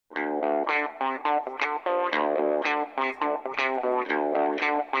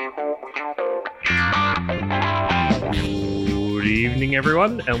evening,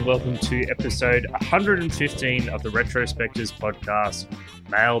 everyone, and welcome to episode 115 of the Retrospectors podcast,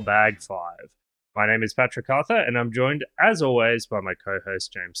 Mailbag 5. My name is Patrick Arthur, and I'm joined, as always, by my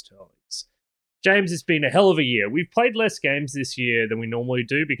co-host, James Turlings. James, it's been a hell of a year. We've played less games this year than we normally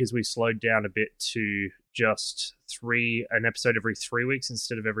do because we slowed down a bit to just an episode every 3 weeks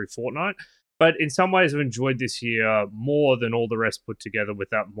instead of every fortnight. But in some ways, I've enjoyed this year more than all the rest put together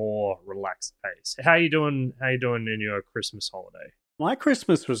with that more relaxed pace. How you doing? How you doing in your Christmas holiday? My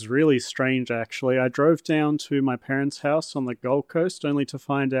Christmas was really strange, actually. I drove down to my parents' house on the Gold Coast only to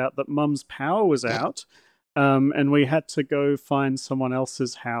find out that Mum's power was out, and we had to go find someone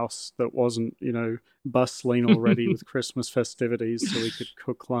else's house that wasn't, bustling already with Christmas festivities so we could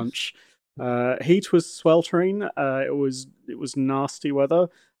cook lunch. Heat was sweltering. It was nasty weather.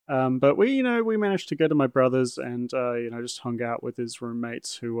 But we managed to go to my brother's and, just hung out with his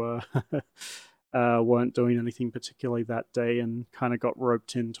roommates who weren't doing anything particularly that day and kind of got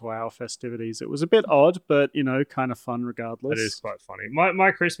roped into our festivities. It was a bit odd, but, kind of fun regardless. It is quite funny.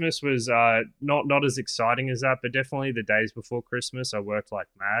 My Christmas was not as exciting as that, but definitely the days before Christmas, I worked like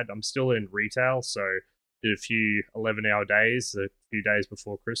mad. I'm still in retail, so did a few 11-hour days, a few days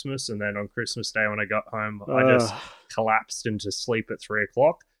before Christmas, and then on Christmas Day when I got home, I just collapsed into sleep at 3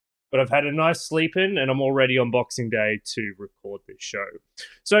 o'clock. But I've had a nice sleep in, and I'm all ready on Boxing Day to record this show.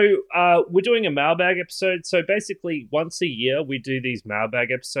 So we're doing a mailbag episode. So basically, once a year, we do these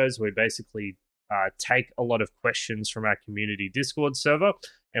mailbag episodes. We basically take a lot of questions from our community Discord server,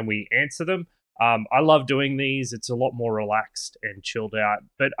 and we answer them. I love doing these. It's a lot more relaxed and chilled out.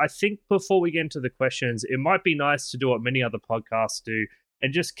 But I think before we get into the questions, it might be nice to do what many other podcasts do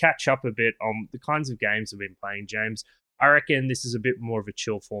and just catch up a bit on the kinds of games we've been playing, James. I reckon this is a bit more of a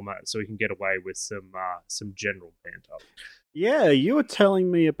chill format, so we can get away with some general banter. Yeah, you were telling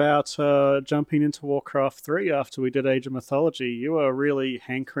me about jumping into Warcraft 3 after we did Age of Mythology. You were really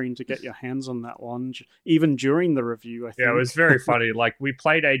hankering to get your hands on that one, even during the review, I think. Yeah, it was very funny. Like, we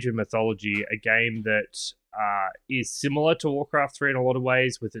played Age of Mythology, a game that is similar to Warcraft 3 in a lot of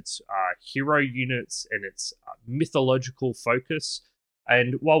ways, with its hero units and its mythological focus.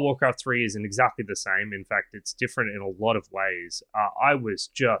 And while Warcraft 3 isn't exactly the same, in fact, it's different in a lot of ways, I was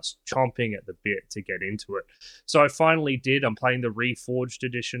just chomping at the bit to get into it. So I finally did. I'm playing the Reforged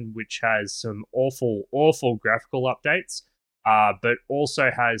edition, which has some awful, awful graphical updates, but also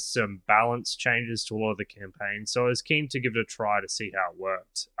has some balance changes to a lot of the campaigns. So I was keen to give it a try to see how it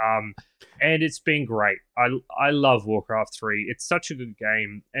worked. And it's been great. I love Warcraft 3. It's such a good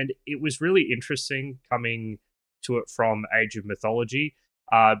game. And it was really interesting coming to it from Age of Mythology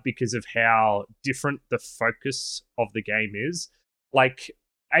because of how different the focus of the game is. Like,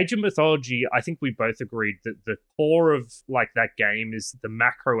 Age of Mythology, I think we both agreed that the core of like that game is the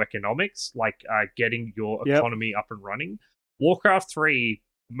macroeconomics, like getting your economy up and running. Warcraft 3,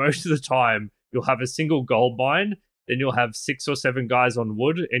 most of the time, you'll have a single gold mine, then you'll have 6 or 7 guys on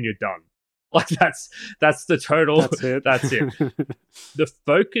wood, and you're done. Like, that's the total. That's it. The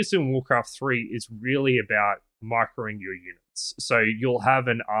focus in Warcraft 3 is really about microing your units. So you'll have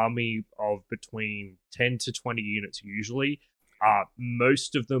an army of between 10 to 20 units usually.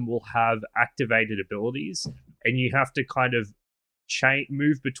 Most of them will have activated abilities, and you have to kind of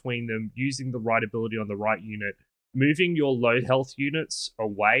move between them using the right ability on the right unit, moving your low health units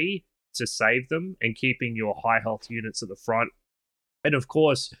away to save them, and keeping your high health units at the front. And of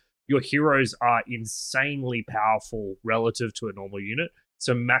course, your heroes are insanely powerful relative to a normal unit.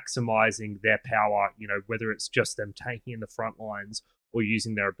 So maximizing their power, whether it's just them tanking in the front lines or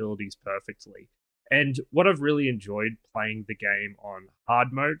using their abilities perfectly. And what I've really enjoyed playing the game on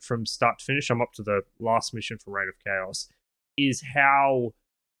hard mode from start to finish, I'm up to the last mission for Reign of Chaos, is how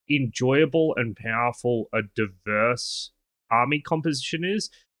enjoyable and powerful a diverse army composition is.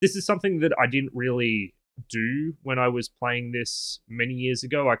 This is something that I didn't really do when I was playing this many years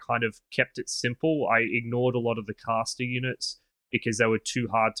ago. I kind of kept it simple. I ignored a lot of the caster units because they were too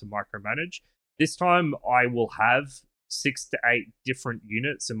hard to micromanage. This time I will have 6 to 8 different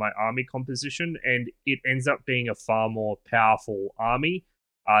units in my army composition, and it ends up being a far more powerful army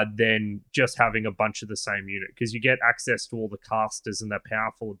than just having a bunch of the same unit, because you get access to all the casters and their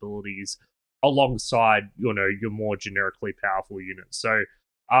powerful abilities alongside your more generically powerful units. So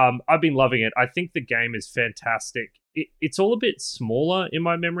I've been loving it. I think the game is fantastic. It's all a bit smaller in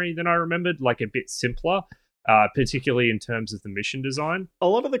my memory than I remembered, like a bit simpler. Particularly in terms of the mission design. A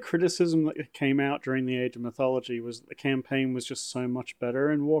lot of the criticism that came out during the Age of Mythology was that the campaign was just so much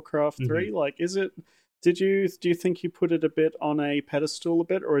better in Warcraft 3. Mm-hmm. Like, do you think you put it a bit on a pedestal a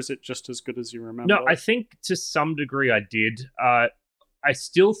bit, or is it just as good as you remember? No, I think to some degree I did. I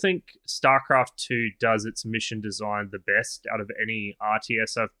still think StarCraft 2 does its mission design the best out of any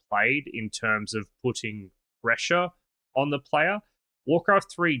RTS I've played in terms of putting pressure on the player.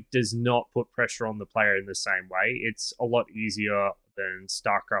 Warcraft 3 does not put pressure on the player in the same way. It's a lot easier than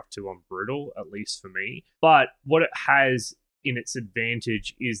StarCraft 2 on Brutal, at least for me. But what it has in its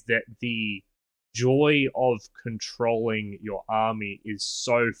advantage is that the joy of controlling your army is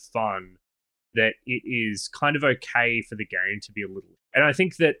so fun that it is kind of okay for the game to be a little. And I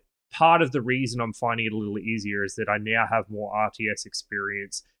think that part of the reason I'm finding it a little easier is that I now have more RTS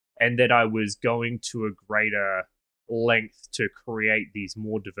experience and that I was going to a greater length to create these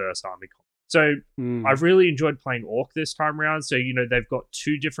more diverse army comps. So I've really enjoyed playing Orc this time around. So, they've got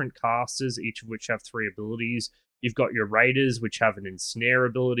 2 different casters, each of which have 3 abilities. You've got your Raiders, which have an Ensnare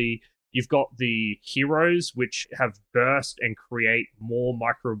ability. You've got the Heroes, which have burst and create more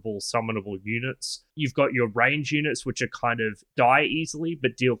microball summonable units. You've got your range units, which are kind of die easily,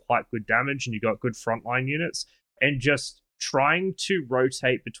 but deal quite good damage. And you've got good frontline units. And just trying to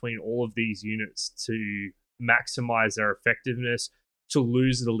rotate between all of these units to maximize their effectiveness, to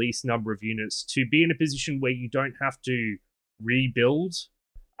lose the least number of units, to be in a position where you don't have to rebuild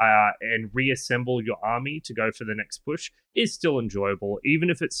and reassemble your army to go for the next push is still enjoyable, even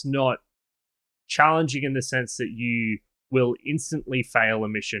if it's not challenging in the sense that you will instantly fail a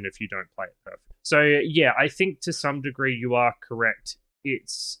mission if you don't play it perfect. So yeah, I think to some degree you are correct.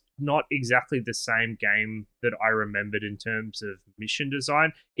 It's not exactly the same game that I remembered in terms of mission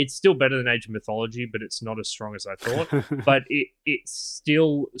design. It's still better than Age of Mythology, but it's not as strong as I thought. But it's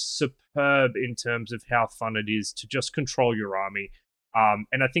still superb in terms of how fun it is to just control your army.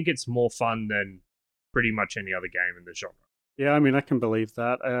 And I think it's more fun than pretty much any other game in the genre. Yeah, I mean, I can believe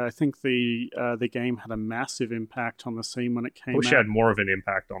that. I think the game had a massive impact on the scene when it came out. I wish it had more of an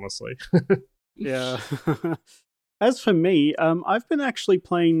impact, honestly. Yeah. As for me, I've been actually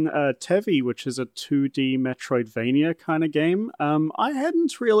playing Tevi, which is a 2D Metroidvania kind of game. I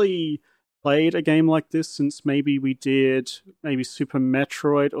hadn't really played a game like this since maybe we did Super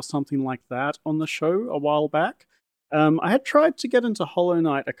Metroid or something like that on the show a while back. I had tried to get into Hollow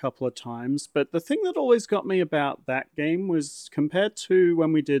Knight a couple of times, but the thing that always got me about that game was compared to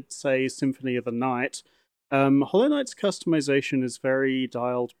when we did, say, Symphony of the Night, Hollow Knight's customization is very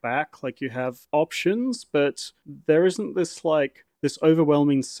dialed back. Like, you have options, but there isn't this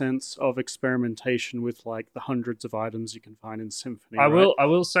overwhelming sense of experimentation with like the hundreds of items you can find in Symphony. I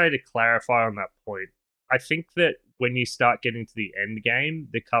will say, to clarify on that point, I think that when you start getting to the end game,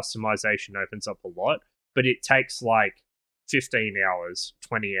 the customization opens up a lot, but it takes like 15 hours,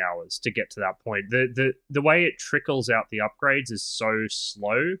 20 hours to get to that point. The way it trickles out the upgrades is so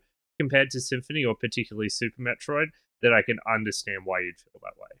slow compared to Symphony, or particularly Super Metroid, that I can understand why you'd feel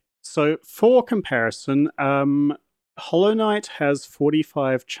that way. So for comparison, Hollow Knight has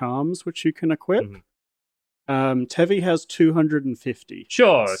 45 charms which you can equip. Tevi has 250.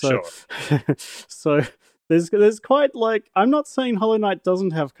 Sure. So there's quite, like, I'm not saying Hollow Knight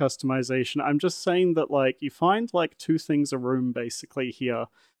doesn't have customization. I'm just saying that, like, you find like 2 things a room basically here.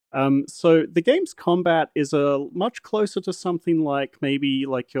 So the game's combat is much closer to something like maybe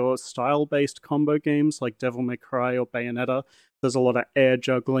like your style-based combo games like Devil May Cry or Bayonetta. There's a lot of air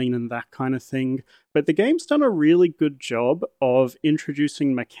juggling and that kind of thing. But the game's done a really good job of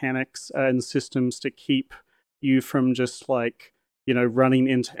introducing mechanics and systems to keep you from just like, running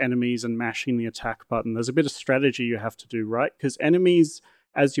into enemies and mashing the attack button. There's a bit of strategy you have to do, right? Because enemies,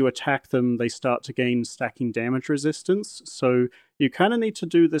 as you attack them, they start to gain stacking damage resistance. So you kind of need to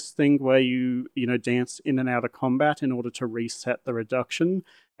do this thing where you dance in and out of combat in order to reset the reduction.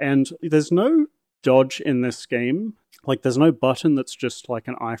 And there's no dodge in this game. Like, there's no button that's just like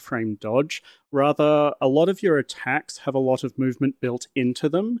an iframe dodge. Rather, a lot of your attacks have a lot of movement built into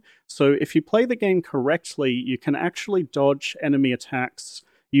them. So if you play the game correctly, you can actually dodge enemy attacks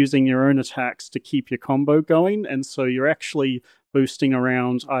using your own attacks to keep your combo going. And so you're actually boosting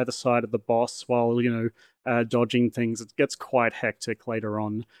around either side of the boss while, dodging things. It gets quite hectic later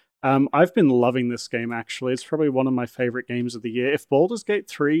on. I've been loving this game, actually. It's probably one of my favorite games of the year. If Baldur's Gate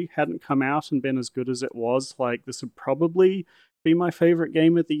 3 hadn't come out and been as good as it was, like, this would probably be my favorite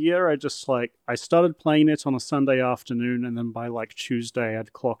game of the year. I started playing it on a Sunday afternoon, and then by like Tuesday,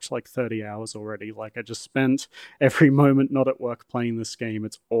 I'd clocked like 30 hours already. Like, I just spent every moment not at work playing this game.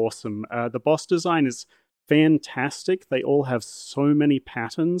 It's awesome. The boss design is fantastic. They all have so many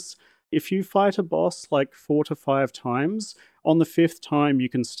patterns. If you fight a boss like 4 to 5 times, on the 5th time you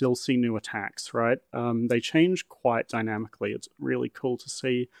can still see new attacks, right? They change quite dynamically. It's really cool to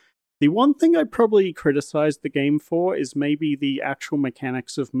see. The one thing I'd probably criticize the game for is maybe the actual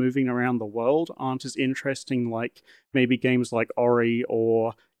mechanics of moving around the world aren't as interesting like maybe games like Ori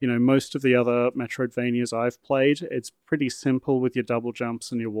or, most of the other Metroidvanias I've played. It's pretty simple with your double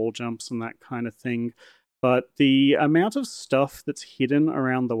jumps and your wall jumps and that kind of thing. But the amount of stuff that's hidden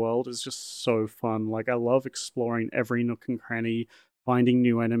around the world is just so fun. Like, I love exploring every nook and cranny, finding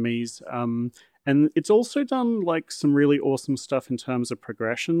new enemies. And it's also done like some really awesome stuff in terms of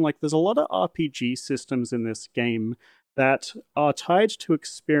progression. Like there's a lot of RPG systems in this game that are tied to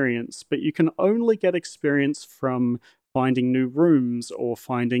experience, but you can only get experience from finding new rooms or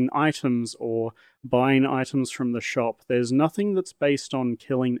finding items or buying items from the shop. There's nothing that's based on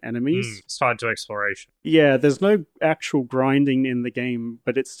killing enemies. It's tied to exploration. Yeah, there's no actual grinding in the game,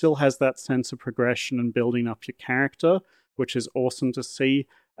 but it still has that sense of progression and building up your character, which is awesome to see.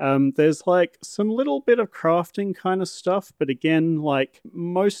 There's like some little bit of crafting kind of stuff, but again, like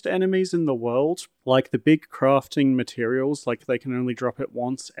most enemies in the world, like the big crafting materials, like they can only drop it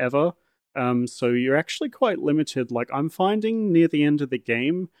once ever. So you're actually quite limited. Like I'm finding near the end of the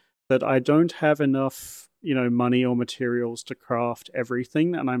game that I don't have enough, money or materials to craft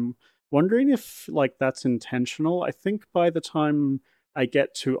everything, and I'm wondering if like that's intentional. I think by the time I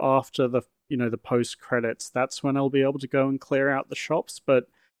get to after the post credits, that's when I'll be able to go and clear out the shops, but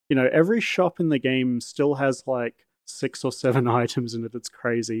every shop in the game still has like 6 or 7 items in it. It's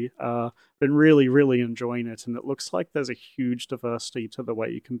crazy. Been really, really enjoying it, and it looks like there's a huge diversity to the way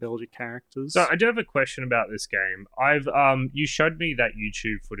you can build your characters. So I do have a question about this game. I've you showed me that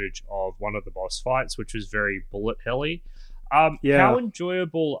YouTube footage of one of the boss fights, which was very bullet helly. Yeah. How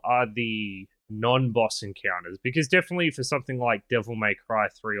enjoyable are the non-boss encounters? Because definitely for something like Devil May Cry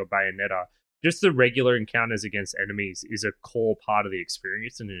 3 or Bayonetta, just the regular encounters against enemies is a core part of the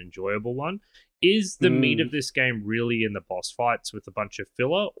experience and an enjoyable one. Is the meat of this game really in the boss fights with a bunch of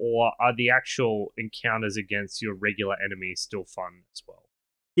filler, or are the actual encounters against your regular enemies still fun as well?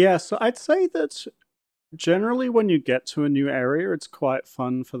 Yeah, so I'd say that generally when you get to a new area, it's quite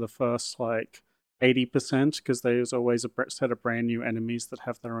fun for the first like 80% because there's always a set of brand new enemies that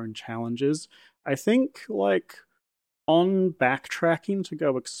have their own challenges. I think like on backtracking to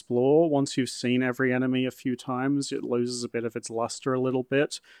go explore, once you've seen every enemy a few times, it loses a bit of its luster a little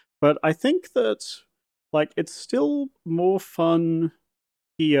bit. But I think that like it's still more fun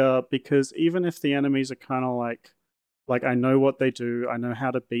here because even if the enemies are kind of like I know what they do, I know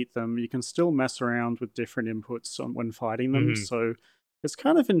how to beat them, you can still mess around with different inputs when fighting them. So it's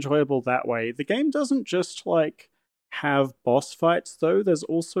kind of enjoyable that way. The game doesn't just like have boss fights though. There's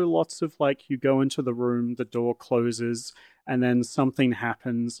also lots of like you go into the room, the door closes, and then something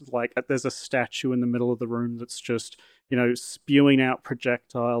happens. Like there's a statue in the middle of the room that's just, spewing out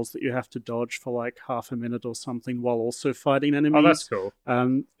projectiles that you have to dodge for like half a minute or something while also fighting enemies. Oh, that's cool.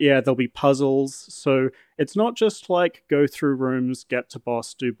 Yeah, there'll be puzzles. So it's not just like go through rooms, get to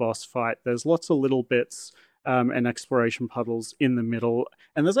boss, do boss fight. There's lots of little bits and exploration puzzles in the middle.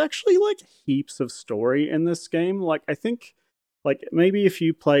 And there's actually like heaps of story in this game. Like I think like maybe if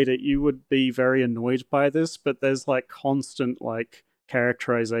you played it, you would be very annoyed by this, but there's like constant like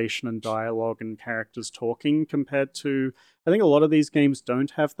characterization and dialogue and characters talking compared to I think a lot of these games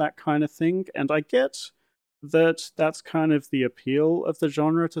don't have that kind of thing. And I get that that's kind of the appeal of the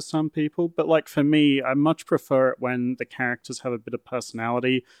genre to some people, but like for me, I much prefer it when the characters have a bit of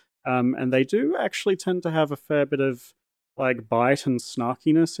personality. And they do actually tend to have a fair bit of like bite and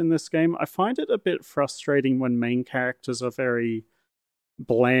snarkiness in this game. I find it a bit frustrating when main characters are very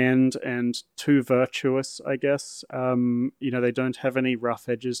bland and too virtuous, I guess. They don't have any rough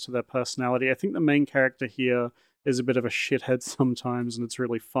edges to their personality. I think the main character here is a bit of a shithead sometimes, and it's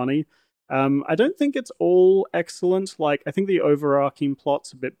really funny. I don't think it's all excellent. Like, I think the overarching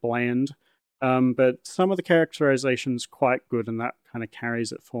plot's a bit bland. But some of the characterization's quite good, and that kind of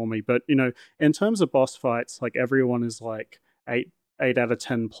carries it for me. But in terms of boss fights, like everyone is like 8 out of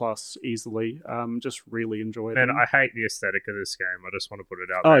 10 plus easily. Just really enjoy them. Man, I hate the aesthetic of this game. I just want to put it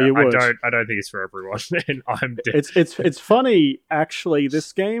out there. Oh, you would. I don't think it's for everyone. And I'm it's funny actually.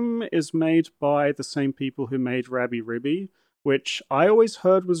 This game is made by the same people who made Rabby Ribby, which I always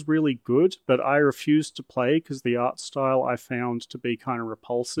heard was really good, but I refused to play because the art style I found to be kind of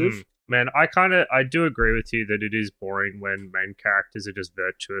repulsive. Man, I do agree with you that it is boring when main characters are just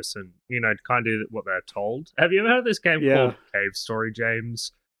virtuous and, kind of do what they're told. Have you ever heard of this game called Cave Story,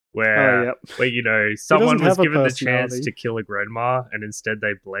 James? Where someone was given the chance to kill a grandma and instead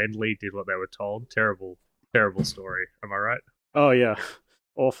they blandly did what they were told. Terrible, terrible story. Am I right? Oh, yeah.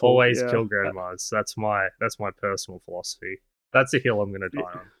 Awful. Always kill grandmas. That's my personal philosophy. That's a hill I'm going to die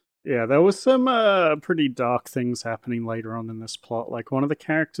on. Yeah, there was some pretty dark things happening later on in this plot. Like one of the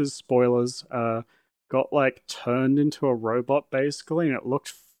characters, spoilers, got like turned into a robot basically, and it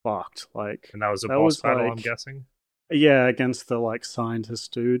looked fucked. Like And that was a that boss was battle, I'm like guessing. yeah, against the like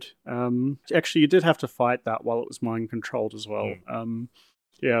scientist dude. Actually, you did have to fight that while it was mind controlled as well. Mm.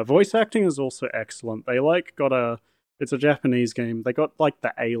 Yeah, voice acting is also excellent. They like got a. It's a Japanese game. They got like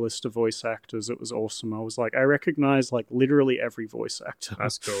the A list of voice actors. It was awesome. I was like, I recognize like literally every voice actor.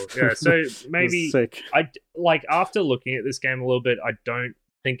 That's cool. Yeah, so It was maybe sick. I like after looking at this game a little bit, I don't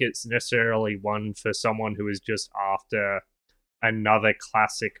think it's necessarily one for someone who is just after another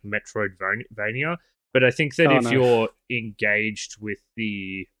classic Metroidvania. But I think that Oh if no. you're engaged with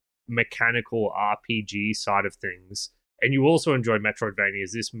the mechanical RPG side of things, and you also enjoy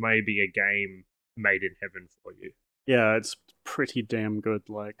Metroidvanias, this may be a game made in heaven for you. Yeah, it's pretty damn good.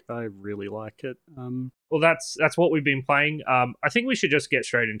 Like I really like it. Well, that's what we've been playing. I think we should just get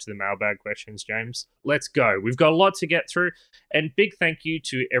straight into the mailbag questions, James. Let's go. We've got a lot to get through, and big thank you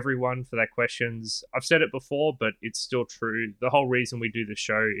to everyone for their questions. I've said it before, but it's still true. The whole reason we do the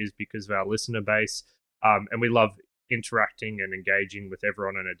show is because of our listener base, and we love interacting and engaging with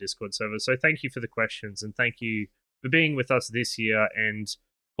everyone on our Discord server. So thank you for the questions, and thank you for being with us this year and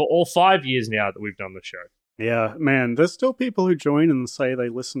for all 5 years now that we've done the show. Yeah, man, there's still people who join and say they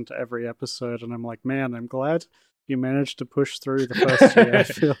listen to every episode, and I'm like, man, I'm glad you managed to push through the first year. I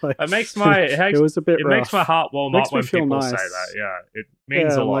feel like it makes my it was a bit it rough. makes my heart warm Makes up me when feel people nice. say that. Yeah, it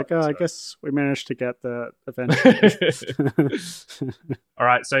means Yeah, a I'm lot. like, oh, so. I guess we managed to get there eventually. All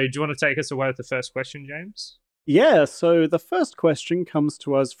right, so do you want to take us away with the first question, James? Yeah, so the first question comes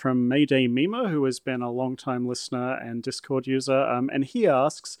to us from Mayday Mima, who has been a long-time listener and Discord user, and he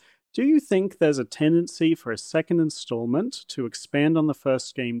asks, do you think there's a tendency for a second installment to expand on the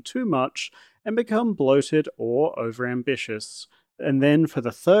first game too much and become bloated or overambitious, and then for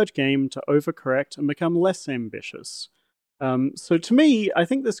the third game to overcorrect and become less ambitious? So to me, I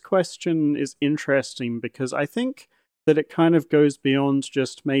think this question is interesting because I think that it kind of goes beyond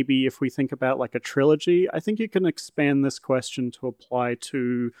just maybe if we think about like a trilogy. I think you can expand this question to apply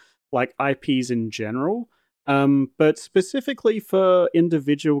to like IPs in general. But specifically for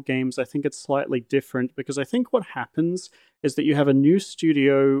individual games, I think it's slightly different because I think what happens is that you have a new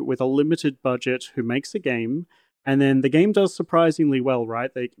studio with a limited budget who makes a game, and then the game does surprisingly well,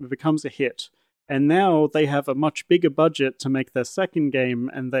 right? It becomes a hit. And now they have a much bigger budget to make their second game,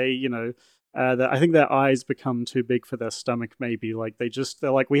 and they, I think their eyes become too big for their stomach. Maybe like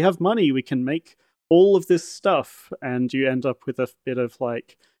they're like, we have money, we can make all of this stuff, and you end up with a bit of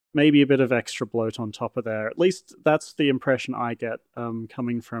like maybe a bit of extra bloat on top of there. At least that's the impression I get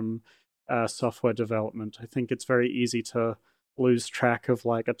coming from software development. I think it's very easy to lose track of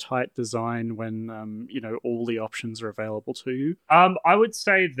like a tight design when all the options are available to you. I would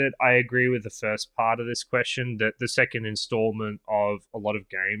say that I agree with the first part of this question, that the second installment of a lot of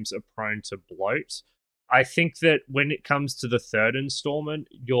games are prone to bloat. I think that when it comes to the third installment,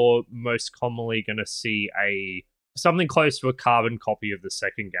 you're most commonly going to see something close to a carbon copy of the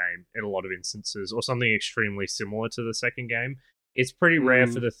second game in a lot of instances, or something extremely similar to the second game. It's pretty rare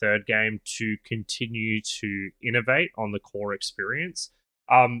for the third game to continue to innovate on the core experience.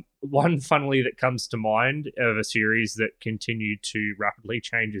 One, funnily, that comes to mind of a series that continued to rapidly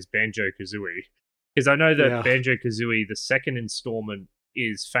change is Banjo-Kazooie. Because I know that Banjo-Kazooie, the second installment,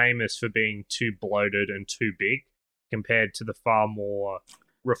 is famous for being too bloated and too big compared to the far more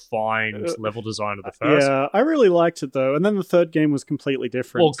refined level design of the first. Yeah, I really liked it though, and then the third game was completely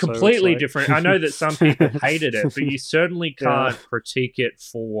different. Well, completely different. I know that some people hated it, but you certainly can't critique it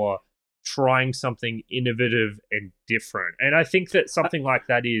for trying something innovative and different. And I think that something like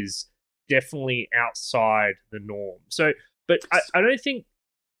that is definitely outside the norm. So, but I don't think.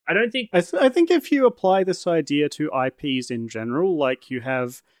 I think if you apply this idea to IPs in general, like you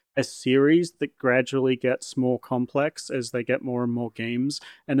have a series that gradually gets more complex as they get more and more games,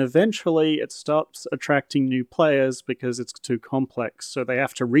 and eventually it stops attracting new players because it's too complex. So they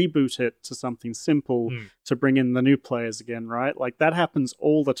have to reboot it to something simple to bring in the new players again, right? Like that happens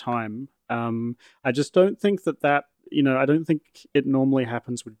all the time. I just don't think that I don't think it normally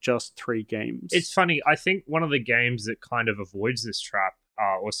happens with just 3 games. It's funny. I think one of the games that kind of avoids this trap,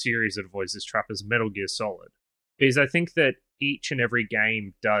 or series that avoids this trap, is Metal Gear Solid. Because I think that each and every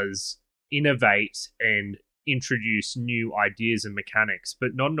game does innovate and introduce new ideas and mechanics,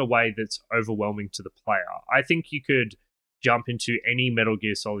 but not in a way that's overwhelming to the player. I think you could jump into any Metal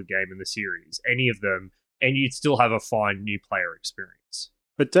Gear Solid game in the series, any of them, and you'd still have a fine new player experience.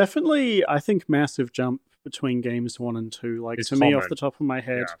 But definitely, I think Massive Jump between games 1 and 2. Like, It's to me, off common. the top of my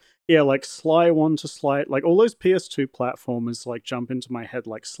head, Yeah. like Sly 1 to Sly, like all those PS2 platformers like jump into my head,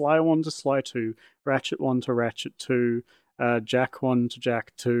 like Sly 1 to Sly 2, Ratchet 1 to Ratchet 2, Jack 1 to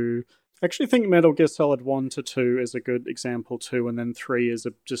Jack 2. I actually think Metal Gear Solid 1 to 2 is a good example too, and then 3 is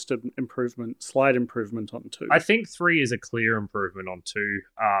just an improvement, slight improvement on 2. I think 3 is a clear improvement on 2.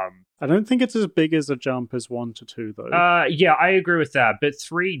 I don't think it's as big as a jump as 1 to 2, though. Yeah, I agree with that. But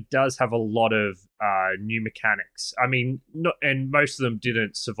 3 does have a lot of new mechanics. I mean, and most of them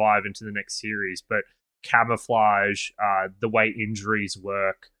didn't survive into the next series, but camouflage, the way injuries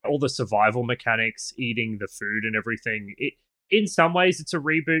work, all the survival mechanics, eating the food and everything. In some ways, it's a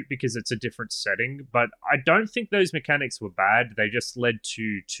reboot because it's a different setting, but I don't think those mechanics were bad. They just led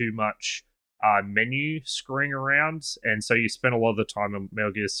to too much menu screwing around, and so you spent a lot of the time on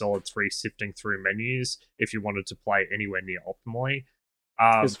Metal Gear Solid 3 sifting through menus if you wanted to play anywhere near optimally.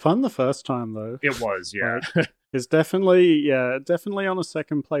 It's fun the first time, though. It was, yeah. It's definitely on a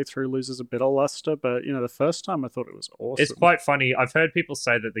second playthrough loses a bit of luster, but the first time I thought it was awesome. It's quite funny. I've heard people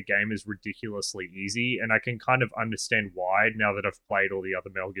say that the game is ridiculously easy, and I can kind of understand why now that I've played all the other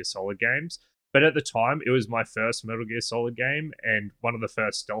Metal Gear Solid games. But at the time, it was my first Metal Gear Solid game and one of the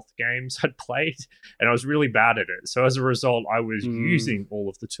first stealth games I'd played, and I was really bad at it. So as a result, I was using all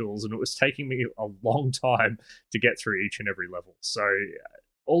of the tools, and it was taking me a long time to get through each and every level. So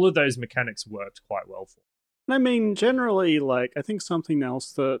all of those mechanics worked quite well for me. I mean, generally, like, I think something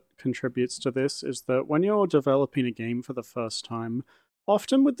else that contributes to this is that when you're developing a game for the first time,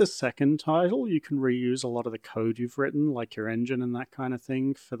 often with the second title, you can reuse a lot of the code you've written, like your engine and that kind of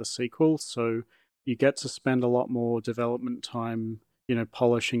thing, for the sequel. So you get to spend a lot more development time,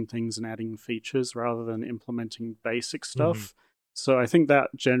 polishing things and adding features rather than implementing basic stuff. Mm-hmm. So I think that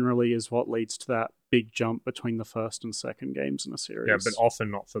generally is what leads to that big jump between the first and second games in a series. Yeah, but often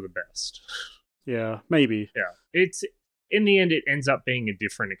not for the best. Yeah, maybe. Yeah, it's in the end, it ends up being a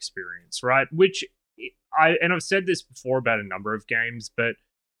different experience, right? Which I've said this before about a number of games, but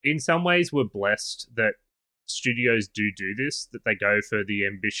in some ways, we're blessed that studios do this, that they go for the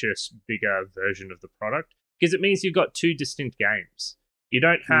ambitious, bigger version of the product, because it means you've got two distinct games. You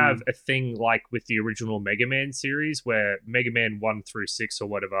don't have a thing like with the original Mega Man series, where Mega Man 1 through 6 or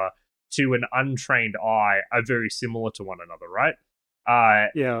whatever, to an untrained eye, are very similar to one another, right?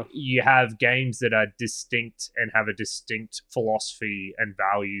 You have games that are distinct and have a distinct philosophy and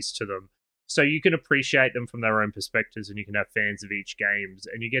values to them. So you can appreciate them from their own perspectives, and you can have fans of each games,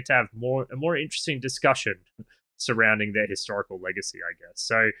 and you get to have a more interesting discussion surrounding their historical legacy, I guess.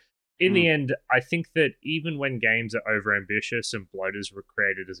 So in the end, I think that even when games are overambitious and bloaters were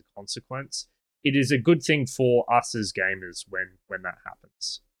created as a consequence, it is a good thing for us as gamers when that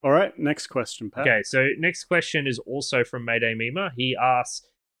happens. All right, next question, Pat. Okay, so next question is also from Mayday Mima. He asks,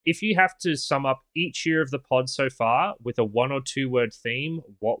 if you have to sum up each year of the pod so far with a 1 or 2 word theme,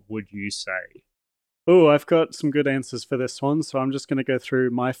 what would you say? Oh, I've got some good answers for this one, so I'm just going to go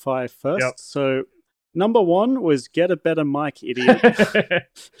through my 5 first. Yep. So number 1 was get a better mic, idiot.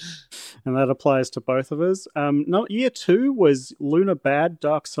 And that applies to both of us. Year 2 was Luna bad,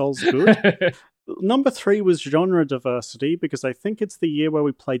 Dark Souls good. Number 3 was genre diversity, because I think it's the year where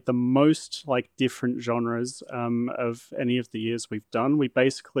we played the most different genres of any of the years we've done. We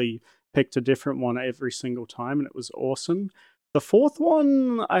basically picked a different one every single time, and it was awesome. The 4th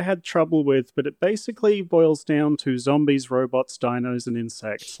one I had trouble with, but it basically boils down to zombies, robots, dinos, and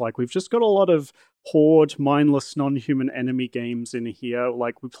insects. We've just got a lot of horde, mindless, non-human enemy games in here.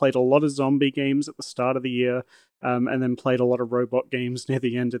 We played a lot of zombie games at the start of the year, and then played a lot of robot games near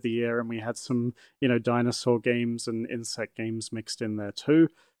the end of the year, and we had some, dinosaur games and insect games mixed in there too.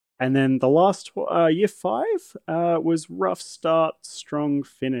 And then the last, year 5, was rough start, strong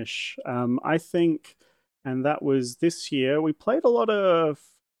finish. I think, and that was this year, we played a lot of,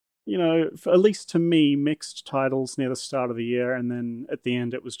 at least to me, mixed titles near the start of the year, and then at the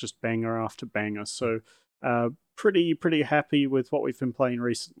end it was just banger after banger. So pretty happy with what we've been playing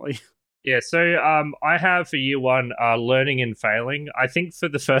recently. Yeah, so I have for year 1 learning and failing. I think for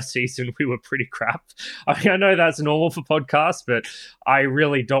the first season we were pretty crap. I mean, I know that's normal for podcasts, but I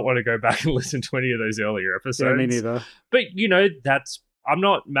really don't want to go back and listen to any of those earlier episodes. Yeah, me neither. But I'm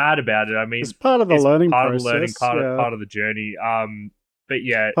not mad about it. I mean, it's part of the learning process. Part of the journey. But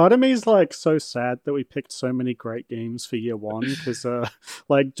yeah, part of me is so sad that we picked so many great games for year 1, because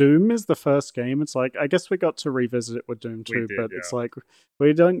Doom is the first game. It's I guess we got to revisit it with Doom 2, but it's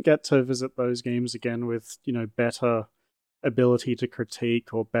we don't get to visit those games again with better ability to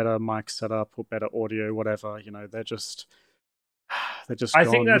critique or better mic setup or better audio, whatever. They're just they're just I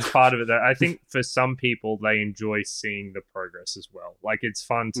gone. think that's part of it. Though. I think for some people, they enjoy seeing the progress as well. Like it's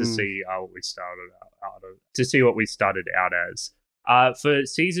fun to see what we started out of, to see what we started out as. For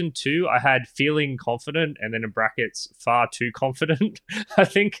season 2, I had feeling confident, and then in brackets, far too confident. I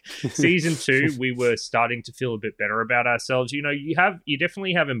think season 2, we were starting to feel a bit better about ourselves. You know, you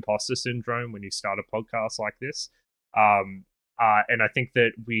definitely have imposter syndrome when you start a podcast like this. And I think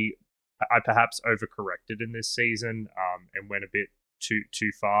that I perhaps overcorrected in this season, and went a bit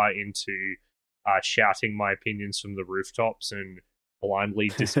too far into shouting my opinions from the rooftops and blindly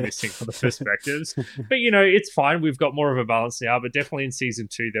dismissing other perspectives. But you know, it's fine. We've got more of a balance now. But definitely in season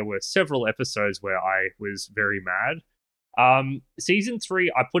 2, there were several episodes where I was very mad. Season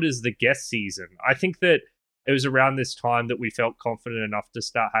 3, I put as the guest season. I think that it was around this time that we felt confident enough to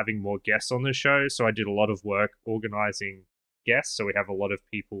start having more guests on the show. So I did a lot of work organizing guests. So we have a lot of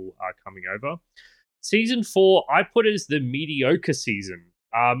people coming over. Season 4, I put as the mediocre season.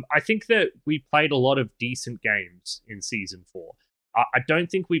 I think that we played a lot of decent games in season 4. I don't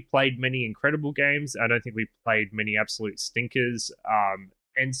think we played many incredible games. I don't think we played many absolute stinkers.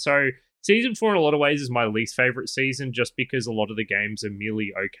 And so season 4 in a lot of ways is my least favorite season, just because a lot of the games are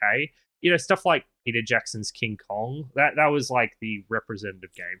merely okay. You know, stuff like Peter Jackson's King Kong, that was like the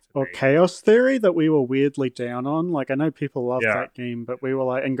representative game for me. Or Chaos Theory that we were weirdly down on. Like, I know people love that game, but we were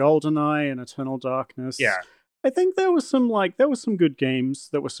like, and GoldenEye and Eternal Darkness. Yeah. I think there was some good games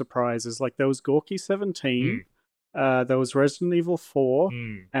that were surprises. Like there was Gorky 17. There was Resident Evil 4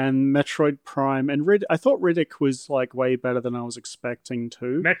 and Metroid Prime, and I thought Riddick was like way better than I was expecting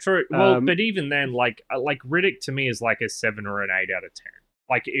to. But even then, like Riddick to me is like a 7 or an 8 out of 10.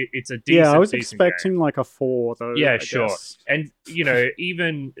 Like it's a decent. Yeah, I was expecting game. Like a 4 though. Yeah, I sure. guess. And you know,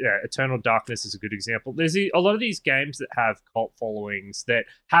 even Eternal Darkness is a good example. There's a lot of these games that have cult followings that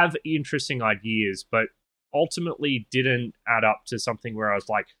have interesting ideas, but ultimately didn't add up to something where I was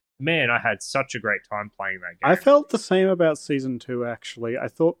like, man, I had such a great time playing that game. I felt the same about season 2, actually. I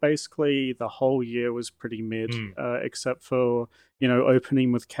thought basically the whole year was pretty mid, except for, you know,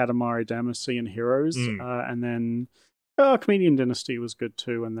 opening with Katamari Damacy and Heroes, and then Comedian Dynasty was good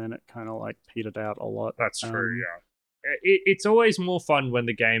too, and then it kind of like petered out a lot. That's true, yeah. It's always more fun when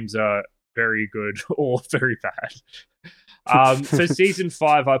the games are very good or very bad. For season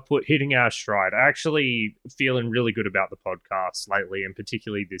 5, I put hitting our stride. I actually feeling really good about the podcast lately, and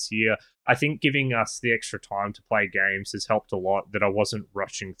particularly this year. I think giving us the extra time to play games has helped a lot, that I wasn't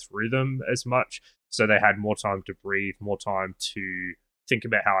rushing through them as much. So they had more time to breathe, more time to think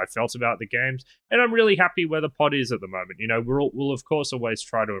about how I felt about the games. And I'm really happy where the pod is at the moment. You know, we'll of course always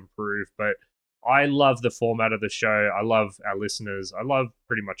try to improve, but I love the format of the show. I love our listeners. I love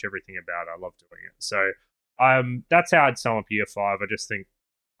pretty much everything about it. I love doing it. So that's how I'd sum up year 5. I just think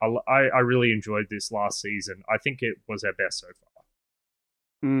I really enjoyed this last season. I think it was our best so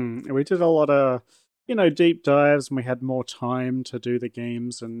far. We did a lot of, you know, deep dives, and we had more time to do the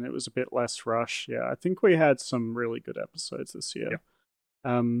games, and it was a bit less rush. Yeah, I think we had some really good episodes this year.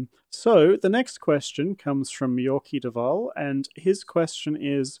 Yeah. So the next question comes from Yorkie Duval, and his question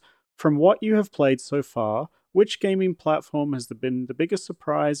is, from what you have played so far, which gaming platform has been the biggest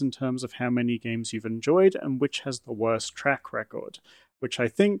surprise in terms of how many games you've enjoyed, and which has the worst track record? Which I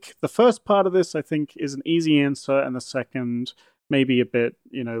think the first part of this, I think, is an easy answer, and the second maybe a bit,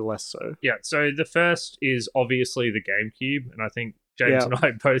 you know, less so. Yeah, so the first is obviously the GameCube, and I think James and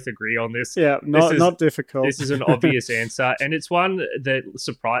I both agree on this. Yeah, not difficult. This is an obvious answer, and it's one that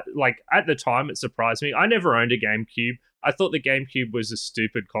surprised. Like at the time, it surprised me. I never owned a GameCube. I thought the GameCube was a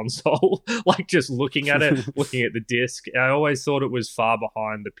stupid console. Like just looking at it, looking at the disc, I always thought it was far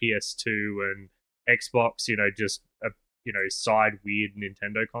behind the PS2 and Xbox. You know, just a side weird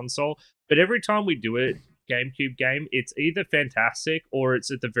Nintendo console. But every time we do a GameCube game, it's either fantastic or it's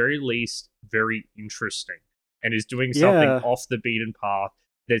at the very least very interesting, and is doing something off the beaten path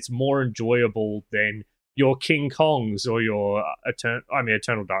that's more enjoyable than your King Kongs or your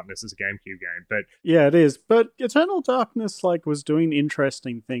Eternal Darkness is a GameCube game, but yeah, it is. But Eternal Darkness was doing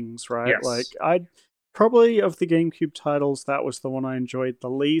interesting things, right? Yes. Like I probably of the GameCube titles, that was the one I enjoyed the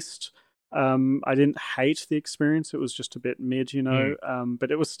least. I didn't hate the experience; it was just a bit mid, you know.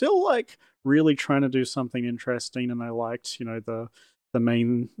 But it was still like really trying to do something interesting, and I liked, you know, the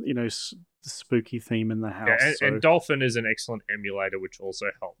main, you know, the spooky theme in the house. Yeah, and Dolphin is an excellent emulator, which also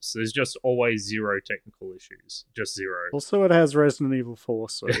helps. There's just always zero technical issues, just zero. Also, it has Resident Evil 4,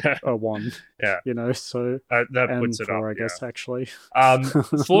 so 1. Yeah, you know, so that puts it 4, up. I guess actually.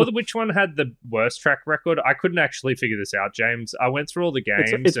 For which one had the worst track record? I couldn't actually figure this out, James. I went through all the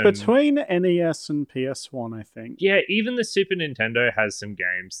games. It's between NES and PS1, I think. Yeah, even the Super Nintendo has some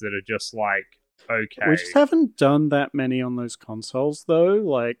games that are just like We Okay. just haven't done that many on those consoles, though.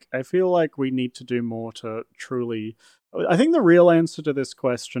 Like, I feel like we need to do more to truly. I think the real answer to this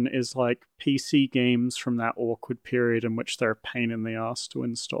question is like PC games from that awkward period in which they're a pain in the ass to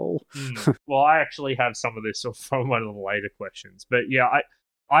install. Well, I actually have some of this from one of the later questions, but yeah,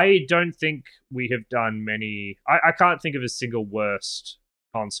 I don't think we have done many. I can't think of a single worst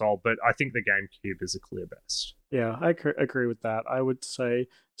console, but I think the GameCube is a clear best. Yeah, I agree with that. I would say,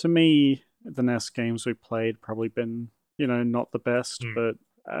 to me, the NES games we played probably been, not the best, but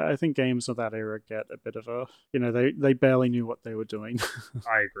I think games of that era get a bit of a, they barely knew what they were doing.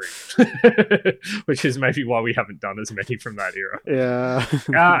 I agree. Which is maybe why we haven't done as many from that era. Yeah.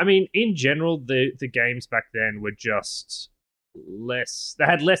 I mean, in general, the games back then were just less. They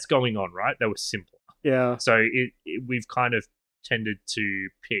had less going on, right? They were simpler. Yeah. So we've kind of tended to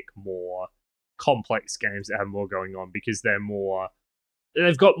pick more complex games that have more going on because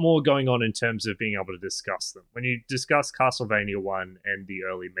they've got more going on in terms of being able to discuss them. When you discuss Castlevania 1 and the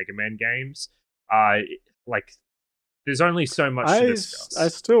early Mega Man games, like there's only so much to discuss. I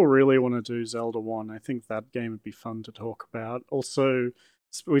still really want to do Zelda 1. I think that game would be fun to talk about. Also,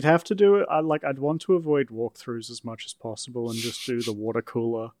 we'd have to do it. I'd want to avoid walkthroughs as much as possible and just do the water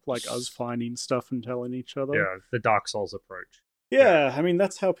cooler, like us finding stuff and telling each other. Yeah, the Dark Souls approach. Yeah, I mean,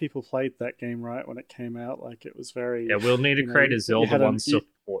 that's how people played that game, right? When it came out, like, it was very... Yeah, we'll need to create a Zelda 1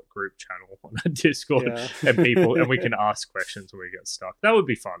 support group channel on our Discord, and we can ask questions when we get stuck. That would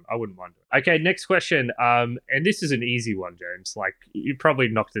be fun. I wouldn't mind it. Okay, next question. And this is an easy one, James. Like, you probably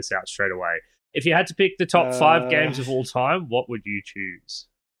knocked this out straight away. If you had to pick the top 5 games of all time, what would you choose?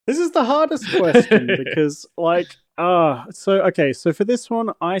 This is the hardest question because, so for this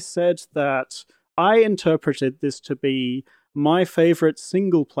one, I said that I interpreted this to be my favorite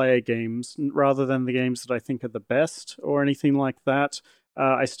single-player games rather than the games that I think are the best or anything like that.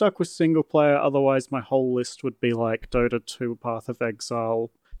 I stuck with single-player, otherwise my whole list would be like Dota 2, Path of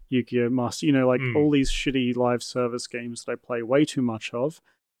Exile, Yu-Gi-Oh! Master, all these shitty live service games that I play way too much of.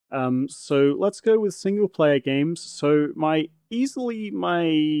 So let's go with single-player games. So easily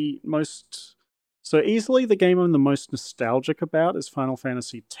the game I'm the most nostalgic about is Final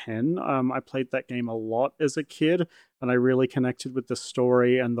Fantasy X. I played that game a lot as a kid, and I really connected with the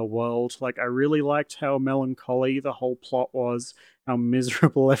story and the world. Like, I really liked how melancholy the whole plot was, how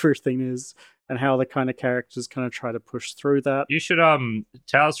miserable everything is, and how the kind of characters kind of try to push through that. You should,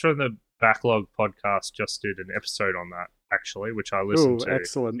 Tales from the Backlog podcast just did an episode on that, actually, which I listened to.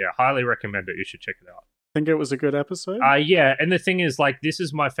 Excellent. Yeah, highly recommend it. You should check it out. Think it was a good episode? Yeah, and the thing is, like, this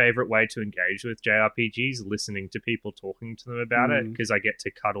is my favorite way to engage with JRPGs, listening to people talking to them about it, because I get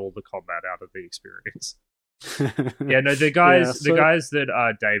to cut all the combat out of the experience. Yeah, no, the guys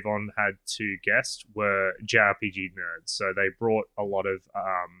that Davon had to guest were JRPG nerds, so they brought a lot of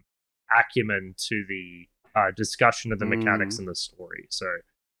acumen to the discussion of the mechanics and the story. So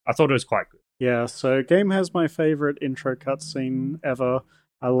I thought it was quite good. Yeah, so game has my favorite intro cutscene ever.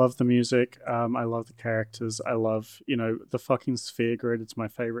 I love the music. I love the characters. I love, the fucking sphere grid. It's my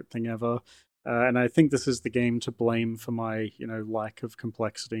favorite thing ever. And I think this is the game to blame for my, lack of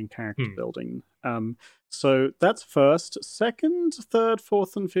complexity and character building. So that's first. Second, third,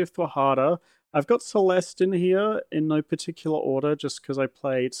 fourth, and fifth were harder. I've got Celeste in here in no particular order, just because I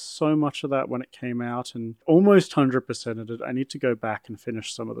played so much of that when it came out and almost 100%ed it. I need to go back and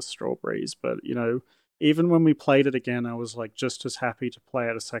finish some of the strawberries, but, even when we played it again, I was like just as happy to play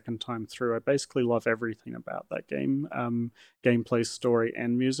it a second time through. I basically love everything about that game, gameplay, story,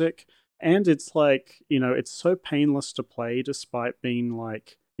 and music. And it's like, it's so painless to play despite being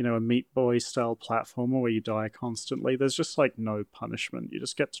like, a Meat Boy style platformer where you die constantly. There's just like no punishment. You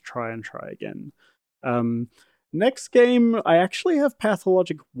just get to try and try again. Next game, I actually have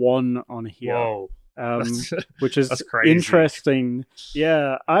Pathologic 1 on here. Whoa. Which is that's crazy. Interesting.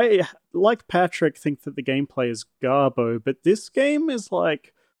 Yeah, I, like Patrick, think that the gameplay is garbo, but this game is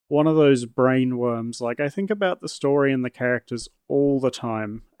like one of those brain worms. Like, I think about the story and the characters all the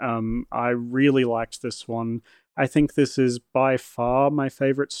time. I really liked this one. I think this is by far my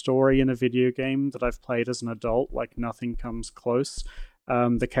favorite story in a video game that I've played as an adult. Like, nothing comes close.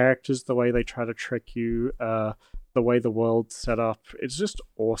 The characters, the way they try to trick you, the way the world's set up, it's just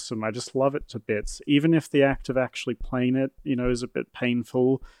awesome. I just love it to bits. Even if the act of actually playing it, is a bit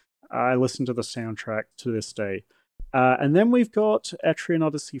painful, I listen to the soundtrack to this day. And then we've got Etrian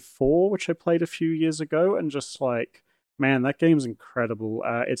Odyssey 4, which I played a few years ago, and just like, man, that game's incredible.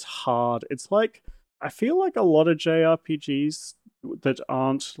 It's hard. It's like, I feel like a lot of JRPGs that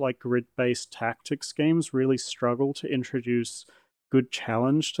aren't like grid-based tactics games really struggle to introduce good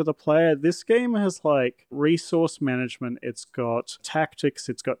challenge to the player. This game has like resource management, it's got tactics,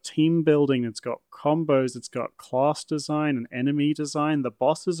 it's got team building, it's got combos, it's got class design and enemy design. The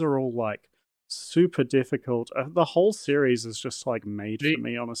bosses are all like super difficult. The whole series is just like made for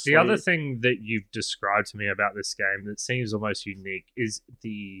me, honestly. The other thing that you've described to me about this game that seems almost unique is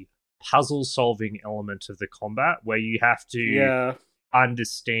the puzzle solving element of the combat, where you have to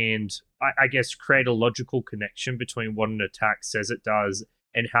understand, I guess, create a logical connection between what an attack says it does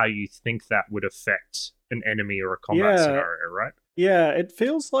and how you think that would affect an enemy or a combat scenario, right? Yeah, it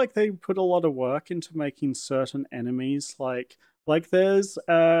feels like they put a lot of work into making certain enemies like there's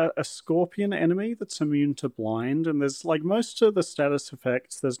a scorpion enemy that's immune to blind, and there's like most of the status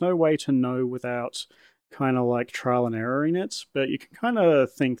effects, there's no way to know without kind of like trial and error in it, but you can kind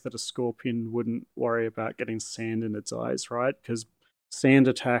of think that a scorpion wouldn't worry about getting sand in its eyes, right? Because sand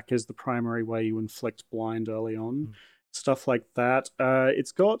attack is the primary way you inflict blind early on. Stuff like that.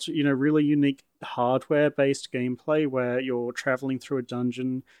 It's got, really unique hardware-based gameplay where you're traveling through a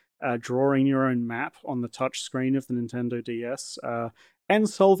dungeon, drawing your own map on the touch screen of the Nintendo DS, and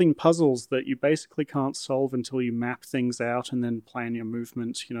solving puzzles that you basically can't solve until you map things out and then plan your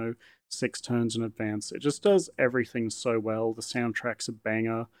movement, 6 turns in advance. It just does everything so well. The soundtrack's a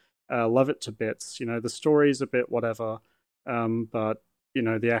banger. Love it to bits. The story's a bit whatever. But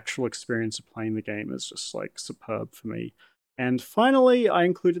the actual experience of playing the game is just like superb for me. And finally, I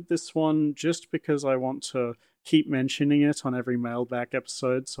included this one just because I want to keep mentioning it on every Mailbag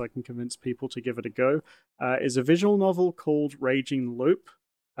episode so I can convince people to give it a go, is a visual novel called Raging Loop,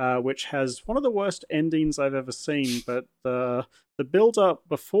 which has one of the worst endings I've ever seen, but the build-up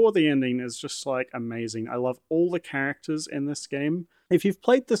before the ending is just like amazing. I love all the characters in this game. If you've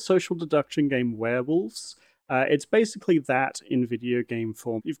played the social deduction game Werewolves, it's basically that in video game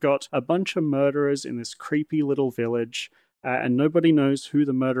form. You've got a bunch of murderers in this creepy little village, and nobody knows who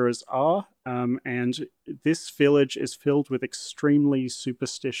the murderers are. And this village is filled with extremely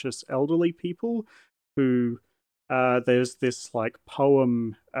superstitious elderly people who there's this like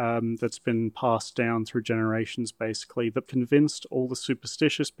poem that's been passed down through generations, basically, that convinced all the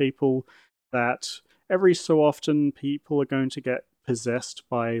superstitious people that every so often people are going to get possessed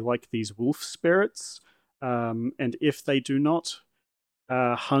by like these wolf spirits. And if they do not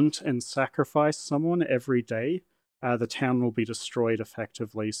hunt and sacrifice someone every day, the town will be destroyed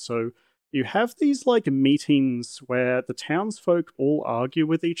effectively. So you have these like meetings where the townsfolk all argue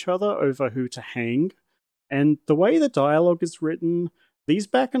with each other over who to hang. And the way the dialogue is written, these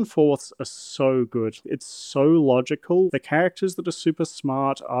back and forths are so good. It's so logical. The characters that are super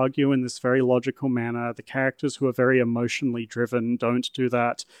smart argue in this very logical manner. The characters who are very emotionally driven don't do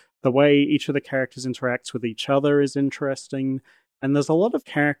that. The way each of the characters interacts with each other is interesting. And there's a lot of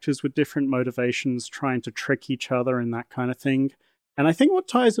characters with different motivations trying to trick each other and that kind of thing. And I think what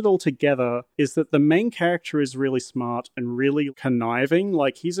ties it all together is that the main character is really smart and really conniving.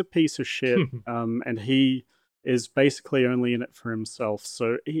 Like, he's a piece of shit, and he is basically only in it for himself.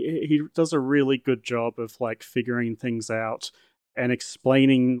 So he does a really good job of like figuring things out and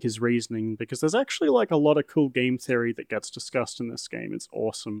explaining his reasoning, because there's actually like a lot of cool game theory that gets discussed in this game. It's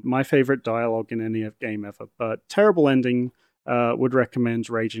awesome. My favorite dialogue in any game ever, but terrible ending. Would recommend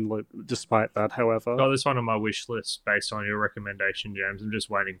Raging Loop despite that, however. Got this one on my wish list based on your recommendation, James. I'm just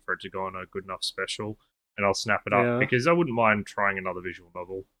waiting for it to go on a good enough special, and I'll snap it up, because I wouldn't mind trying another visual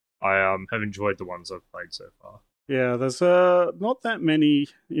novel. I have enjoyed the ones I've played so far. Yeah, there's not that many,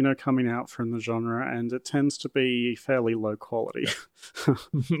 coming out from the genre, and it tends to be fairly low quality.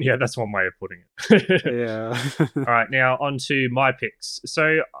 Yeah, that's one way of putting it. Yeah. All right, now on to my picks.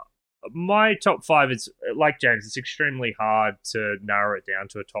 So my top 5 is, like James, it's extremely hard to narrow it down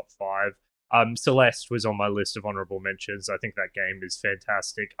to a top 5. Celeste was on my list of honorable mentions. I think that game is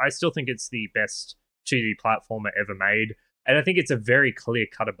fantastic. I still think it's the best 2D platformer ever made. And I think it's a very clear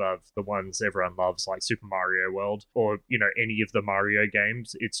cut above the ones everyone loves, like Super Mario World or, any of the Mario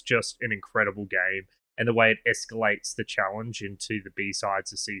games. It's just an incredible game. And the way it escalates the challenge into the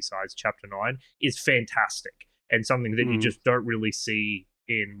B-sides, the C-sides, Chapter 9 is fantastic. And something that you just don't really see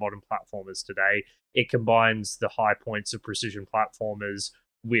in modern platformers today. It combines the high points of precision platformers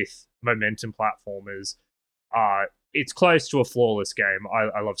with momentum platformers. It's close to a flawless game.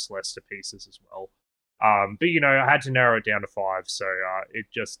 I love Celeste to pieces as well. But I had to narrow it down to 5, so it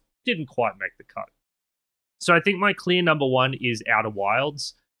just didn't quite make the cut. So I think my clear number 1 is Outer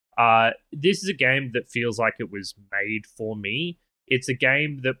Wilds. This is a game that feels like it was made for me. It's a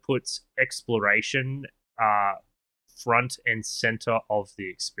game that puts exploration front and center of the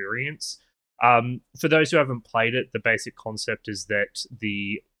experience. For those who haven't played it, the basic concept is that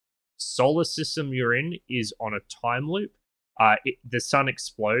the solar system you're in is on a time loop. the sun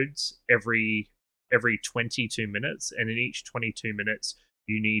explodes every 22 minutes, and in each 22 minutes,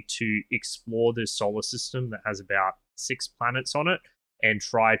 you need to explore the solar system that has about 6 planets on it and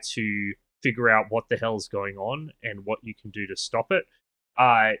try to figure out what the hell's going on and what you can do to stop it.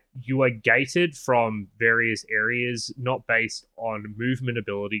 You are gated from various areas, not based on movement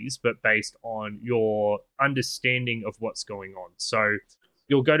abilities, but based on your understanding of what's going on. So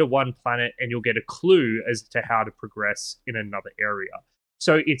you'll go to one planet and you'll get a clue as to how to progress in another area.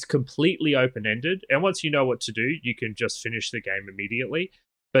 So it's completely open-ended, and once you know what to do, you can just finish the game immediately.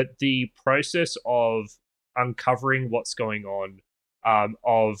 But the process of uncovering what's going on,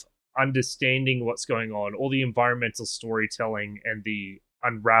 of understanding what's going on, all the environmental storytelling and the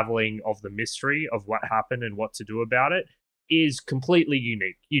unraveling of the mystery of what happened and what to do about it is completely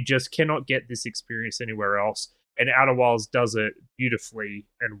unique. You just cannot get this experience anywhere else, and Outer Wilds does it beautifully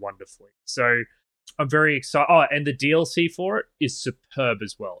and wonderfully. So I'm very excited. Oh, and the DLC for it is superb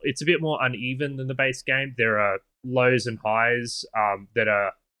as well. It's a bit more uneven than the base game. There are lows and highs that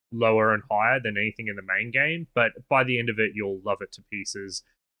are lower and higher than anything in the main game, but by the end of it, you'll love it to pieces.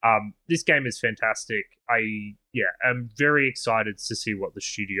 This game is fantastic. I'm very excited to see what the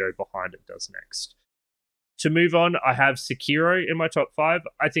studio behind it does next. To move on, I have Sekiro in my top 5.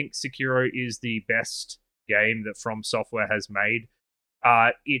 I think Sekiro is the best game that From Software has made.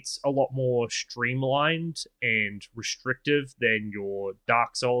 It's a lot more streamlined and restrictive than your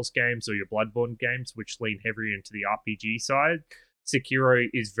Dark Souls games or your Bloodborne games, which lean heavier into the RPG side. Sekiro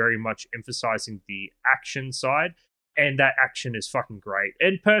is very much emphasizing the action side, and that action is fucking great.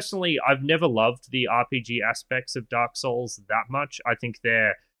 And personally, I've never loved the RPG aspects of Dark Souls that much. I think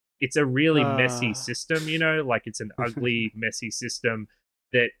it's a really messy system, like it's an ugly, messy system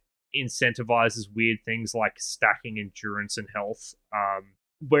that incentivizes weird things like stacking endurance and health.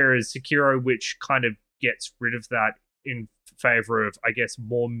 Whereas Sekiro, which kind of gets rid of that in favor of, I guess,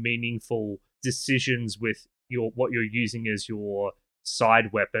 more meaningful decisions with what you're using as your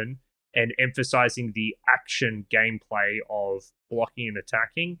side weapon and emphasizing the action gameplay of blocking and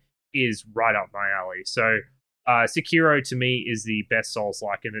attacking, is right up my alley. So Sekiro to me is the best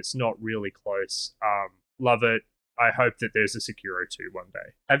Souls-like, and it's not really close. Love it. I hope that there's a Sekiro 2 one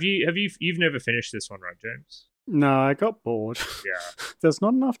day. You've never finished this one, right, James? No, I got bored. Yeah. There's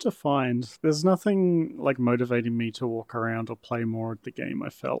not enough to find. There's nothing like motivating me to walk around or play more of the game, I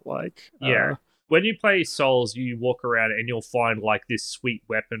felt like. Yeah. When you play Souls, you walk around and you'll find like this sweet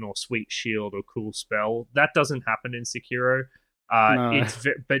weapon or sweet shield or cool spell. That doesn't happen in Sekiro. No.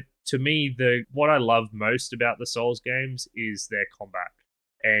 But to me, what I love most about the Souls games is their combat,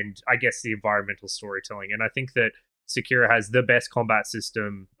 and I guess the environmental storytelling. And I think that Sekiro has the best combat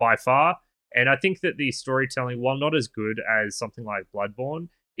system by far. And I think that the storytelling, while not as good as something like Bloodborne,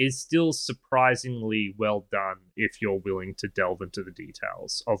 is still surprisingly well done if you're willing to delve into the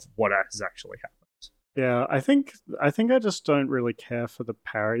details of what has actually happened. Yeah, I think I just don't really care for the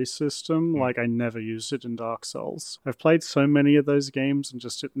parry system. Like, I never used it in Dark Souls. I've played so many of those games and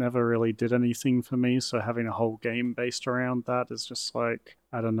just it never really did anything for me, so having a whole game based around that is just like,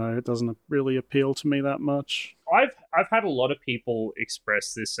 I don't know, it doesn't really appeal to me that much. I've had a lot of people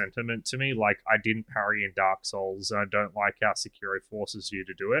express this sentiment to me, like, I didn't parry in Dark Souls, and I don't like how Sekiro forces you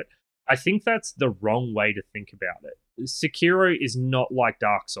to do it. I think that's the wrong way to think about it. Sekiro is not like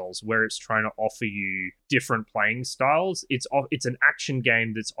Dark Souls, where it's trying to offer you different playing styles. It's an action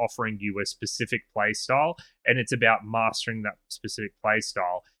game that's offering you a specific play style, and it's about mastering that specific play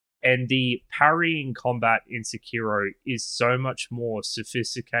style. And the parrying combat in Sekiro is so much more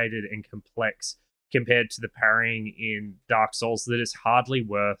sophisticated and complex compared to the parrying in Dark Souls that it's hardly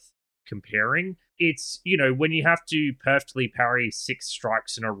worth comparing. It's, when you have to perfectly parry 6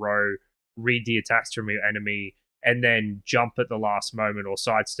 strikes in a row, read the attacks from your enemy, and then jump at the last moment or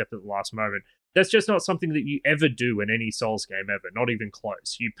sidestep at the last moment, that's just not something that you ever do in any Souls game ever, not even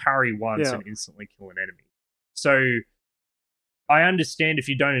close. You parry once and instantly kill an enemy. So I understand if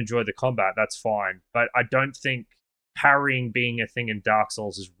you don't enjoy the combat, that's fine, but I don't think parrying being a thing in Dark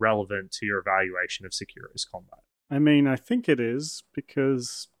Souls is relevant to your evaluation of Sekiro's combat. I mean, I think it is,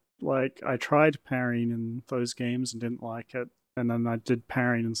 because like I tried parrying in those games and didn't like it, and then I did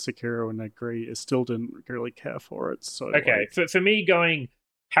parrying in Sekiro and I agree, I still didn't really care for it. So okay, for me, going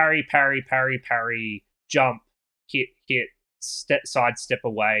parry, parry, parry, parry, jump, hit, side step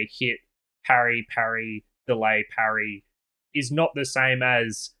away, hit, parry, parry, delay, parry is not the same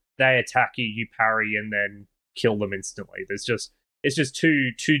as they attack you, you parry, and then kill them instantly. It's just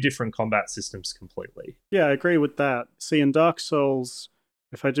two different combat systems completely. Yeah, I agree with that. See, in Dark Souls,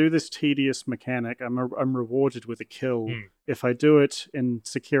 if I do this tedious mechanic, I'm rewarded with a kill. If I do it in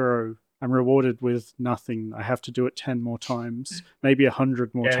Sekiro, I'm rewarded with nothing. I have to do it 10 more times, maybe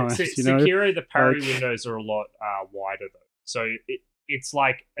 100 more times. Sekiro, the parry windows are a lot wider though, so it's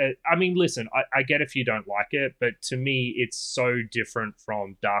like, I mean, listen, I get if you don't like it, but to me, it's so different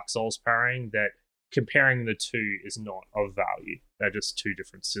from Dark Souls parrying that comparing the two is not of value. They're just two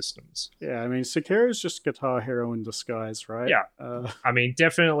different systems. Yeah, I mean, Sekiro is just Guitar Hero in disguise, right? Yeah. I mean,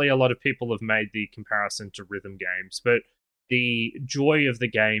 definitely a lot of people have made the comparison to rhythm games, but the joy of the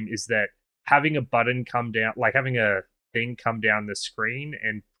game is that having a button come down, like having a thing come down the screen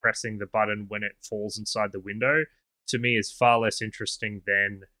and pressing the button when it falls inside the window, to me is far less interesting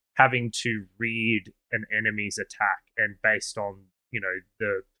than having to read an enemy's attack and based on,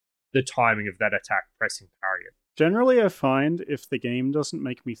 the timing of that attack, pressing parry it. Generally, I find if the game doesn't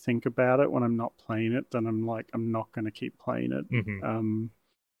make me think about it when I'm not playing it, then I'm not going to keep playing it. Mm-hmm.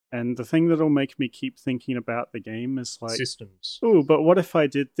 And the thing that'll make me keep thinking about the game is like systems. Oh, but what if I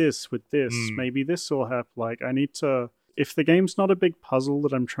did this with this? Maybe this will happen. Like, I need to. If the game's not a big puzzle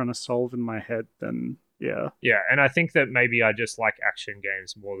that I'm trying to solve in my head, then yeah. Yeah, and I think that maybe I just like action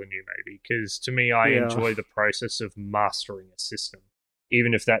games more than you, maybe, because to me, I enjoy the process of mastering a system,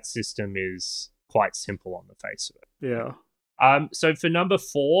 even if that system is quite simple on the face of it. Yeah. So for number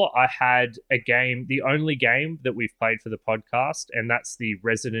 4, I had a game, the only game that we've played for the podcast, and that's the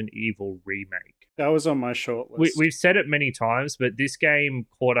Resident Evil remake. That was on my short list. We've said it many times, but this game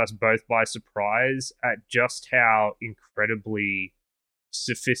caught us both by surprise at just how incredibly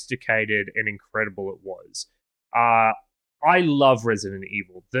sophisticated and incredible it was. I love Resident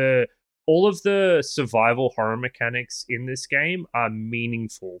Evil. All of the survival horror mechanics in this game are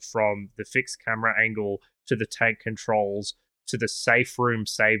meaningful, from the fixed camera angle to the tank controls to the safe room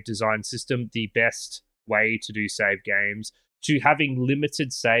save design system, the best way to do save games, to having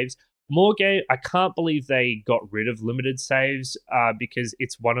limited saves. I can't believe they got rid of limited saves because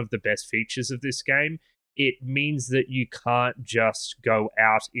it's one of the best features of this game. It means that you can't just go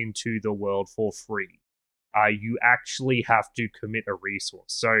out into the world for free. You actually have to commit a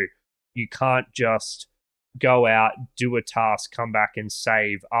resource. So you can't just go out, do a task, come back and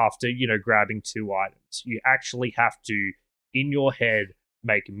save after, grabbing 2 items. You actually have to, in your head,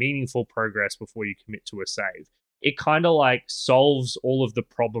 make meaningful progress before you commit to a save. It kind of like solves all of the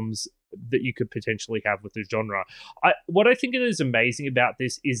problems that you could potentially have with the genre. What I think is amazing about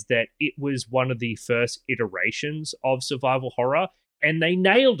this is that it was one of the first iterations of survival horror, and they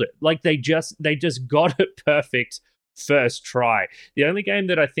nailed it. Like they just got it perfect first try. The only game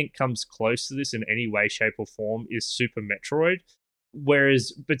that I think comes close to this in any way, shape, or form is Super Metroid.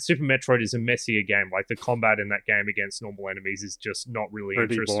 But Super Metroid is a messier game. Like the combat in that game against normal enemies is just not really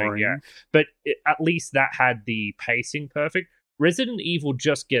pretty interesting. Boring. Yeah, but at least that had the pacing perfect. Resident Evil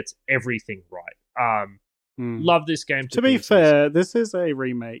just gets everything right. Love this game. To be fair, this is a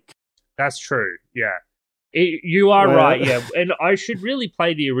remake. That's true. Yeah. You are right, yeah. And I should really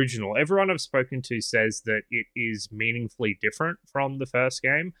play the original. Everyone I've spoken to says that it is meaningfully different from the first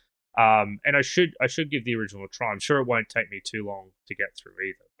game. And I should give the original a try. I'm sure it won't take me too long to get through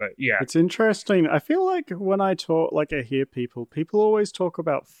either. But yeah. It's interesting. I feel like when I hear people always talk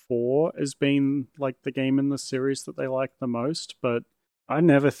about 4 as being like the game in the series that they like the most, but I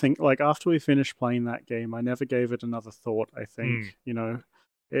never think, like, after we finished playing that game, I never gave it another thought, I think,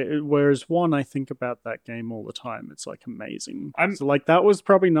 whereas 1, I think about that game all the time. It's like amazing. So like that was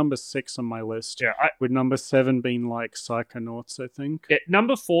probably number 6 on my list. Yeah, with number 7 being like Psychonauts, I think.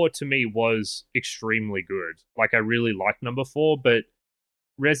 Number 4 to me was extremely good. Like I really liked number 4, but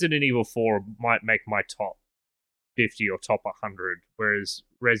Resident Evil 4 might make my top 50 or top 100, whereas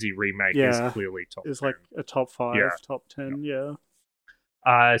Resi Remake is clearly top 10. It's like a top 5, top 10, yeah.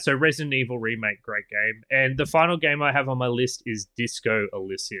 So Resident Evil Remake, great game. And the final game I have on my list is Disco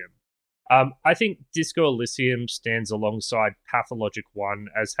Elysium. I think Disco Elysium stands alongside Pathologic 1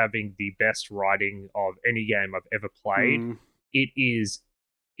 as having the best writing of any game I've ever played. It is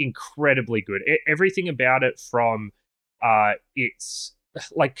incredibly good. Everything about it, from it's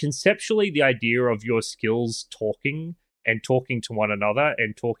like conceptually the idea of your skills talking to one another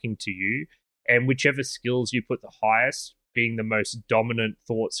and talking to you, and whichever skills you put the highest being the most dominant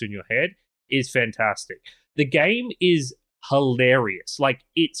thoughts in your head, is fantastic. The game is hilarious. Like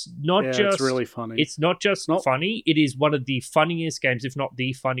it's really funny. It's not just funny. It is one of the funniest games, if not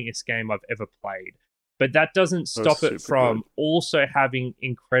the funniest game I've ever played. But that doesn't stop it from also having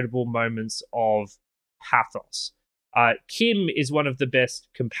incredible moments of pathos. Kim is one of the best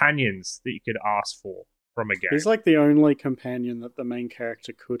companions that you could ask for from a game. He's like the only companion that the main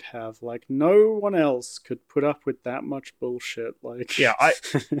character could have. Like no one else could put up with that much bullshit. Like yeah,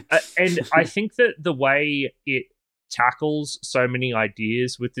 and I think that the way it tackles so many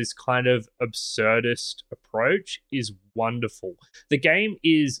ideas with this kind of absurdist approach is wonderful. The game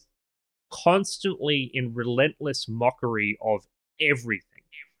is constantly in relentless mockery of everything.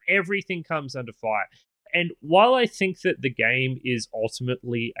 Everything comes under fire. And while I think that the game is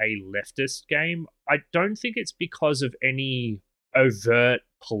ultimately a leftist game, I don't think it's because of any overt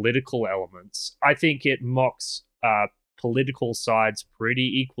political elements. I think it mocks political sides pretty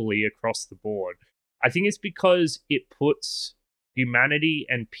equally across the board. I think it's because it puts humanity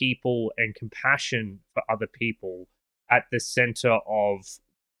and people and compassion for other people at the center of,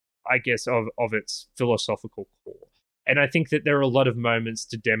 I guess, of its philosophical core. And I think that there are a lot of moments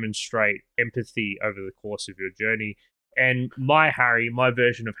to demonstrate empathy over the course of your journey. And my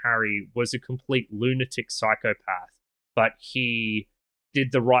version of Harry, was a complete lunatic psychopath, but he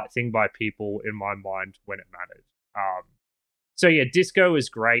did the right thing by people in my mind when it mattered. So yeah, Disco is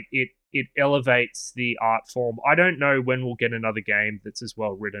great. It elevates the art form. I don't know when we'll get another game that's as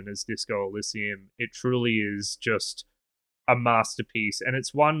well written as Disco Elysium. It truly is just a masterpiece, and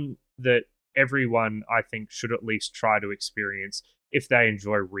it's one that everyone, I think, should at least try to experience if they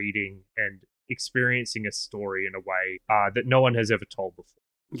enjoy reading and experiencing a story in a way that no one has ever told before.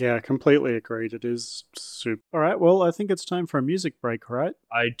 Yeah, completely agreed. It is super. All right, well, I think it's time for a music break, right?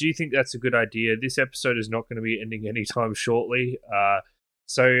 I do think that's a good idea. This episode is not going to be ending anytime shortly.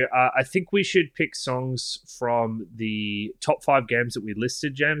 So I think we should pick songs from the top 5 games that we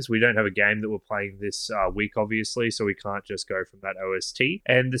listed, James. We don't have a game that we're playing this week, obviously, so we can't just go from that OST.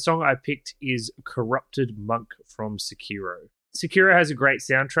 And the song I picked is Corrupted Monk from Sekiro. Sekiro has a great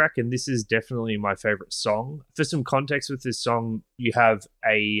soundtrack, and this is definitely my favorite song. For some context with this song, you have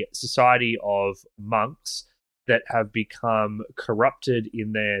a society of monks that have become corrupted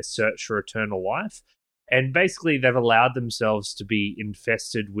in their search for eternal life. And basically, they've allowed themselves to be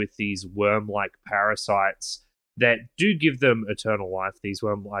infested with these worm-like parasites that do give them eternal life. These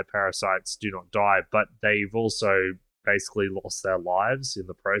worm-like parasites do not die, but they've also basically lost their lives in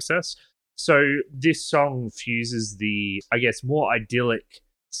the process. So this song fuses the, I guess, more idyllic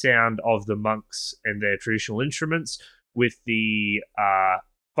sound of the monks and their traditional instruments with the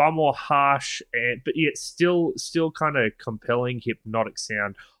far more harsh, but yet still kind of compelling, hypnotic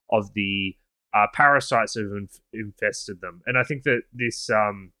sound of the parasites that have infested them. And I think that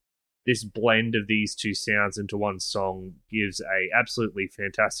this blend of these two sounds into one song gives a absolutely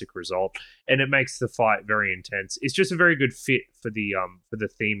fantastic result, and it makes the fight very intense. It's just a very good fit for the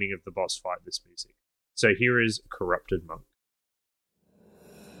theming of the boss fight, this music. So here is Corrupted Monk.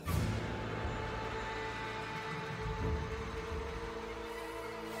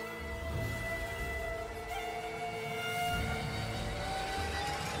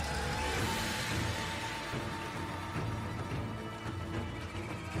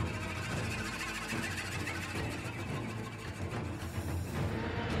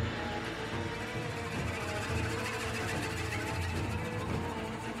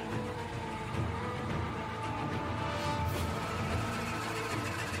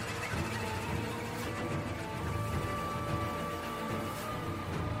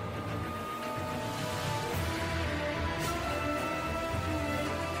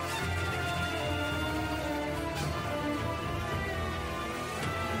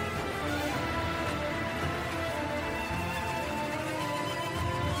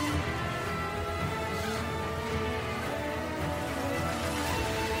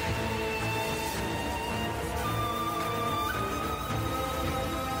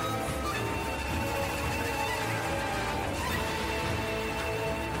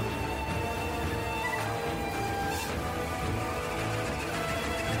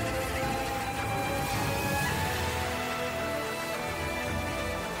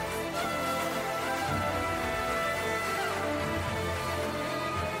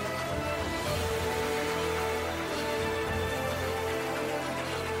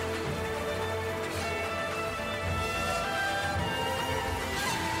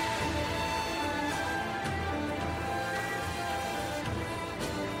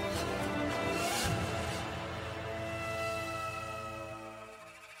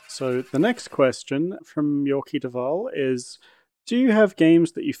 So the next question from Yorkie Duval is, do you have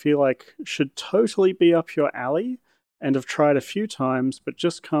games that you feel like should totally be up your alley and have tried a few times but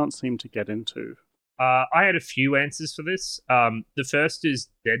just can't seem to get into? I had a few answers for this. The first is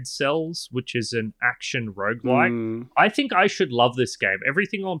Dead Cells, which is an action roguelike. I think I should love this game.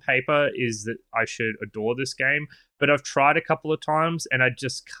 Everything on paper is that I should adore this game, but I've tried a couple of times and I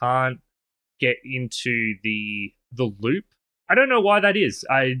just can't get into the loop. I don't know why that is.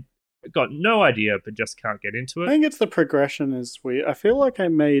 I got no idea, but just can't get into it. I think it's the progression is weird. I feel like I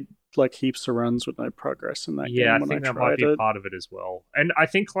made like heaps of runs with no progress in that Yeah, I game when I think that might tried be it. part of it as well. And I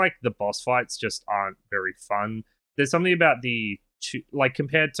think like the boss fights just aren't very fun. There's something about like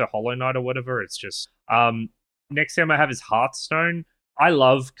compared to Hollow Knight or whatever, it's just next game I have is Hearthstone. I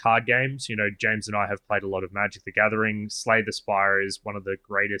love card games. You know, James and I have played a lot of Magic the Gathering. Slay the Spire is one of the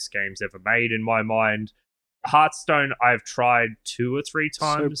greatest games ever made in my mind. Hearthstone I've tried 2 or 3 So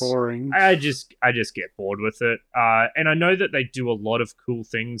times. boring. I just get bored with it. And I know that they do a lot of cool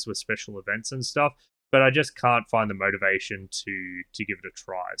things with special events and stuff, but I just can't find the motivation to give it a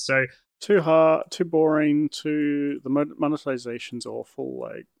try. So Too hard, too boring, the monetization's awful.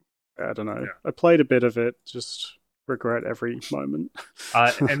 Like, I don't know. yeah. I played a bit of it, just regret every moment.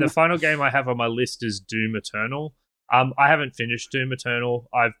 And the final game I have on my list is Doom Eternal. I haven't finished Doom Eternal.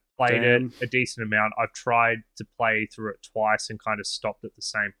 I've played it a decent amount. I've tried to play through it twice and kind of stopped at the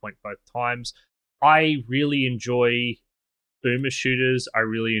same point both times. I really enjoy boomer shooters. I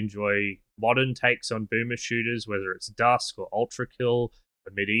really enjoy modern takes on boomer shooters, whether it's Dusk or Ultra Kill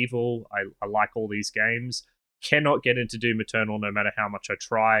or Medieval. I like all these games. Cannot get into Doom Eternal no matter how much I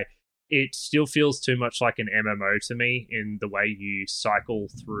try. It still feels too much like an MMO to me in the way you cycle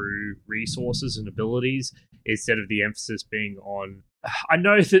through resources and abilities instead of the emphasis being on. I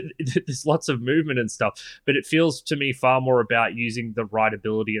know that there's lots of movement and stuff, but it feels to me far more about using the right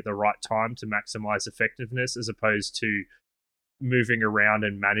ability at the right time to maximize effectiveness as opposed to moving around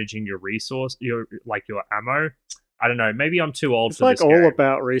and managing your resource, your ammo. I don't know. Maybe I'm too old It's for like this game. all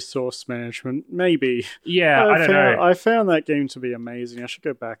about resource management. Maybe. Yeah, I don't know. I found that game to be amazing. I should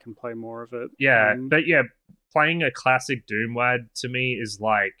go back and play more of it. Yeah, but yeah, playing a classic Doomwad to me is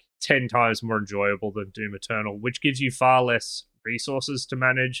like 10 times more enjoyable than Doom Eternal, which gives you far less resources to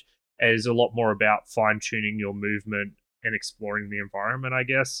manage. It is a lot more about fine-tuning your movement and exploring the environment, I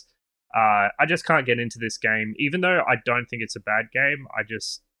guess. I just can't get into this game. Even though I don't think it's a bad game, I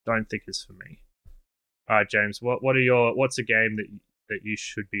just don't think it's for me. All right, James, what's a game that you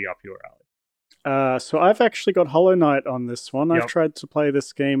should be up your alley? So I've actually got Hollow Knight on this one. Yep. I've tried to play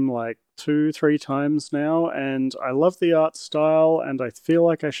this game like 2-3 times now, and I love the art style, and I feel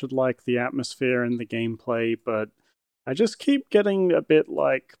like I should like the atmosphere and the gameplay, but I just keep getting a bit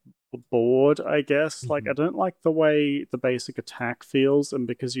like bored, I guess. Like, I don't like the way the basic attack feels, and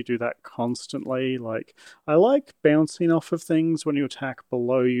because you do that constantly, like, I like bouncing off of things when you attack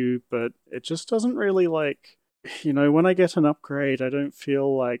below you, but it just doesn't really like. You know, when I get an upgrade, I don't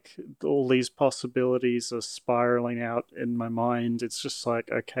feel like all these possibilities are spiraling out in my mind. It's just like,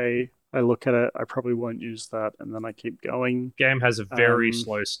 okay, I look at it, I probably won't use that, and then I keep going. Game has a very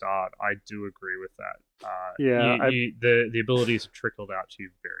slow start. I do agree with that. Yeah, the abilities have trickled out to you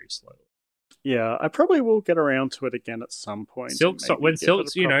very slowly. Yeah, I probably will get around to it again at some point. When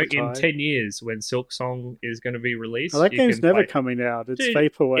Silk's, in 10 years, when Silk Song is going to be released, that game's never coming out. It's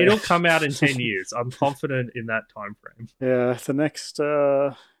vaporware. It'll come out in 10 years. I'm confident in that time frame. Yeah, the next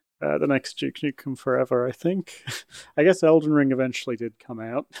Duke Nukem Forever, I think. I guess Elden Ring eventually did come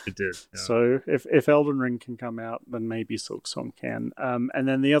out. It did. Yeah. So if Elden Ring can come out, then maybe Silk Song can. And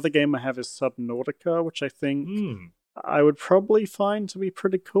then the other game I have is Subnautica, which I think I would probably find to be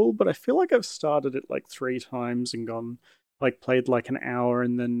pretty cool, but I feel like I've started it like 3 times and played like an hour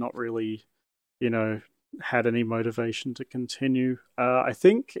and then not really, had any motivation to continue. I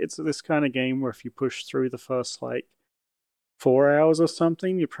think it's this kind of game where if you push through the first like 4 hours or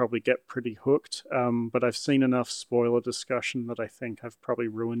something, you probably get pretty hooked. But I've seen enough spoiler discussion that I think I've probably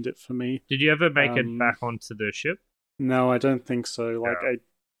ruined it for me. Did you ever make it back onto the ship? No, I don't think so.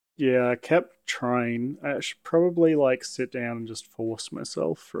 I kept trying. I should probably sit down and just force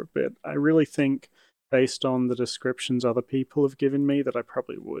myself for a bit. I really think, based on the descriptions other people have given me, that I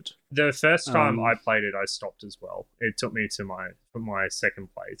probably would. The first time I played it, I stopped as well. It took me to my second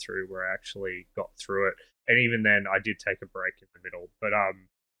playthrough where I actually got through it, and even then, I did take a break in the middle. But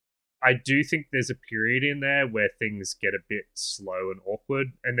I do think there's a period in there where things get a bit slow and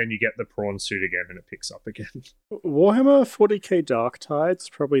awkward, and then you get the prawn suit again and it picks up again. Warhammer 40k Dark Tide's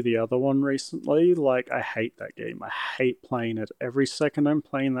probably the other one recently. I hate that game. I hate playing it. Every second I'm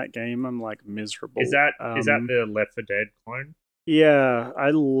playing that game, I'm miserable. Is that the Left 4 Dead clone? Yeah,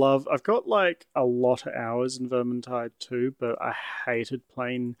 I've got a lot of hours in Vermintide too, but I hated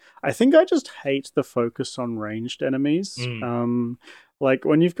playing. I think I just hate the focus on ranged enemies.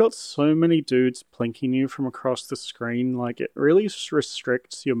 When you've got so many dudes plinking you from across the screen, it really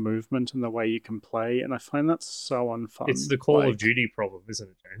restricts your movement and the way you can play, and I find that so unfun. It's the Call of Duty problem, isn't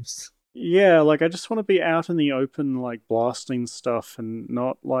it, James? Yeah, I just want to be out in the open, blasting stuff, and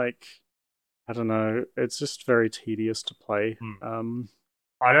not I don't know. It's just very tedious to play.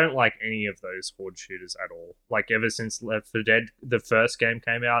 I don't like any of those horde shooters at all. Like, ever since Left 4 Dead, the first game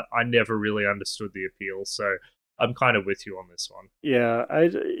came out, I never really understood the appeal. So I'm kind of with you on this one. Yeah,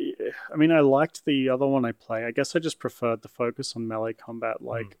 I mean, I liked the other one I play. I guess I just preferred the focus on melee combat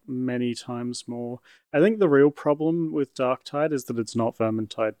like many times more. I think the real problem with Darktide is that it's not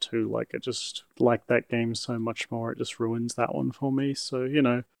Vermintide 2. Like, I just like that game so much more. It just ruins that one for me. So, you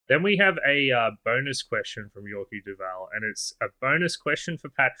know. Then we have a bonus question from Yorkie Duval, and it's a bonus question for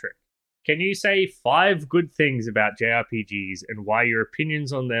Patrick. Can you say 5 good things about JRPGs and why your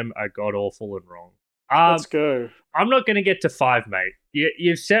opinions on them are god-awful and wrong? Let's go. I'm not going to get to 5, mate.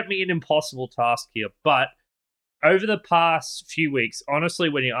 You've set me an impossible task here, but over the past few weeks, honestly,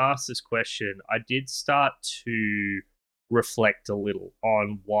 when you asked this question, I did start to reflect a little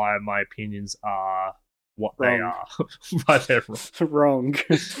on why my opinions are what Wrong. they are. Why they're Wrong.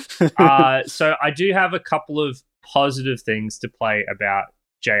 So I do have a couple of positive things to play about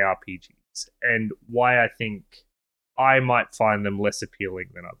JRPGs and why I think I might find them less appealing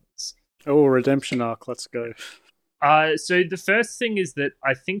than others. Oh, redemption arc. Let's go. So the first thing is that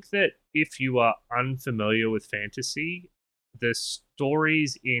I think that if you are unfamiliar with fantasy, the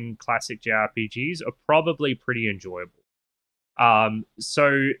stories in classic JRPGs are probably pretty enjoyable.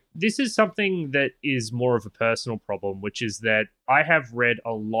 So this is something that is more of a personal problem, which is that I have read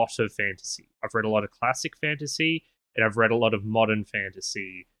a lot of fantasy. I've read a lot of classic fantasy, and I've read a lot of modern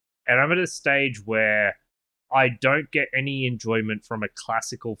fantasy. And I'm at a stage where I don't get any enjoyment from a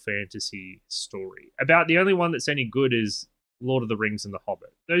classical fantasy story. About the only one that's any good is Lord of the Rings and The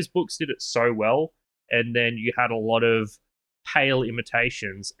Hobbit. Those books did it so well, and then you had a lot of pale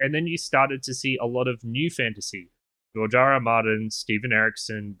imitations, and then you started to see a lot of new fantasy. George R. R. Martin, Stephen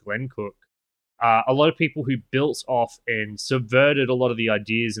Erickson, Glenn Cook, a lot of people who built off and subverted a lot of the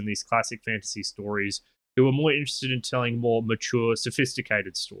ideas in these classic fantasy stories, who were more interested in telling more mature,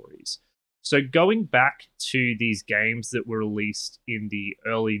 sophisticated stories. So going back to these games that were released in the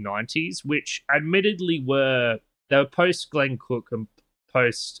early 90s, which admittedly they were post Glenn Cook and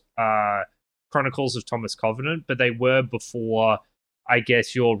post Chronicles of Thomas Covenant, but they were before, I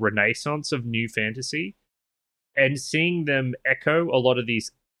guess, your renaissance of new fantasy. And seeing them echo a lot of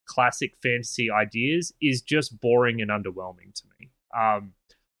these classic fantasy ideas is just boring and underwhelming to me.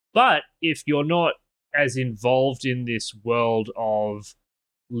 But if you're not as involved in this world of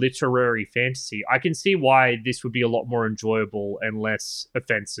literary fantasy, I can see why this would be a lot more enjoyable and less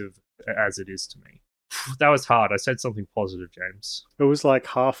offensive as it is to me. That was hard. I said something positive, James. It was like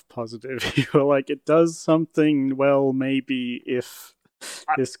half positive. You were like, it does something well, maybe if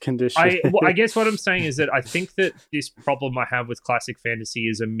this condition. I guess what I'm saying is that I think that this problem I have with classic fantasy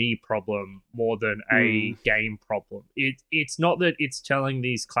is a me problem more than a game problem. It's not that it's telling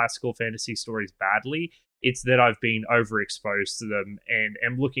these classical fantasy stories badly. It's that I've been overexposed to them and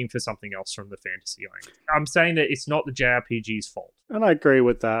am looking for something else from the fantasy. I'm saying that it's not the JRPG's fault. And I agree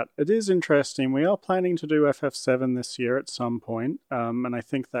with that. It is interesting. We are planning to do FF7 this year at some point. And I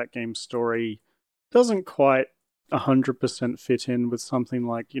think that game's story doesn't quite 100% fit in with something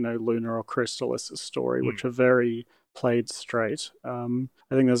like, Luna or Crystalis' story, which are very played straight. I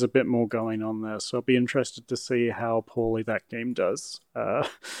think there's a bit more going on there, so I'll be interested to see how poorly that game does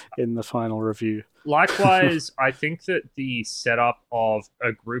in the final review. Likewise, I think that the setup of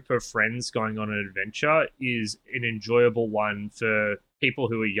a group of friends going on an adventure is an enjoyable one for people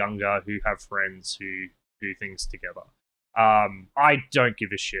who are younger, who have friends who do things together. I don't give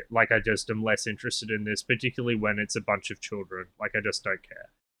a shit. Like, I just am less interested in this, particularly when it's a bunch of children. Like, I just don't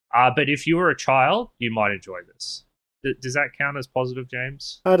care. But if you were a child, you might enjoy this. Does that count as positive,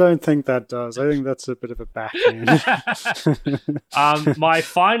 James? I don't think that does. I think that's a bit of a backhand. My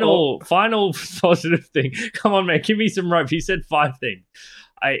final positive thing. Come on, man, give me some rope. He said 5 things.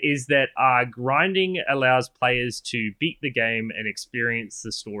 Is that grinding allows players to beat the game and experience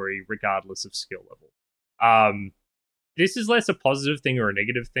the story regardless of skill level. This is less a positive thing or a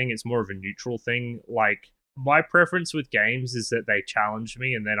negative thing. It's more of a neutral thing. Like, my preference with games is that they challenge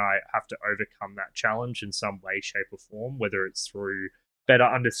me and then I have to overcome that challenge in some way, shape, or form, whether it's through better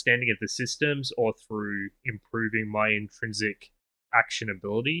understanding of the systems or through improving my intrinsic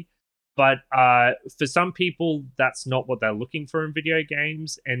actionability. But for some people, that's not what they're looking for in video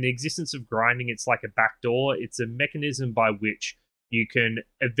games. And the existence of grinding, it's like a backdoor. It's a mechanism by which you can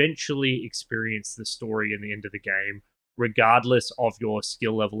eventually experience the story in the end of the game, regardless of your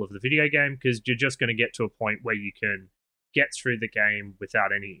skill level of the video game, because you're just going to get to a point where you can get through the game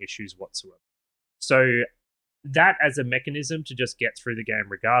without any issues whatsoever. So that as a mechanism to just get through the game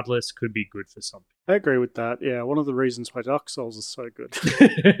regardless could be good for some people. I agree with that. Yeah, one of the reasons why Dark Souls is so good.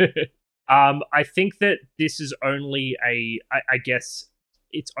 I think that this is only I guess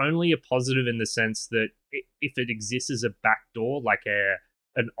it's only a positive in the sense that if it exists as a backdoor, like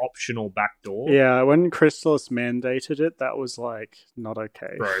an optional backdoor. Yeah, when Chrysalis mandated it, that was like not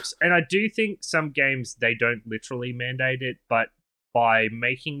okay. Gross. And I do think some games they don't literally mandate it, but by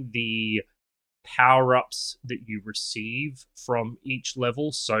making the power-ups that you receive from each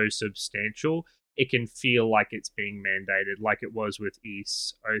level so substantial, it can feel like it's being mandated, like it was with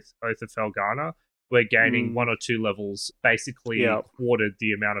Ys Oath of Felghana, where gaining one or two levels basically quartered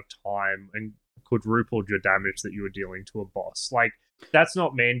the amount of time and quadrupled your damage that you were dealing to a boss. Like, that's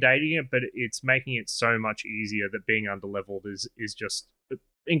not mandating it, but it's making it so much easier that being underleveled is just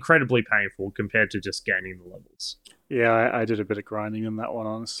incredibly painful compared to just gaining the levels. Yeah, I did a bit of grinding in that one,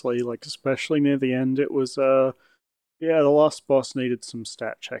 honestly. Like, especially near the end, it was the last boss needed some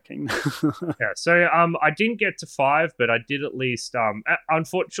stat checking. Yeah, so I didn't get to 5, but I did at least.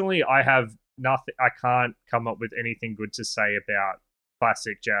 Unfortunately, I have nothing. I can't come up with anything good to say about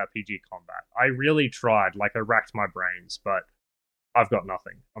classic JRPG combat. I really tried, like I racked my brains, but I've got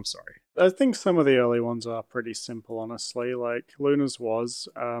nothing. I'm sorry. I think some of the early ones are pretty simple, honestly. Like Luna's was.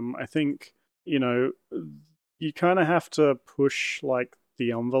 I think, you kind of have to push like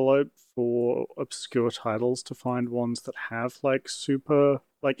the envelope for obscure titles to find ones that have like super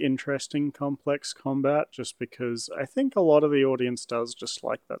like interesting complex combat, just because I think a lot of the audience does just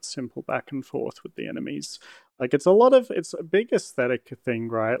like that simple back and forth with the enemies. Like it's a big aesthetic thing,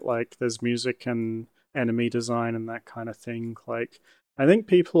 right? Like there's music and enemy design and that kind of thing. Like I think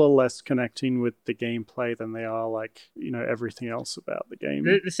people are less connecting with the gameplay than they are like, everything else about the game.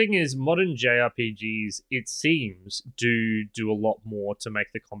 The thing is, modern JRPGs, it seems, do a lot more to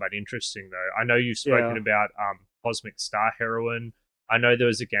make the combat interesting, though. I know you've spoken about Cosmic Star Heroine. I know there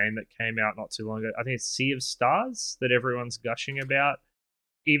was a game that came out not too long ago. I think it's Sea of Stars that everyone's gushing about.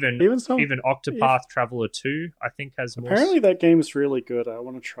 Even Octopath Traveler 2, I think, has more. Apparently that game's really good. I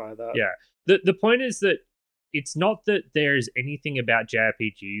want to try that. Yeah. The point is that it's not that there's anything about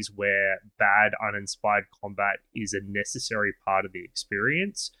JRPGs where bad, uninspired combat is a necessary part of the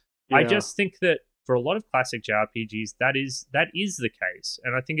experience. Yeah. I just think that for a lot of classic JRPGs, that is the case.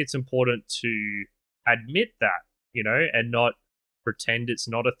 And I think it's important to admit that, and not pretend it's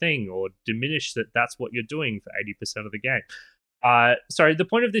not a thing or diminish that that's what you're doing for 80% of the game. Sorry, the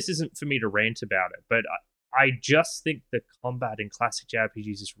point of this isn't for me to rant about it, but I just think the combat in classic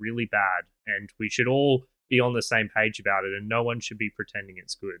JRPGs is really bad, and we should all be on the same page about it, and no one should be pretending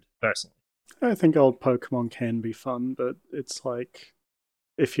it's good, personally. I think old Pokemon can be fun, but it's like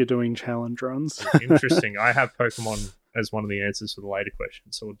if you're doing challenge runs. Interesting. I have Pokemon as one of the answers for the later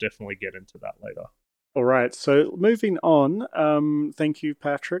question, so we'll definitely get into that later. All right, so moving on. Thank you,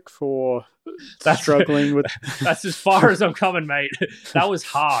 Patrick, for struggling with... That's as far as I'm coming, mate. That was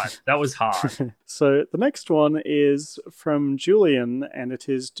hard. So the next one is from Julian, and it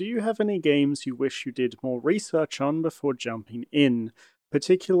is, do you have any games you wish you did more research on before jumping in,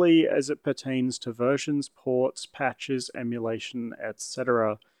 particularly as it pertains to versions, ports, patches, emulation,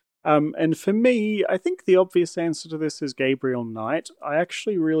 etc.? And for me, I think the obvious answer to this is Gabriel Knight. I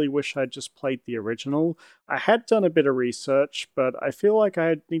actually really wish I'd just played the original. I had done a bit of research, but I feel like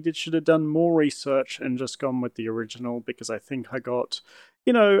should have done more research and just gone with the original, because I think I got,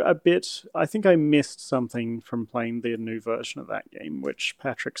 I think I missed something from playing the new version of that game, which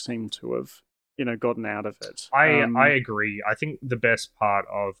Patrick seemed to have, gotten out of it. I agree. I think the best part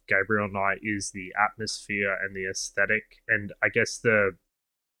of Gabriel Knight is the atmosphere and the aesthetic, and I guess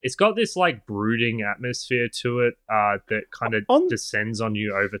it's got this like brooding atmosphere to it that kind of descends on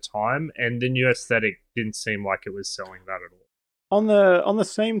you over time, and the new aesthetic didn't seem like it was selling that at all. On the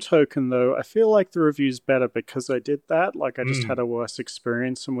same token, though, I feel like the review's better because I did that. Like, I just had a worse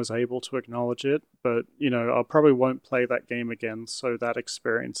experience and was able to acknowledge it. But, I probably won't play that game again, so that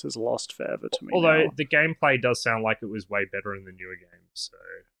experience is lost forever to me. Although now. The gameplay does sound like it was way better in the newer game, so...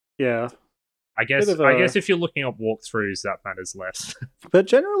 Yeah. I guess if you're looking up walkthroughs, that matters less. But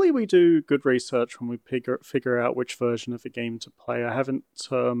generally, we do good research when we figure out which version of a game to play. I haven't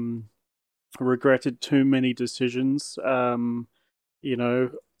regretted too many decisions, so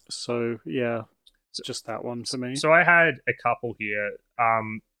yeah, just that one for me. So I had a couple here.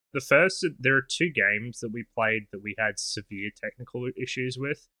 The first, there are two games that we played that we had severe technical issues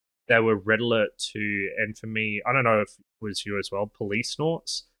with. They were Red Alert 2, and for me, I don't know if it was you as well, Police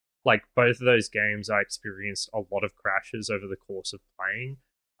Noughts. Like, both of those games, I experienced a lot of crashes over the course of playing.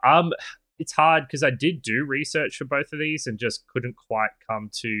 It's hard because I did do research for both of these and just couldn't quite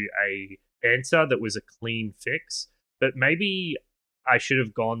come to a answer that was a clean fix. But maybe I should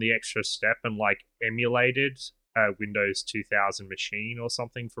have gone the extra step and like emulated a Windows 2000 machine or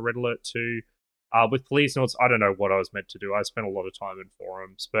something for Red Alert 2. With Police Notes, I don't know what I was meant to do. I spent a lot of time in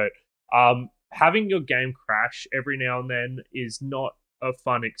forums, but having your game crash every now and then is not a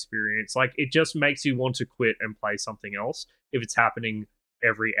fun experience. Like, it just makes you want to quit and play something else if it's happening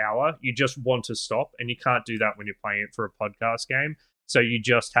every hour. You just want to stop, and you can't do that when you're playing it for a podcast game. So you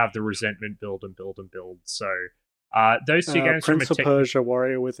just have the resentment build and build and build. So those two games Prince from of Persia,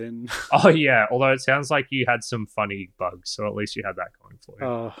 Warrior Within. Oh yeah, although it sounds like you had some funny bugs, so at least you had that going for you.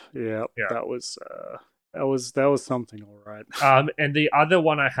 Oh yeah, that was something, all right. And the other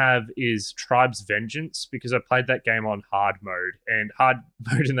one I have is Tribe's Vengeance, because I played that game on hard mode, and hard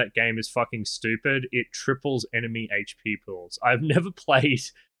mode in that game is fucking stupid. It triples enemy HP pools. I've never played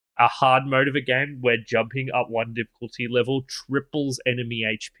a hard mode of a game where jumping up one difficulty level triples enemy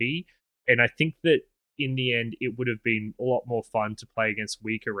HP, and I think that in the end it would have been a lot more fun to play against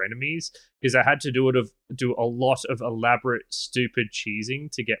weaker enemies, because I had to do a lot of elaborate stupid cheesing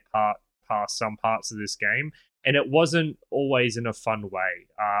to get past some parts of this game, and it wasn't always in a fun way.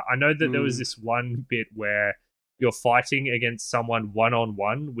 I know that there was this one bit where you're fighting against someone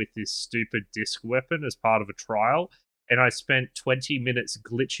one-on-one with this stupid disc weapon as part of a trial, and I spent 20 minutes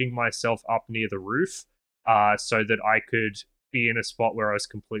glitching myself up near the roof so that I could be in a spot where I was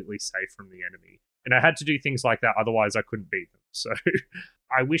completely safe from the enemy. And I had to do things like that, otherwise I couldn't beat them. So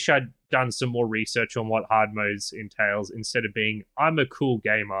I wish I'd done some more research on what hard modes entails, instead of being, I'm a cool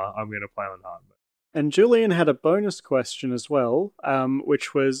gamer, I'm going to play on hard mode. And Julian had a bonus question as well,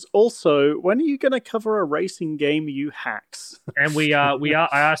 which was also, when are you going to cover a racing game, you hacks? And I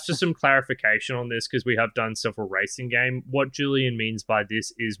asked for some clarification on this, because we have done several racing game. What Julian means by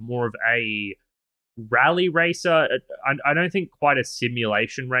this is more of a rally racer. I don't think quite a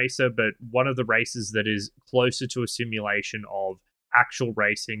simulation racer, but one of the races that is closer to a simulation of actual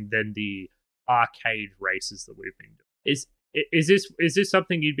racing than the arcade races that we've been doing. Is this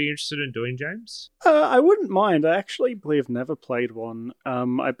something you'd be interested in doing, James? I wouldn't mind. I actually believe never played one.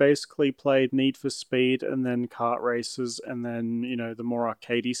 I basically played Need for Speed and then kart races and then, the more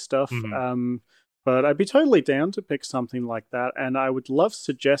arcadey stuff. Mm-hmm. But I'd be totally down to pick something like that, and I would love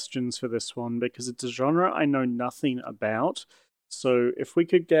suggestions for this one, because it's a genre I know nothing about. So if we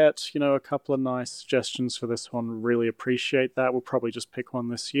could get, a couple of nice suggestions for this one, really appreciate that. We'll probably just pick one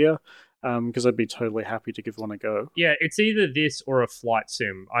this year, because I'd be totally happy to give one a go. Yeah, it's either this or a flight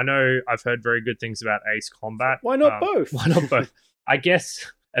sim. I know I've heard very good things about Ace Combat. Why not both? Why not both? I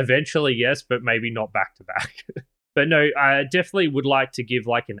guess eventually yes, but maybe not back to back. But no, I definitely would like to give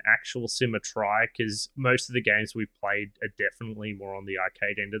like an actual sim a try, because most of the games we've played are definitely more on the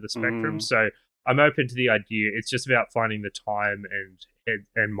arcade end of the spectrum. So I'm open to the idea. It's just about finding the time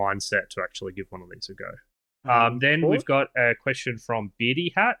and mindset to actually give one of these a go. Then we've got a question from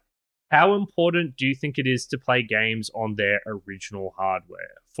Beardy Hat. How important do you think it is to play games on their original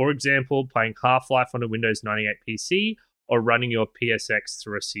hardware? For example, playing Half-Life on a Windows 98 PC, or running your PSX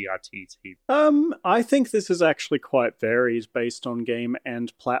through a CRT TV? I think this is actually quite varied based on game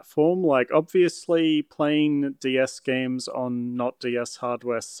and platform. Like, obviously, playing DS games on not DS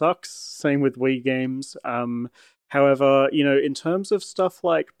hardware sucks. Same with Wii games. However, in terms of stuff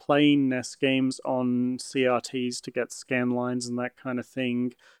like playing NES games on CRTs to get scan lines and that kind of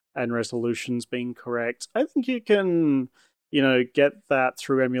thing, and resolutions being correct, I think you can get that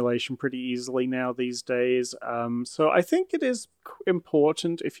through emulation pretty easily now these days. So I think it is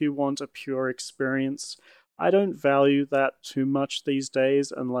important if you want a pure experience. I don't value that too much these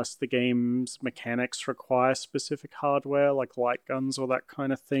days unless the game's mechanics require specific hardware, like light guns or that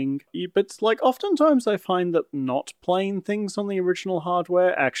kind of thing. But oftentimes I find that not playing things on the original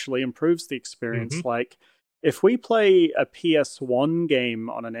hardware actually improves the experience. Mm-hmm. Like, if we play a PS1 game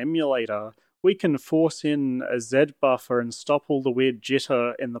on an emulator, we can force in a Z buffer and stop all the weird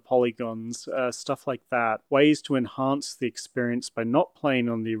jitter in the polygons, stuff like that. Ways to enhance the experience by not playing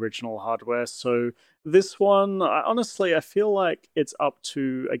on the original hardware. So this one, honestly, I feel like it's up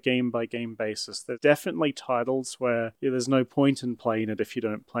to a game-by-game basis. There's definitely titles where there's no point in playing it if you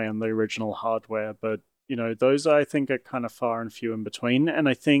don't play on the original hardware, but, those I think are kind of far and few in between, and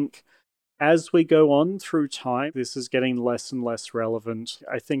I think as we go on through time, this is getting less and less relevant.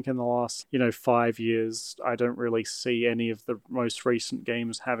 I think in the last, 5 years, I don't really see any of the most recent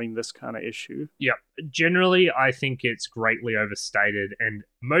games having this kind of issue. Yeah, generally, I think it's greatly overstated, and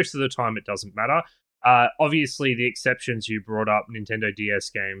most of the time it doesn't matter. Obviously, the exceptions you brought up, Nintendo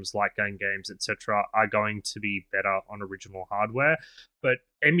DS games, light gun games, etc., are going to be better on original hardware. But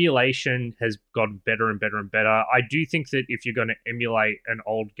emulation has gotten better and better and better. I do think that if you're going to emulate an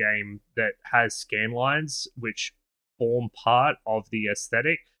old game that has scan lines, which form part of the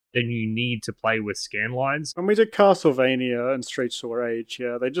aesthetic, then you need to play with scan lines. When we did Castlevania and Streets to Rage,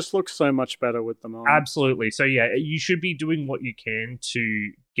 yeah, they just look so much better with them on. Absolutely. So yeah, you should be doing what you can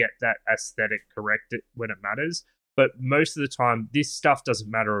to get that aesthetic correct when it matters. But most of the time, this stuff doesn't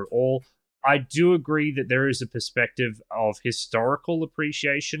matter at all. I do agree that there is a perspective of historical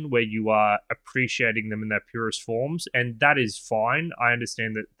appreciation where you are appreciating them in their purest forms, and that is fine. I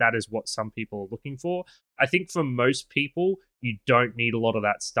understand that that is what some people are looking for. I think for most people, you don't need a lot of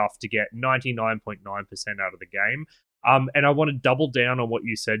that stuff to get 99.9% out of the game. And I want to double down on what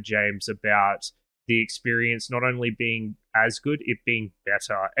you said, James, about the experience not only being as good, it being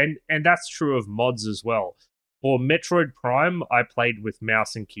better. And that's true of mods as well. For Metroid Prime, I played with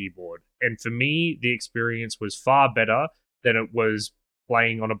mouse and keyboard. And for me, the experience was far better than it was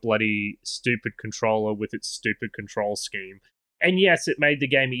playing on a bloody stupid controller with its stupid control scheme. And yes, it made the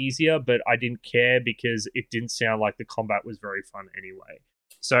game easier, but I didn't care because it didn't sound like the combat was very fun anyway.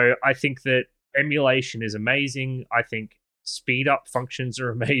 So I think that emulation is amazing. I think speed up functions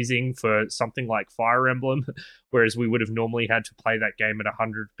are amazing for something like Fire Emblem, whereas we would have normally had to play that game at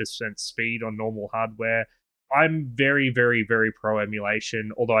 100% speed on normal hardware. I'm very, very, very pro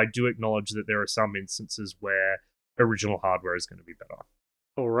emulation, although I do acknowledge that there are some instances where original hardware is going to be better.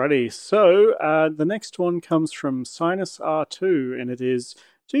 Alrighty, so the next one comes from Sinus R2, and it is,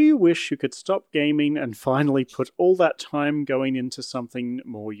 do you wish you could stop gaming and finally put all that time going into something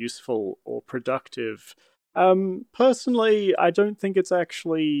more useful or productive? Personally, I don't think it's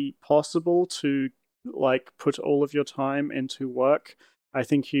actually possible to put all of your time into work. I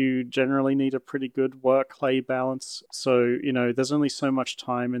think you generally need a pretty good work-play balance. So, there's only so much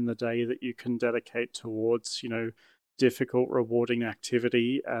time in the day that you can dedicate towards, difficult, rewarding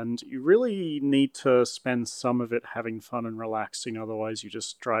activity. And you really need to spend some of it having fun and relaxing. Otherwise, you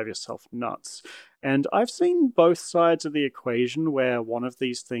just drive yourself nuts. And I've seen both sides of the equation where one of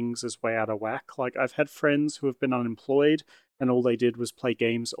these things is way out of whack. Like, I've had friends who have been unemployed and all they did was play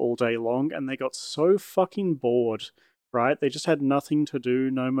games all day long and they got so fucking bored, right? They just had nothing to do,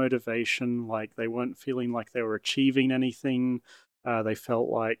 no motivation. Like, they weren't feeling like they were achieving anything. They felt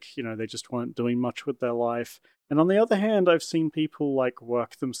like, they just weren't doing much with their life. And on the other hand, I've seen people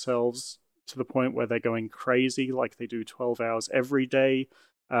work themselves to the point where they're going crazy, like they do 12 hours every day,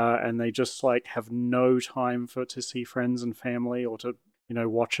 and they just have no time to see friends and family or to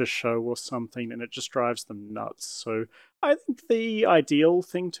watch a show or something, and it just drives them nuts. So I think the ideal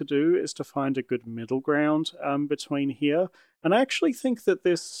thing to do is to find a good middle ground between here. And I actually think that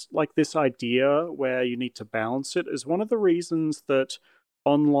this idea where you need to balance it is one of the reasons that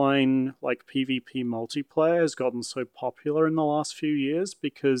online PvP multiplayer has gotten so popular in the last few years,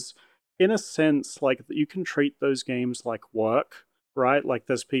 because in a sense, you can treat those games like work, right?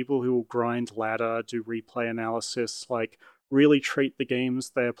 There's people who will grind ladder, do replay analysis, really treat the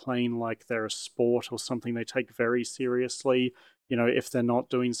games they're playing like they're a sport or something they take very seriously, if they're not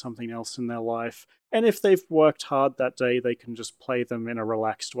doing something else in their life. And if they've worked hard that day, they can just play them in a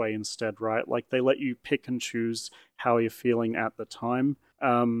relaxed way instead, right? They let you pick and choose how you're feeling at the time.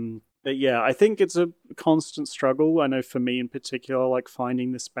 But yeah, I think it's a constant struggle. I know for me in particular,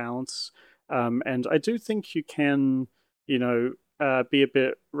 finding this balance. And I do think you can, be a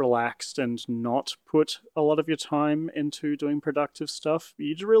bit relaxed and not put a lot of your time into doing productive stuff.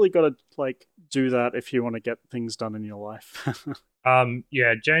 You really got to do that if you want to get things done in your life.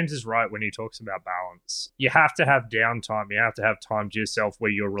 Yeah, James is right when he talks about balance. You have to have downtime. You have to have time to yourself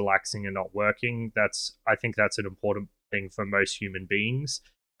where you're relaxing and not working. I think that's an important thing for most human beings,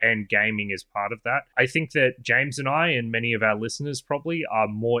 and gaming is part of that. I think that James and I and many of our listeners probably are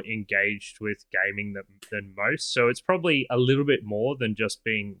more engaged with gaming than most. So it's probably a little bit more than just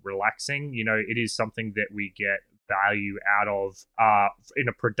being relaxing. It is something that we get value out of in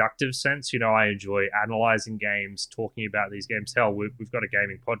a productive sense. I enjoy analyzing games, talking about these games. Hell, we've got a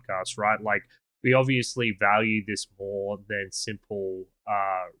gaming podcast, right? We obviously value this more than simple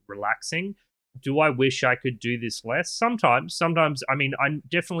relaxing. Do I wish I could do this less? Sometimes, I mean, I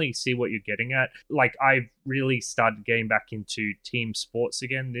definitely see what you're getting at. I've really started getting back into team sports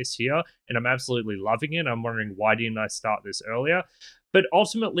again this year, and I'm absolutely loving it. I'm wondering, why didn't I start this earlier? But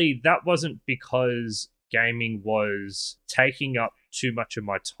ultimately, that wasn't because gaming was taking up too much of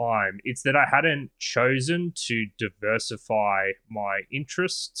my time. It's that I hadn't chosen to diversify my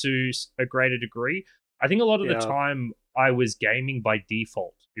interests to a greater degree. I think a lot of the time I was gaming by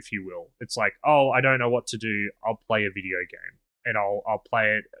default, if you will. It's I don't know what to do. I'll play a video game and I'll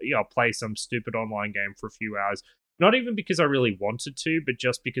play it. I'll play some stupid online game for a few hours. Not even because I really wanted to, but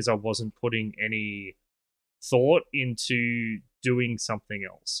just because I wasn't putting any thought into doing something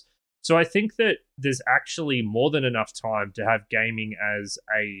else. So I think that there's actually more than enough time to have gaming as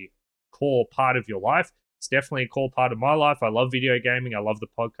a core part of your life. It's definitely a core part of my life. I love video gaming. I love the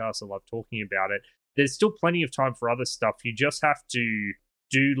podcast. I love talking about it. There's still plenty of time for other stuff. You just have to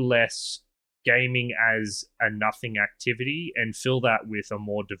do less gaming as a nothing activity and fill that with a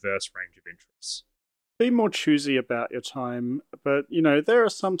more diverse range of interests. Be more choosy about your time, but there are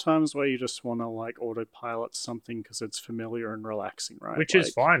some times where you just want to like autopilot something because it's familiar and relaxing, right? Which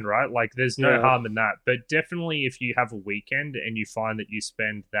is fine, right? Like there's no harm in that. But definitely if you have a weekend and you find that you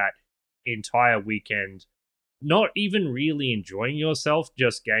spend that entire weekend not even really enjoying yourself,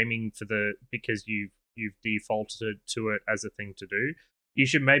 just gaming because you've defaulted to it as a thing to do, you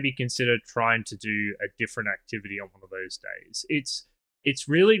should maybe consider trying to do a different activity on one of those days. It's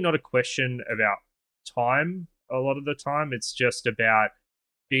really not a question about time a lot of the time. It's just about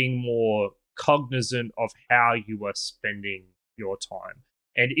being more cognizant of how you are spending your time.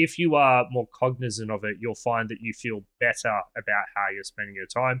 And if you are more cognizant of it, you'll find that you feel better about how you're spending your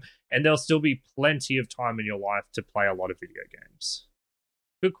time. And there'll still be plenty of time in your life to play a lot of video games.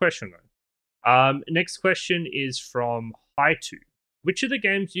 Good question, though. Next question is from Haitu. Which of the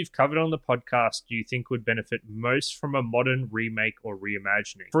games you've covered on the podcast do you think would benefit most from a modern remake or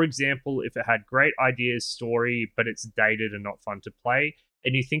reimagining? For example, if it had great ideas, story, but it's dated and not fun to play,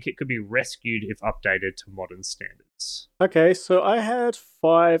 and you think it could be rescued if updated to modern standards. Okay, so I had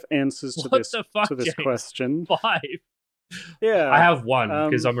 5 answers to this James? question. 5? Yeah. I have one,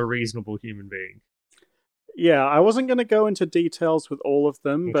 because I'm a reasonable human being. Yeah, I wasn't going to go into details with all of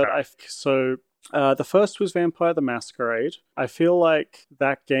them, Okay. but the first was Vampire the Masquerade. I feel like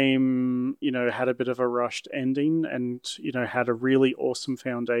that game, had a bit of a rushed ending and, had a really awesome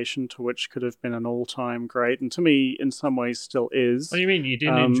foundation to which could have been an all-time great, and to me, in some ways, still is. What do you mean? You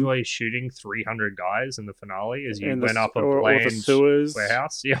didn't enjoy shooting 300 guys in the finale as you went up a bland or the sewers.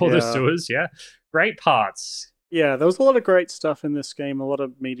 warehouse? Yeah, the sewers, yeah. Great parts. Yeah, there was a lot of great stuff in this game, a lot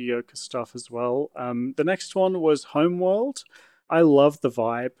of mediocre stuff as well. The next one was Homeworld. I love the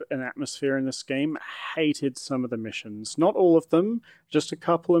vibe and atmosphere in this game. Hated some of the missions. Not all of them, just a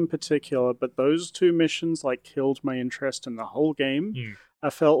couple in particular, but those 2 missions killed my interest in the whole game. I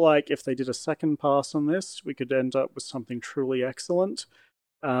felt like if they did a second pass on this, we could end up with something truly excellent.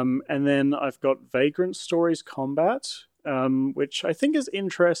 And then I've got Vagrant Stories Combat, which I think is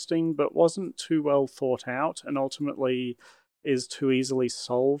interesting, but wasn't too well thought out, and ultimately is too easily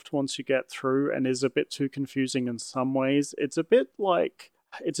solved once you get through, and is a bit too confusing in some ways. It's a bit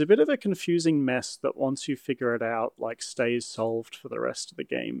of a confusing mess that once you figure it out, stays solved for the rest of the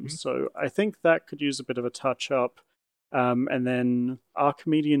game. So I think that could use a bit of a touch up. And then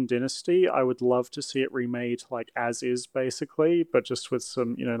Archimedean Dynasty, I would love to see it remade as is, basically, but just with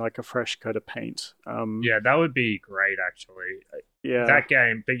some, a fresh coat of paint. Yeah, that would be great, actually. Yeah. That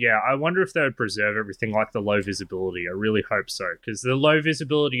game. But yeah, I wonder if they would preserve everything like the low visibility. I really hope so, because the low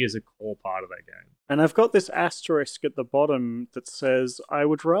visibility is a core part of that game. And I've got this asterisk at the bottom that says, I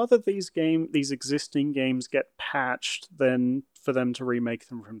would rather these existing games get patched than for them to remake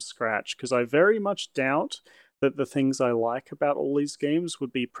them from scratch, because I very much doubt that the things I like about all these games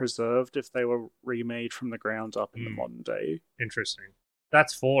would be preserved if they were remade from the ground up in the modern day. Interesting.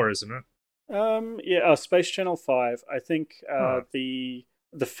 That's 4, isn't it? Space Channel 5. I think the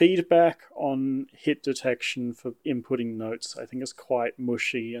feedback on hit detection for inputting notes, I think, is quite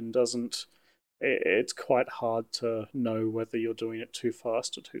mushy and it's quite hard to know whether you're doing it too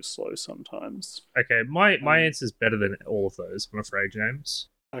fast or too slow sometimes. Okay, my answer is better than all of those, I'm afraid, James.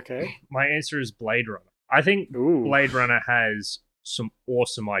 Okay. My answer is Blade Runner. I think Blade Runner has some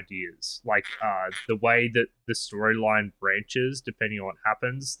awesome ideas, like the way that the storyline branches depending on what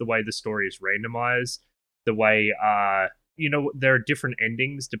happens, the way the story is randomized, the way there are different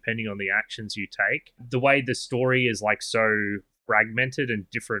endings depending on the actions you take, the way the story is so fragmented and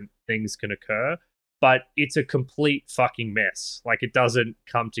different things can occur, but it's a complete fucking mess. It doesn't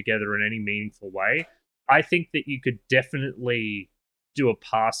come together in any meaningful way. I think that you could definitely do a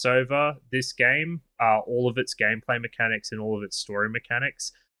pass over this game, all of its gameplay mechanics and all of its story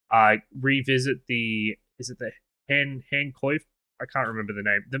mechanics. Revisit is it the hand coif? I can't remember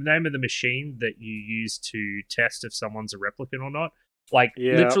the name of the machine that you use to test if someone's a replicant or not.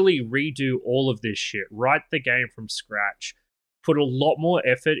 Literally redo all of this shit. Write the game from scratch. Put a lot more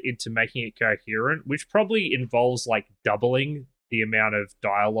effort into making it coherent, which probably involves doubling the amount of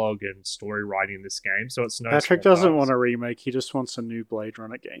dialogue and story writing in this game. So it's no. Patrick doesn't want a remake. He just wants a new Blade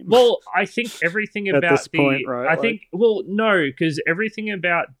Runner game. Well, I think everything about at this point, right? No, because everything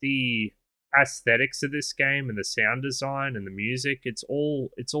about the aesthetics of this game and the sound design and the music, it's all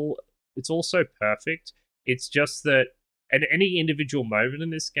so perfect. It's just that And any individual moment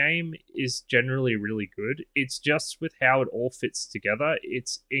in this game is generally really good. It's just with how it all fits together,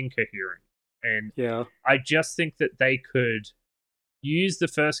 it's incoherent. And Yeah. I just think that they could use the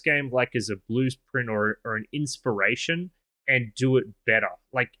first game like as a blueprint or an inspiration and do it better.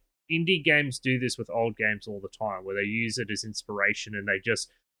 Like indie games do this with old games all the time, where they use it as inspiration and they just,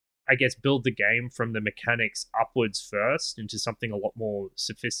 I guess, build the game from the mechanics upwards first into something a lot more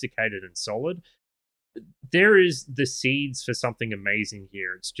sophisticated and solid. There is the seeds for something amazing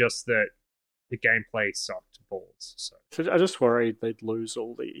here. It's just that the gameplay sucked balls. So I just worried they'd lose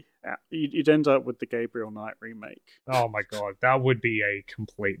all the. You'd end up with the Gabriel Knight remake. oh my god, that would be a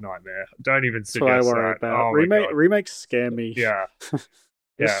complete nightmare. Don't even That's what I suggest worry that. about. Oh my god. Remakes scare me. Yeah.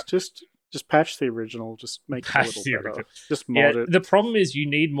 Yeah. Just patch the original. Just make it a Patch little the better. original. Just mod it. The problem is you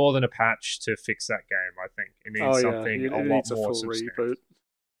need more than a patch to fix that game, I think. It needs something It a lot needs more full substantial. reboot.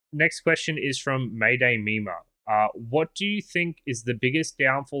 Next question is from Mayday Mima. What do you think is the biggest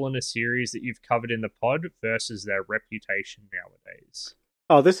downfall in a series that you've covered in the pod versus their reputation nowadays?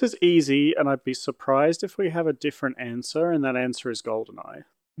 Oh, this is easy, and I'd be surprised if we have a different answer, and that answer is GoldenEye.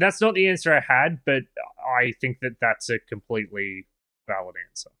 That's not the answer I had, but I think that that's a completely valid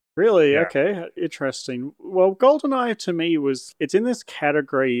answer. Really? Yeah. Okay, interesting. Well, GoldenEye to me it's in this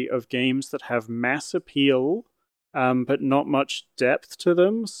category of games that have mass appeal, but not much depth to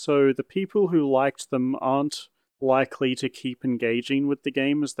them. So the people who liked them aren't likely to keep engaging with the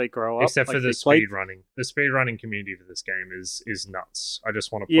game as they grow up. Except for the speedrunning. The speedrunning community for this game is nuts. I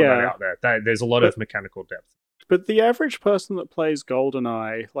just want to put that out there. There's a lot of mechanical depth. But the average person that plays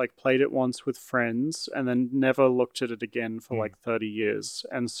GoldenEye, played it once with friends and then never looked at it again for 30 years.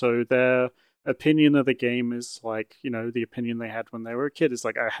 And so their opinion of the game is the opinion they had when they were a kid is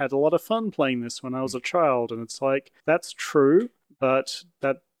I had a lot of fun playing this when I was a child. And it's that's true, but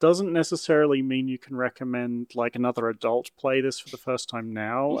that doesn't necessarily mean you can recommend another adult play this for the first time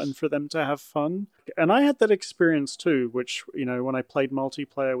now and for them to have fun. And I had that experience too, which, when I played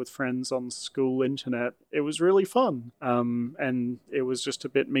multiplayer with friends on school internet, it was really fun. And it was just a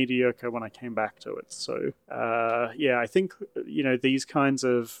bit mediocre when I came back to it. So, I think, these kinds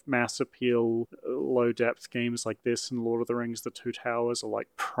of mass appeal, low depth games like this and Lord of the Rings, The Two Towers are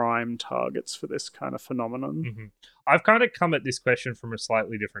prime targets for this kind of phenomenon. Mm-hmm. I've kind of come at this question from a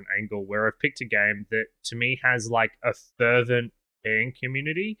slightly different angle, where I've picked a game that to me has a fervent fan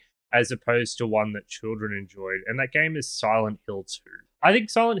community as opposed to one that children enjoyed, and that game is Silent Hill 2. I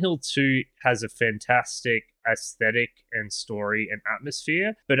think Silent Hill 2 has a fantastic aesthetic and story and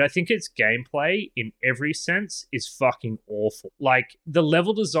atmosphere, but I think its gameplay in every sense is fucking awful. The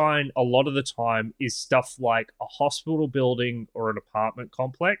level design a lot of the time is stuff like a hospital building or an apartment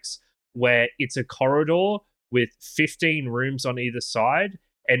complex where it's a corridor with 15 rooms on either side,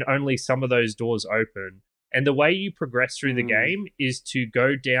 and only some of those doors open. And the way you progress through the game is to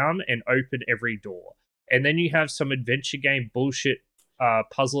go down and open every door. And then you have some adventure game bullshit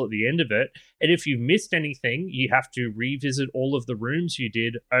puzzle at the end of it. And if you've missed anything, you have to revisit all of the rooms you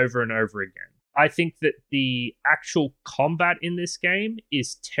did over and over again. I think that the actual combat in this game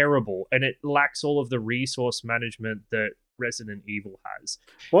is terrible, and it lacks all of the resource management that Resident Evil has.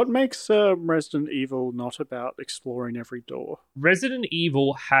 What makes Resident Evil not about exploring every door? Resident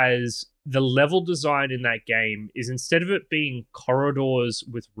Evil has the level design in that game is, instead of it being corridors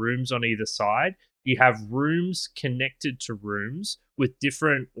with rooms on either side, you have rooms connected to rooms with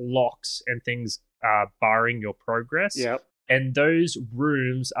different locks and things barring your progress. Yep. And those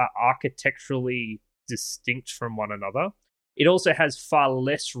rooms are architecturally distinct from one another. It also has far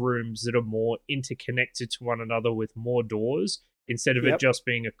less rooms that are more interconnected to one another with more doors, instead of it just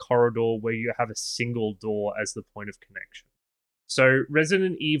being a corridor where you have a single door as the point of connection. So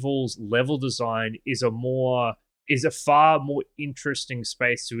Resident Evil's level design is a far more interesting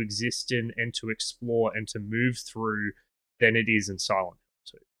space to exist in and to explore and to move through than it is in Silent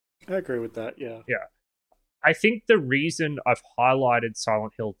Hill 2. I agree with that, yeah. Yeah. I think the reason I've highlighted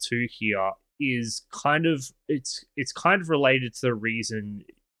Silent Hill 2 here is it's kind of related to the reason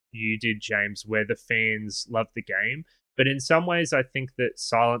you did, James, where the fans love the game. But in some ways, I think that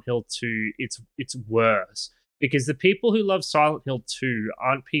Silent Hill 2, it's worse. Because the people who love Silent Hill 2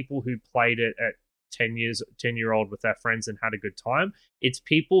 aren't people who played it at 10-year-old with their friends and had a good time. It's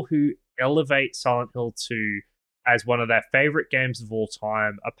people who elevate Silent Hill 2 as one of their favorite games of all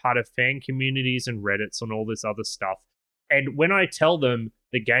time, a part of fan communities and Reddits and all this other stuff. And when I tell them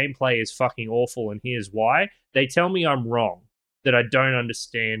the gameplay is fucking awful and here's why, they tell me I'm wrong, that I don't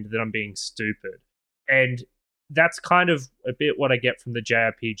understand, that I'm being stupid. And that's kind of a bit what I get from the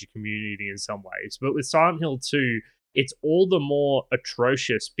JRPG community in some ways. But with Silent Hill 2, it's all the more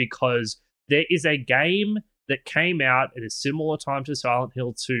atrocious because there is a game that came out at a similar time to Silent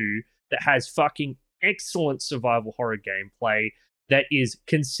Hill 2 that has fucking excellent survival horror gameplay that is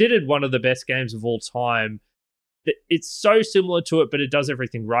considered one of the best games of all time. It's so similar to it, but it does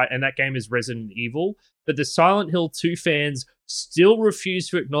everything right, and that game is Resident Evil. But the Silent Hill 2 fans still refuse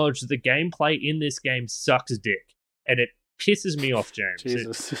to acknowledge that the gameplay in this game sucks dick, and it pisses me off,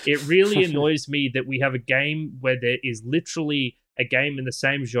 James. It really annoys me that we have a game where there is literally a game in the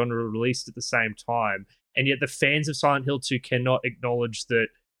same genre released at the same time, and yet the fans of Silent Hill 2 cannot acknowledge that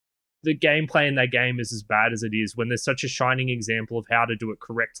the gameplay in that game is as bad as it is when there's such a shining example of how to do it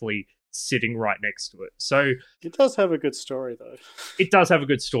correctly sitting right next to it. So it does have a good story, though. It does have a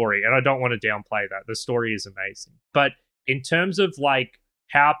good story, and I don't want to downplay that. The story is amazing. But in terms of like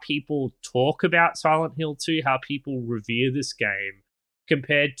how people talk about Silent Hill 2, how people revere this game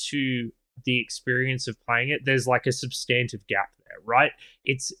compared to the experience of playing it, there's like a substantive gap there, right?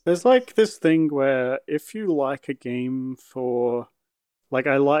 There's like this thing where if you like a game for, like,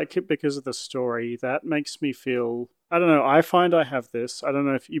 I like it because of the story, that makes me feel, I don't know, I find I have this. I don't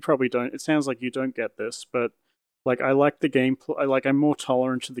know if you probably don't. It sounds like you don't get this, but like I like the gameplay. I'm more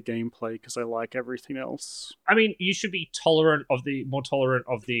tolerant to the gameplay because I like everything else. I mean, you should be more tolerant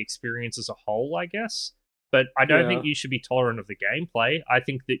of the experience as a whole, I guess. But I don't think you should be tolerant of the gameplay. I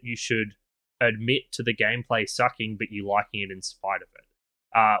think that you should admit to the gameplay sucking, but you liking it in spite of it.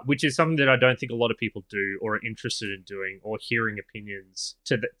 Which is something that I don't think a lot of people do or are interested in doing or hearing opinions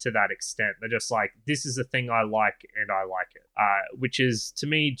to that extent. They're just like, this is a thing I like and I like it. Which is, to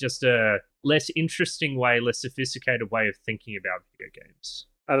me, just a less interesting way, less sophisticated way of thinking about video games.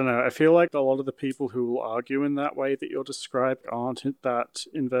 I don't know. I feel like a lot of the people who will argue in that way that you're described aren't that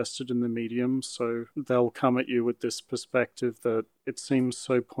invested in the medium, so they'll come at you with this perspective that it seems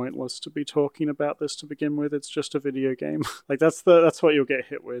so pointless to be talking about this to begin with. It's just a video game. Like that's what you'll get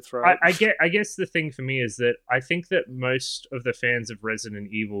hit with, right? I guess the thing for me is that I think that most of the fans of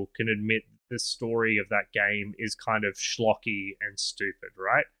Resident Evil can admit the story of that game is kind of schlocky and stupid,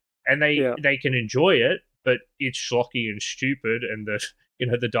 right? And they can enjoy it, but it's schlocky and stupid, and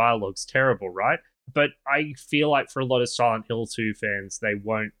the dialogue's terrible, right? But I feel like for a lot of Silent Hill 2 fans, they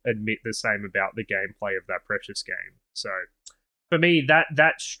won't admit the same about the gameplay of that precious game. So for me,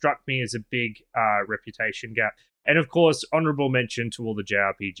 that struck me as a big reputation gap. And of course, honorable mention to all the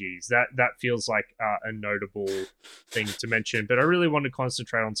JRPGs. That feels like a notable thing to mention. But I really want to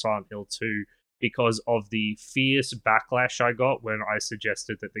concentrate on Silent Hill 2 because of the fierce backlash I got when I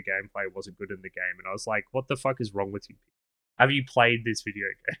suggested that the gameplay wasn't good in the game. And I was like, what the fuck is wrong with you people? Have you played this video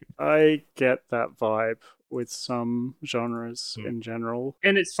game? I get that vibe with some genres in general.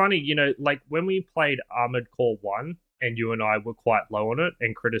 And it's funny, like when we played Armored Core 1, and you and I were quite low on it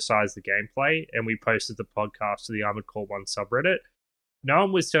and criticized the gameplay, and we posted the podcast to the Armored Core 1 subreddit, no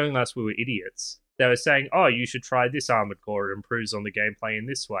one was telling us we were idiots. They were saying, oh, you should try this Armored Core. It improves on the gameplay in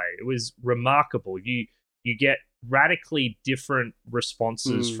this way. It was remarkable. You get radically different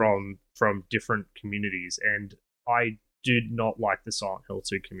responses from different communities, and I did not like the Silent Hill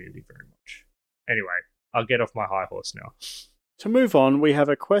 2 community very much. Anyway, I'll get off my high horse now. To move on, we have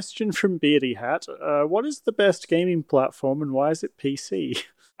a question from Beardy Hat. What is the best gaming platform and why is it PC?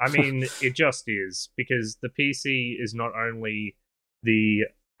 I mean, it just is, because the PC is not only the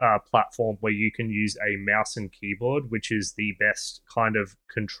platform where you can use a mouse and keyboard, which is the best kind of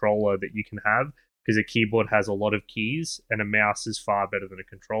controller that you can have, because a keyboard has a lot of keys and a mouse is far better than a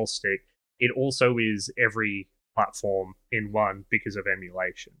control stick. It also is every platform in one because of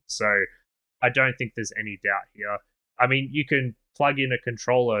emulation. So I don't think there's any doubt here. I mean, you can plug in a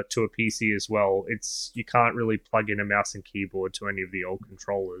controller to a PC as well. You can't really plug in a mouse and keyboard to any of the old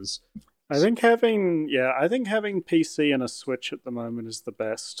controllers. I think having PC and a Switch at the moment is the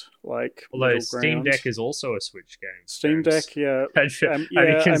best. Although Steam Deck is also a Switch game. Steam Deck, yeah. Have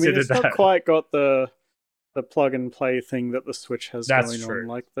you considered it's that? Not quite got the plug and play thing that the Switch has That's going true. on,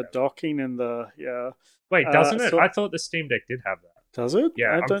 like the docking and the Wait, doesn't it? I thought the Steam Deck did have that. Does it?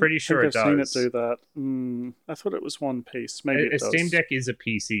 Yeah, I'm pretty sure it does. I've seen it do that. I thought it was one piece. Maybe it does. Steam Deck is a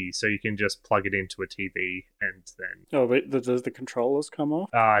PC, so you can just plug it into a TV and then... Oh, but does the controllers come off?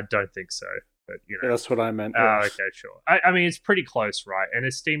 I don't think so, but Yeah, that's what I meant. Oh, okay, sure. I mean, it's pretty close, right? And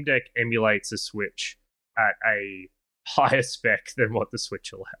a Steam Deck emulates a Switch at a higher spec than what the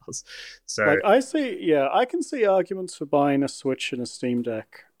Switch allows. So I can see arguments for buying a Switch and a Steam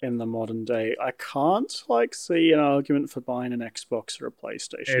Deck in the modern day. I can't see an argument for buying an Xbox or a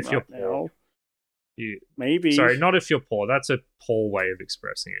PlayStation if you're now. Poor. Maybe. Sorry, not if you're poor. That's a poor way of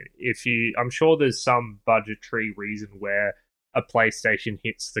expressing it. I'm sure there's some budgetary reason where a PlayStation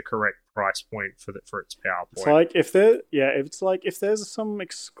hits the correct price point for its power point. It's if there's some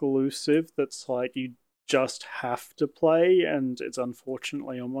exclusive that's like you just have to play, and it's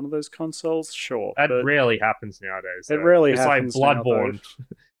unfortunately on one of those consoles, sure. That But rarely happens nowadays. it Though. rarely It's like happens now, though. Bloodborne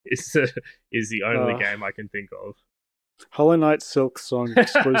is the only Uh, game I can think of. Hollow Knight Silk Song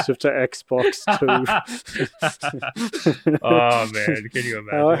exclusive to Xbox 2. Oh man, can you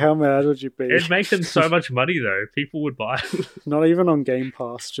imagine? How mad would you be? It'd make them so much money though. People would buy it. Not even on Game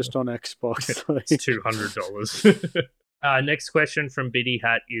Pass, just on Xbox. It's $200. Next question from Biddy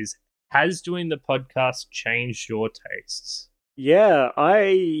Hat is: has doing the podcast changed your tastes? Yeah,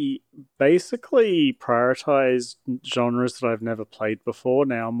 I basically prioritize genres that I've never played before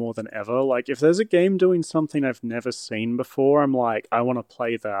now more than ever. Like, if there's a game doing something I've never seen before, I'm like, I want to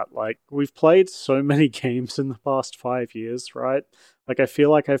play that. Like, we've played so many games in the past 5 years, right? Like, I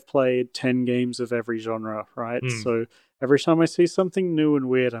feel like I've played 10 games of every genre, right? So every time I see something new and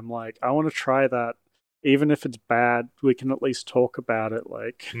weird, I'm like, I want to try that. Even if it's bad, we can at least talk about it.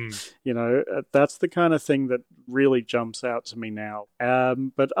 Like, that's the kind of thing that really jumps out to me now.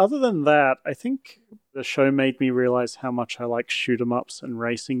 But other than that, I think the show made me realize how much I like shoot 'em ups and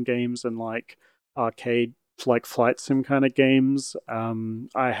racing games and like arcade, like flight sim kind of games.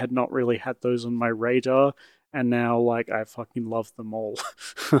 I had not really had those on my radar, and now like I fucking love them all.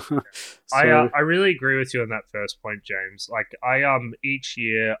 I really agree with you on that first point, James. Like I each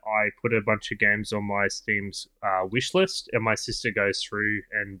year I put a bunch of games on my Steam's wish list, and my sister goes through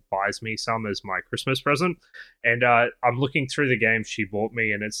and buys me some as my Christmas present. And I'm looking through the games she bought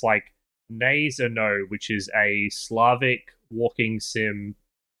me, and it's like Nays or No, which is a Slavic walking sim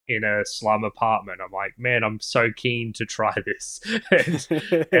in a slum apartment. I'm like, man, I'm so keen to try this.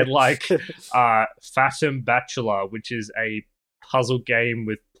 and like Fathom Bachelor, which is a puzzle game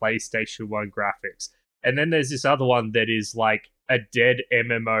with PlayStation 1 graphics. And then there's this other one that is like a dead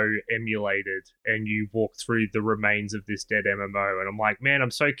MMO emulated, and you walk through the remains of this dead MMO. And I'm like, man,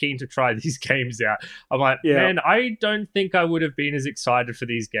 I'm so keen to try these games out. I'm like, man, I don't think I would have been as excited for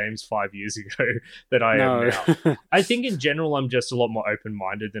these games 5 years ago that I am now. I think in general, I'm just a lot more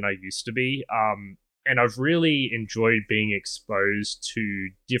open-minded than I used to be. And I've really enjoyed being exposed to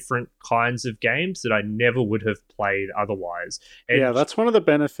different kinds of games that I never would have played otherwise. And yeah, that's one of the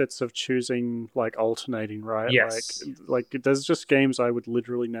benefits of choosing like alternating, right? Yes. Like there's just games I would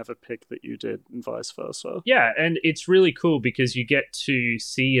literally never pick that you did, and vice versa. Yeah, and it's really cool because you get to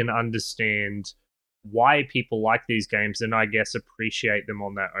see and understand why people like these games and I guess appreciate them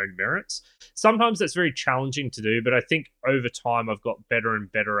on their own merits. Sometimes that's very challenging to do, but I think over time I've got better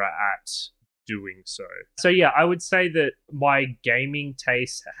and better at doing so. So yeah, I would say that my gaming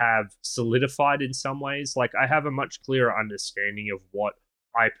tastes have solidified in some ways. Like I have a much clearer understanding of what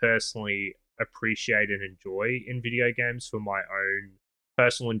I personally appreciate and enjoy in video games for my own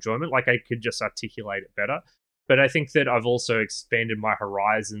personal enjoyment. Like I could just articulate it better. But I think that I've also expanded my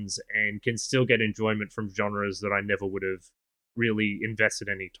horizons and can still get enjoyment from genres that I never would have really invested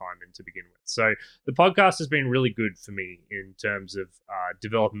any time in to begin with. So the podcast has been really good for me in terms of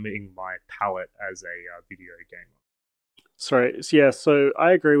developing my palette as a video gamer. Sorry, yeah, so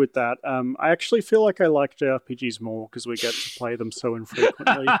I agree with that. I actually feel like I like JRPGs more because we get to play them so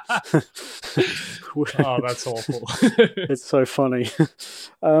infrequently. Oh, that's awful. It's so funny.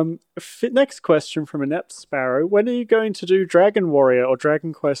 Next question from Inept Sparrow. When are you going to do Dragon Warrior or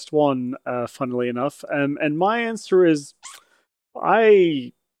Dragon Quest 1, funnily enough? And my answer is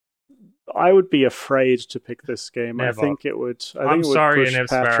I would be afraid to pick this game. Never. I think it would. I'm sorry, push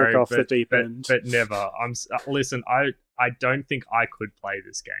Inept Patrick Sparrow, off the deep end. But never. Listen. I don't think I could play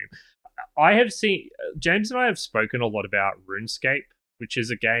this game. I have seen James and I have spoken a lot about RuneScape, which is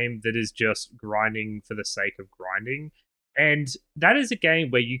a game that is just grinding for the sake of grinding, and that is a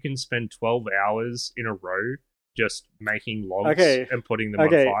game where you can spend 12 hours in a row just making logs and putting them on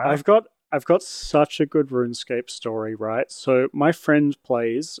fire. I've got such a good RuneScape story, right? So my friend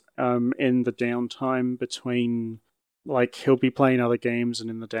plays in the downtime between, like, he'll be playing other games, and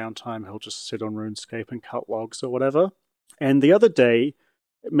in the downtime he'll just sit on RuneScape and cut logs or whatever. And the other day,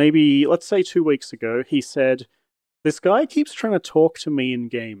 maybe let's say 2 weeks ago, he said, "This guy keeps trying to talk to me in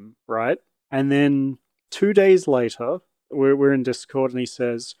game, right?" And then 2 days later, we're in Discord, and he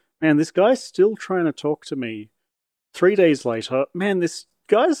says, "Man, this guy's still trying to talk to me." 3 days later, "Man, this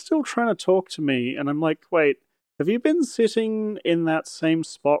guy's still trying to talk to me." And I'm like, "Wait, have you been sitting in that same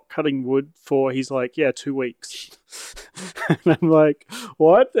spot cutting wood for," he's like, "Yeah, 2 weeks." And I'm like,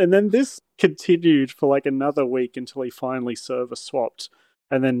 "What?" And then this continued for like another week until he finally server swapped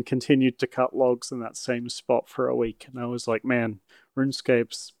and then continued to cut logs in that same spot for a week. And I was like, man,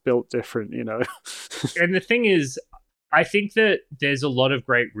 RuneScape's built different, you know? And the thing is, I think that there's a lot of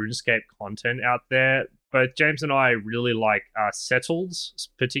great RuneScape content out there. Both James and I really like Settles,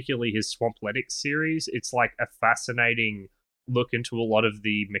 particularly his Swampletics series. It's like a fascinating look into a lot of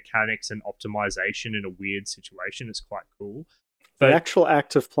the mechanics and optimization in a weird situation. It's quite cool. But the actual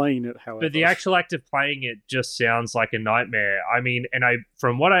act of playing it, however. But the actual act of playing it just sounds like a nightmare. I mean,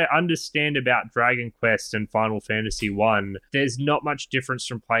 from what I understand about Dragon Quest and Final Fantasy 1, there's not much difference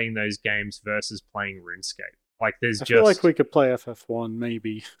from playing those games versus playing RuneScape. Like, I feel like we could play FF1,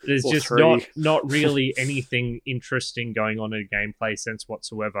 maybe. There's just not really anything interesting going on in a gameplay sense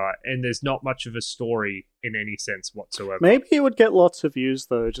whatsoever, and there's not much of a story in any sense whatsoever. Maybe it would get lots of views,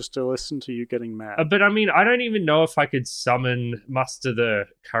 though, just to listen to you getting mad. But I mean, I don't even know if I could muster the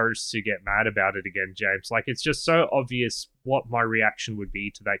courage to get mad about it again, James. Like, it's just so obvious what my reaction would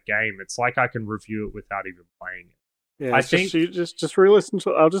be to that game. It's like I can review it without even playing it. Yeah, I think you just re-listen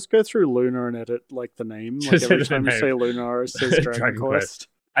to. I'll just go through Luna and edit like the name. Like every time you say Luna, it says Dragon Quest.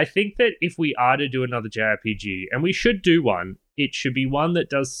 I think that if we are to do another JRPG, and we should do one, it should be one that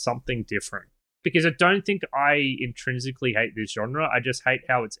does something different. Because I don't think I intrinsically hate this genre. I just hate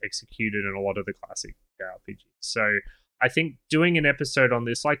how it's executed in a lot of the classic JRPGs. So I think doing an episode on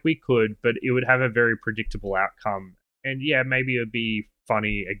this, like we could, but it would have a very predictable outcome. And yeah, maybe it would be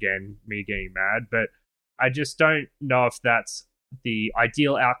funny again, me getting mad, but I just don't know if that's the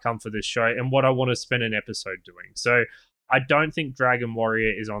ideal outcome for this show and what I want to spend an episode doing. So I don't think Dragon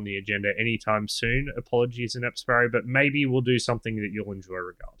Warrior is on the agenda anytime soon. Apologies, Inept Sparrow, but maybe we'll do something that you'll enjoy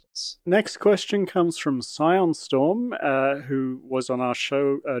regardless. Next question comes from Scion Storm, who was on our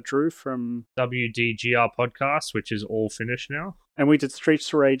show, Drew from WDGR Podcast, which is all finished now. And we did Streets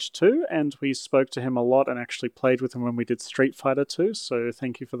of Rage 2, and we spoke to him a lot and actually played with him when we did Street Fighter 2. So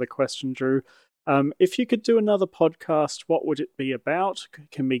thank you for the question, Drew. If you could do another podcast, what would it be about?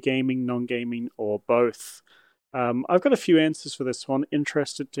 Can be gaming, non-gaming, or both. I've got a few answers for this one.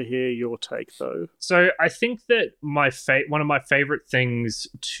 Interested to hear your take, though. So I think that one of my favorite things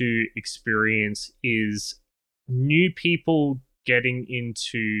to experience is new people getting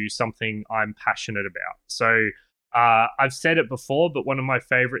into something I'm passionate about. So I've said it before, but one of my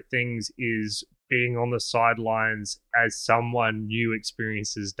favorite things is being on the sidelines as someone new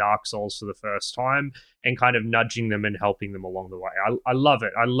experiences Dark Souls for the first time and kind of nudging them and helping them along the way. I love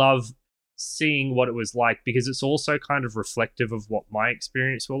it. I love seeing what it was like because it's also kind of reflective of what my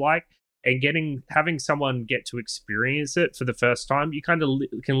experience were like, and having someone get to experience it for the first time, you kind of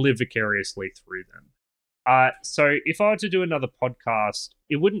can live vicariously through them. So if I were to do another podcast,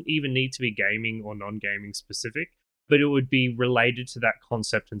 it wouldn't even need to be gaming or non-gaming specific, but it would be related to that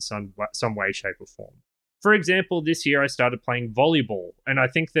concept in some way, shape, or form. For example, this year I started playing volleyball, and I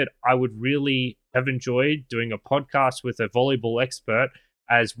think that I would really have enjoyed doing a podcast with a volleyball expert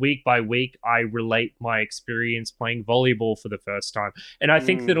as week by week I relate my experience playing volleyball for the first time. And I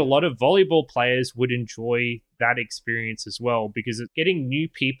think that a lot of volleyball players would enjoy that experience as well, because getting new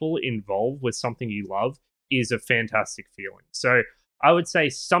people involved with something you love is a fantastic feeling. So I would say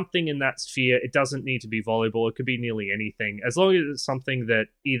something in that sphere. It doesn't need to be volleyball. It could be nearly anything, as long as it's something that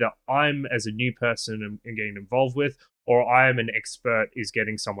either I'm, as a new person, am getting involved with, or I am an expert is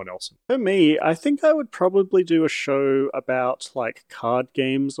getting someone else. For me, I think I would probably do a show about like card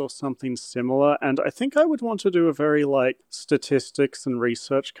games or something similar, and I think I would want to do a very like statistics and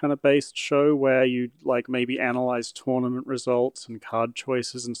research kind of based show where you like maybe analyze tournament results and card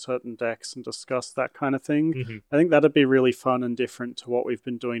choices in certain decks and discuss that kind of thing. Mm-hmm. I think that'd be really fun and different to what we've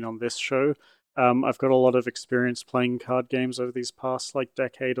been doing on this show. I've got a lot of experience playing card games over these past like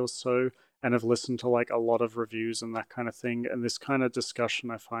decade or so, and have listened to like a lot of reviews and that kind of thing. And this kind of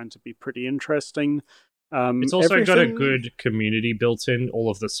discussion I find to be pretty interesting. It's also got a good community built in. All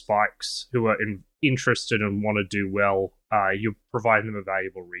of the spikes who are interested and want to do well, you're providing them a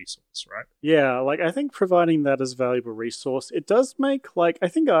valuable resource, right? Yeah, like I think providing that as a valuable resource, it does make like, I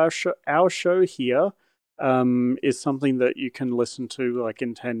think our show here is something that you can listen to like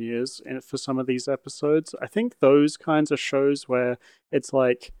in 10 years for some of these episodes. I think those kinds of shows where it's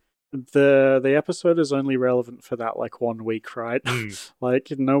like, the episode is only relevant for that like 1 week, right?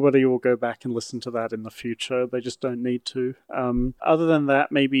 Like nobody will go back and listen to that in the future. They just don't need to. Other than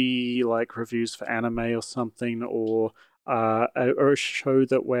that, maybe like reviews for anime or something, or a show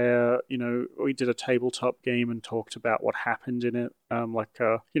that where we did a tabletop game and talked about what happened in it, like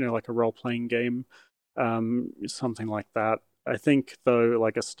a role playing game, something like that. I think, though,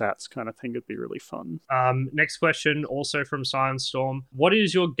 like a stats kind of thing would be really fun. Next question, also from Science Storm. What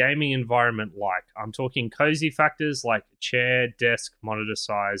is your gaming environment like? I'm talking cozy factors like chair, desk, monitor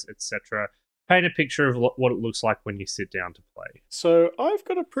size, etc. paint a picture of what it looks like when you sit down to play. So I've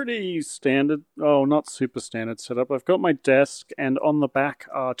got a pretty standard, oh, not super standard setup. I've got my desk, and on the back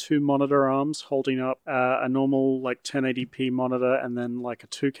are two monitor arms holding up a normal like 1080p monitor, and then like a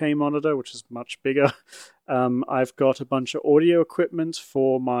 2K monitor, which is much bigger. I've got a bunch of audio equipment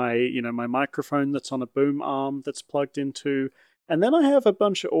for my microphone that's on a boom arm that's plugged into, and then I have a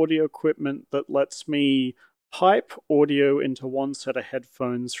bunch of audio equipment that lets me pipe audio into one set of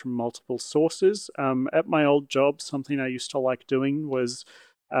headphones from multiple sources. At my old job, something I used to like doing was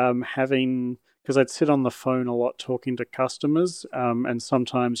having, because I'd sit on the phone a lot talking to customers, and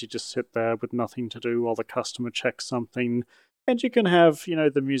sometimes you just sit there with nothing to do while the customer checks something. And you can have,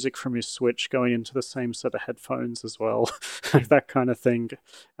 the music from your Switch going into the same set of headphones as well, that kind of thing.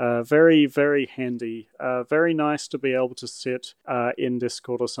 Very, very handy. Very nice to be able to sit in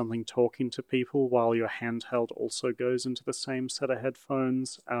Discord or something talking to people while your handheld also goes into the same set of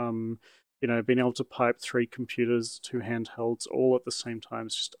headphones. Being able to pipe 3 computers, 2 handhelds all at the same time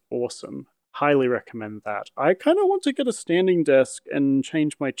is just awesome. Highly recommend that. I kind of want to get a standing desk and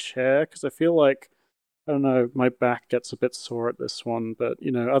change my chair because I feel like, I don't know, my back gets a bit sore at this one, but,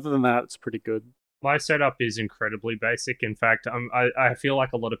 other than that, it's pretty good. My setup is incredibly basic. In fact, I feel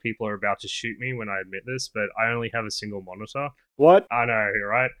like a lot of people are about to shoot me when I admit this, but I only have a single monitor. What? I know,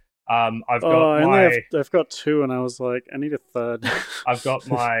 right? I've got 2, and I was like, I need a third. I've got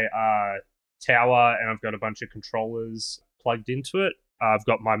my tower, and I've got a bunch of controllers plugged into it. I've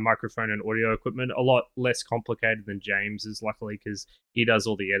got my microphone and audio equipment, a lot less complicated than James's, luckily, because he does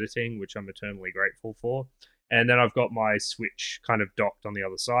all the editing, which I'm eternally grateful for. And then I've got my Switch kind of docked on the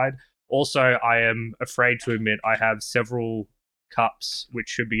other side. Also, I am afraid to admit I have several cups which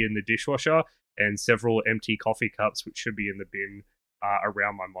should be in the dishwasher and several empty coffee cups which should be in the bin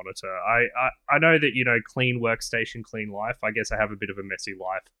around my monitor. I know that, clean workstation, clean life. I guess I have a bit of a messy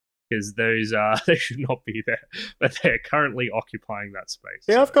life, because those they should not be there, but they're currently occupying that space.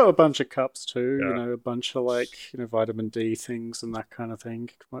 Yeah, so. I've got a bunch of cups too. A bunch of vitamin D things and that kind of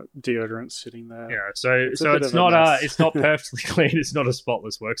thing. Deodorant sitting there. Yeah, so it's not perfectly clean. It's not a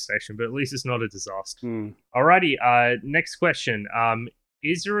spotless workstation, but at least it's not a disaster. Alrighty. Next question.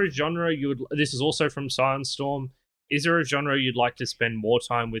 Is there a genre you would? This is also from Science Storm. Is there a genre you'd like to spend more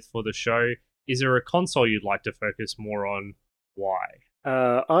time with for the show? Is there a console you'd like to focus more on? Why?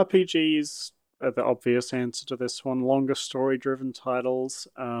 RPGs are the obvious answer to this one. Longer story-driven titles.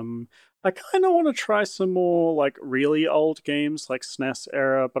 I kind of want to try some more like really old games like SNES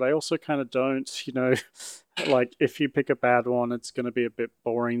era, but I also kind of don't. Like if you pick a bad one, it's going to be a bit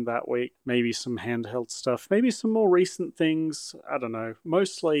boring that week. Maybe some handheld stuff. Maybe some more recent things. I don't know.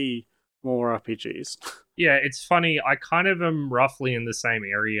 Mostly more RPGs. Yeah, it's funny. I kind of am roughly in the same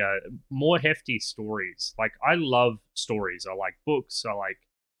area. More hefty stories. Like, I love stories. I like books. I like,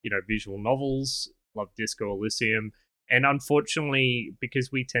 visual novels. Love Disco Elysium. And unfortunately,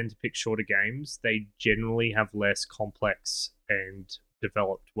 because we tend to pick shorter games, they generally have less complex and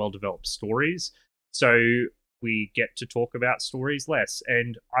well-developed stories. So we get to talk about stories less.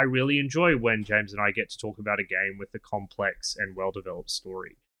 And I really enjoy when James and I get to talk about a game with a complex and well-developed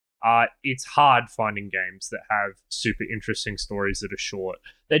story. It's hard finding games that have super interesting stories that are short.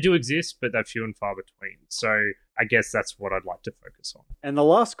 They do exist, but they're few and far between. So I guess that's what I'd like to focus on. And the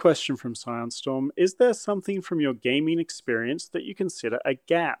last question from Science Storm, is there something from your gaming experience that you consider a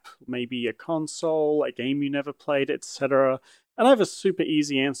gap? Maybe a console, a game you never played, etc. And I have a super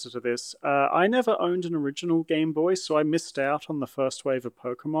easy answer to this. I never owned an original Game Boy, so I missed out on the first wave of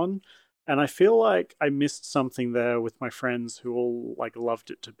Pokemon. And I feel like I missed something there with my friends who all loved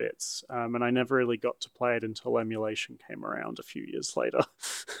it to bits. And I never really got to play it until emulation came around a few years later.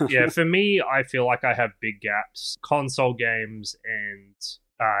 Yeah, for me, I feel like I have big gaps. Console games and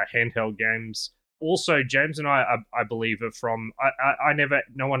handheld games. Also, James and I believe, are from...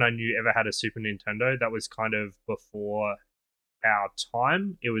 no one I knew ever had a Super Nintendo. That was kind of before our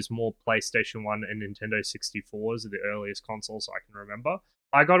time. It was more PlayStation 1 and Nintendo 64s are the earliest consoles I can remember.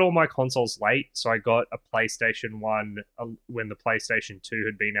 I got all my consoles late, so I got a PlayStation 1 when the PlayStation 2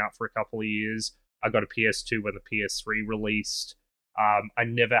 had been out for a couple of years. I got a PS2 when the PS3 released. I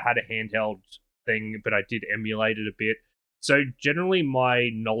never had a handheld thing, but I did emulate it a bit. So generally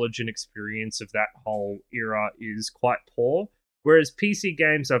my knowledge and experience of that whole era is quite poor. Whereas PC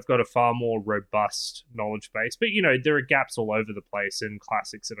games, I've got a far more robust knowledge base. But, there are gaps all over the place and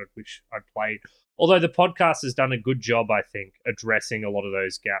classics that I wish I'd played. Although the podcast has done a good job, I think, addressing a lot of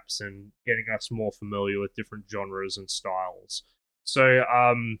those gaps and getting us more familiar with different genres and styles. So,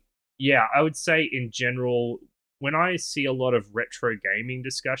 I would say in general, when I see a lot of retro gaming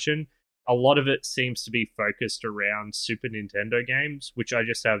discussion, a lot of it seems to be focused around Super Nintendo games, which I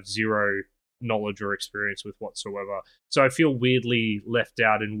just have zero knowledge or experience with whatsoever. So I feel weirdly left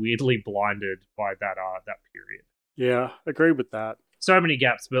out and weirdly blinded by that period. Yeah, agree with that. So many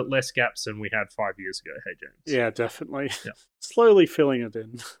gaps, but less gaps than we had 5 years ago. Hey, James. Yeah, definitely. Yeah. Slowly filling it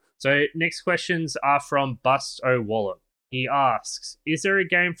in. So next questions are from Bust O'Wallop. He asks, is there a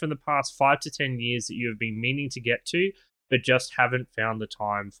game from the past 5 to 10 years that you have been meaning to get to, but just haven't found the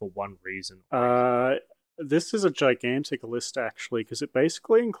time for one reason? This is a gigantic list, actually, because it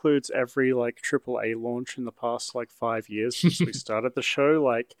basically includes every, like, AAA launch in the past, like, 5 years since we started the show.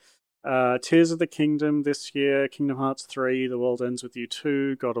 Like, Tears of the Kingdom this year, Kingdom Hearts 3, The World Ends With You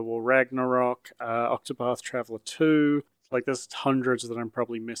 2, God of War Ragnarok, Octopath Traveler 2. Like, there's hundreds that I'm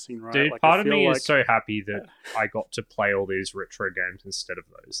probably missing, right? Dude, like, part of me is so happy that I got to play all these retro games instead of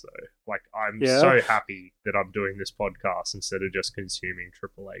those, though. Like, I'm so happy that I'm doing this podcast instead of just consuming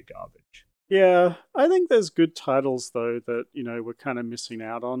AAA garbage. Yeah, I think there's good titles, though, that, you know, we're kind of missing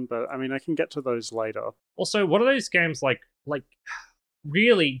out on, but, I mean, I can get to those later. Also, what are those games like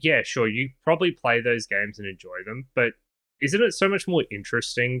really, yeah, sure, you probably play those games and enjoy them, but isn't it so much more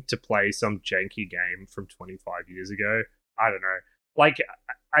interesting to play some janky game from 25 years ago? I don't know. Like,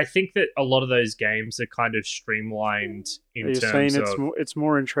 I think that a lot of those games are kind of streamlined in terms of... Are you saying it's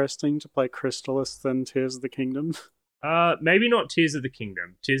more interesting to play Crystalis than Tears of the Kingdom? Maybe not Tears of the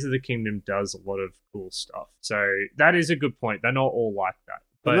Kingdom. Tears of the Kingdom does a lot of cool stuff. So that is a good point. They're not all like that.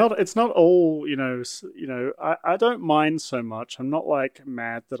 But it's not all, you know, I don't mind so much. I'm not like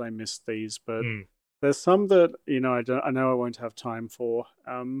mad that I missed these, but there's some that, you know, I know I won't have time for.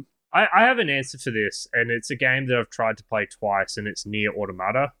 I have an answer for this, and it's a game that I've tried to play twice, and it's Nier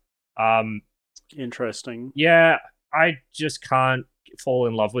Automata. Interesting. Yeah, I just can't fall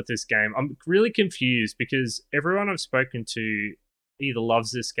in love with this game. I'm really confused because everyone I've spoken to either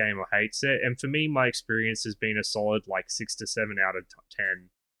loves this game or hates it, and for me, my experience has been a solid like 6 to 7 out of 10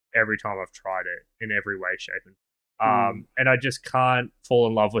 every time I've tried it in every way, shape, and I just can't fall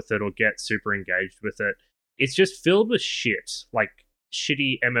in love with it or get super engaged with it. It's just filled with shit, like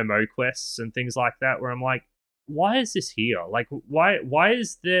shitty MMO quests and things like that, where I'm like, why is this here? Like, why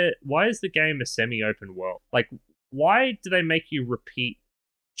is the game a semi-open world? Like, why do they make you repeat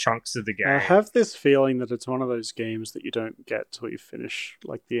chunks of the game? I have this feeling that it's one of those games that you don't get till you finish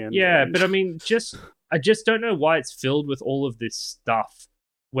like the end. Yeah, but I mean, I just don't know why it's filled with all of this stuff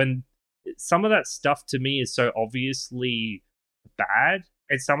when some of that stuff to me is so obviously bad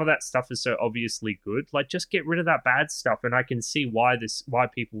and some of that stuff is so obviously good. Like, just get rid of that bad stuff and I can see why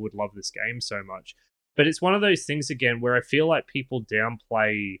people would love this game so much. But it's one of those things again where I feel like people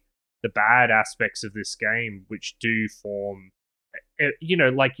downplay the bad aspects of this game, which do form, you know,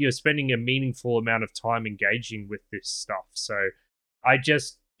 like you're spending a meaningful amount of time engaging with this stuff. So I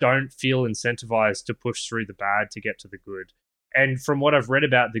just don't feel incentivized to push through the bad to get to the good. And from what I've read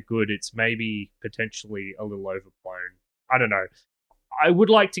about the good, it's maybe potentially a little overblown. I don't know. I would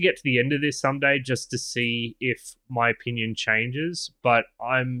like to get to the end of this someday just to see if my opinion changes, but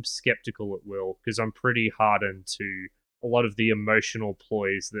I'm skeptical it will because I'm pretty hardened to a lot of the emotional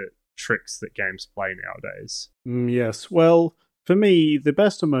tricks that games play nowadays. Yes, well, for me, the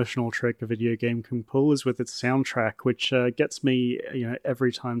best emotional trick a video game can pull is with its soundtrack, which gets me, you know,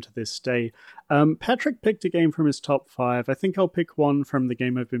 every time to this day. Patrick picked a game from his top 5. I think I'll pick one from the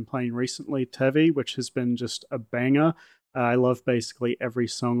game I've been playing recently, Tevi, which has been just a banger. I love basically every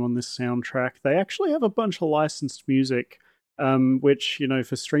song on this soundtrack. They actually have a bunch of licensed music, which, you know,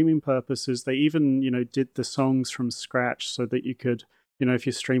 for streaming purposes, they even, you know, did the songs from scratch so that you could, you know, if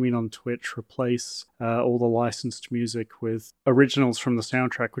you're streaming on Twitch, replace all the licensed music with originals from the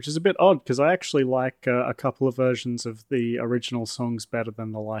soundtrack, which is a bit odd because I actually like a couple of versions of the original songs better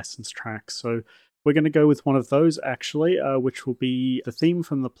than the licensed tracks. So we're going to go with one of those, actually, which will be the theme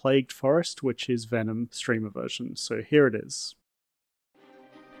from The Plagued Forest, which is Venom streamer version. So here it is.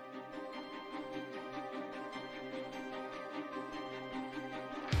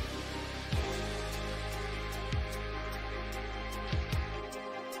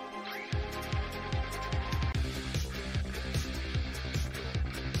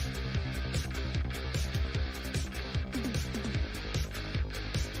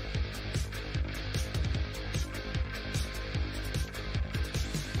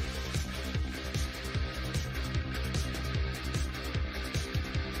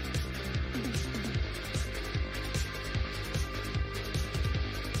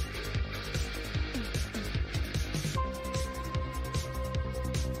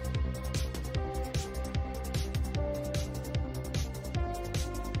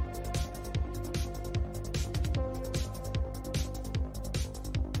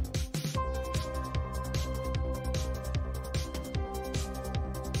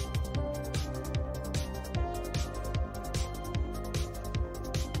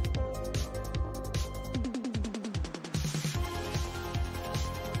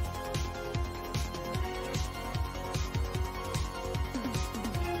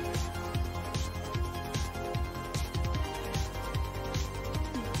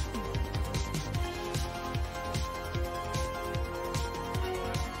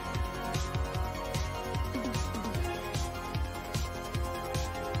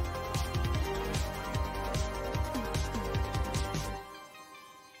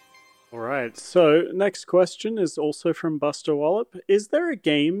 right. So, next question is also from Buster Wallop. Is there a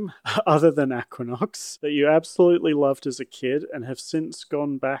game other than Equinox that you absolutely loved as a kid and have since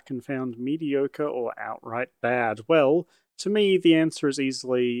gone back and found mediocre or outright bad? Well, to me, the answer is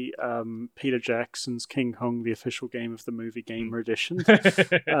easily Peter Jackson's King Kong, the official game of the movie Gamer Edition.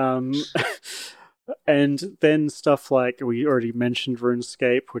 um, and then stuff like we already mentioned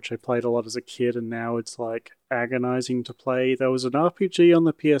RuneScape, which I played a lot as a kid, and now it's like agonizing to play. There was an RPG on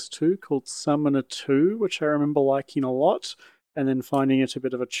the PS2 called Summoner 2, which I remember liking a lot, and then finding it a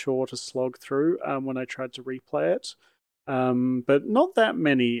bit of a chore to slog through when I tried to replay it. But not that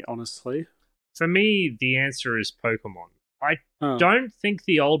many, honestly. For me, the answer is Pokemon. I don't think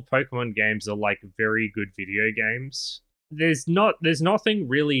the old Pokemon games are like very good video games. There's nothing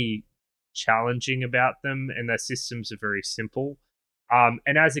really challenging about them, and their systems are very simple.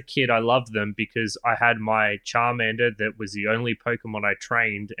 And as a kid, I loved them because I had my Charmander that was the only Pokemon I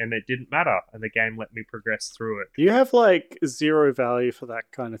trained, and it didn't matter, and the game let me progress through it. You have like zero value for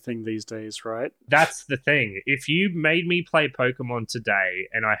that kind of thing these days, right? That's the thing. If you made me play Pokemon today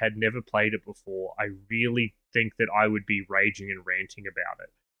and I had never played it before, I really think that I would be raging and ranting about it.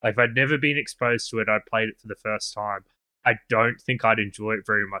 Like, if I'd never been exposed to it, I played it for the first time, I don't think I'd enjoy it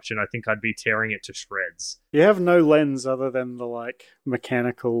very much, and I think I'd be tearing it to shreds. You have no lens other than the like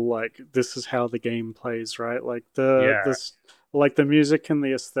mechanical, like this is how the game plays, right? Like like the music and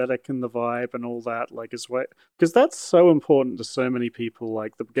the aesthetic and the vibe and all that, like is what, because that's so important to so many people.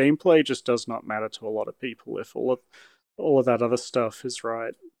 Like the gameplay just does not matter to a lot of people if all of that other stuff is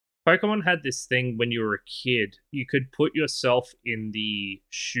right. Pokemon had this thing when you were a kid, you could put yourself in the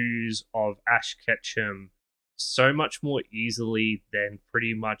shoes of Ash Ketchum so much more easily than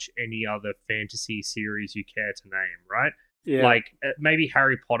pretty much any other fantasy series you care to name, right? Yeah. Like, maybe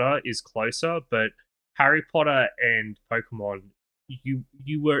Harry Potter is closer, but Harry Potter and Pokemon,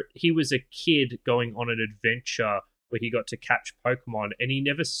 he was a kid going on an adventure where he got to catch Pokemon, and he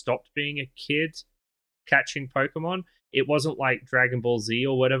never stopped being a kid catching Pokemon. It wasn't like Dragon Ball Z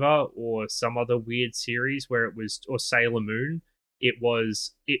or whatever, or some other weird series where it was, or Sailor Moon. It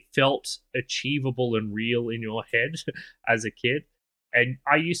felt achievable and real in your head as a kid. And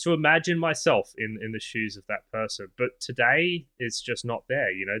I used to imagine myself in the shoes of that person. But today, it's just not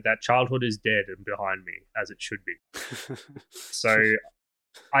there. You know, that childhood is dead and behind me, as it should be. So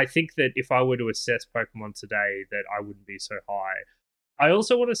I think that if I were to assess Pokemon today, that I wouldn't be so high. I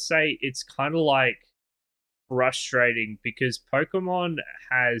also want to say it's kind of like frustrating because Pokemon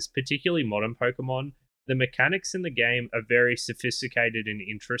has, particularly modern Pokemon, the mechanics in the game are very sophisticated and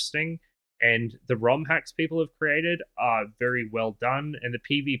interesting, and the ROM hacks people have created are very well done, and the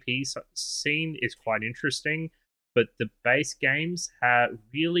PvP scene is quite interesting, but the base games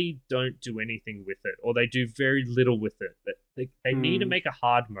really don't do anything with it, or they do very little with it. They need to make a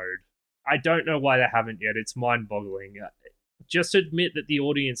hard mode. I don't know why they haven't yet. It's mind-boggling. Just admit that the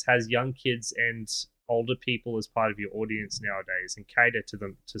audience has young kids and older people as part of your audience nowadays and cater to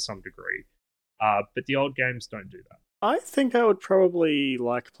them to some degree. But the old games don't do that. I think I would probably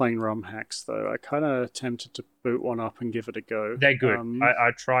like playing ROM hacks, though. I kind of tempted to boot one up and give it a go. They're good. I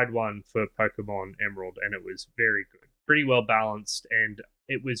tried one for Pokemon Emerald, and it was very good. Pretty well balanced, and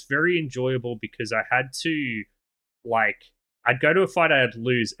it was very enjoyable because I had to, I'd go to a fight, I'd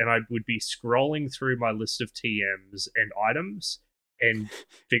lose, and I would be scrolling through my list of TMs and items and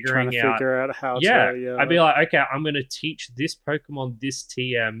figure out how to... I'd be like, okay, I'm going to teach this Pokemon this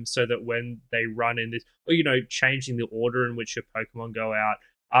TM so that when they run in this... Or, changing the order in which your Pokemon go out.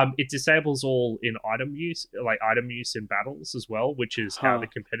 It disables all in item use in battles as well, which is how the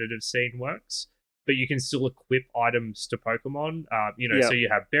competitive scene works. But you can still equip items to Pokemon, so you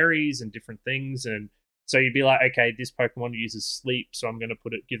have berries and different things, and so you'd be like, okay, this Pokemon uses sleep, so I'm going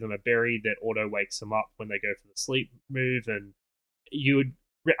to give them a berry that auto wakes them up when they go for the sleep move, and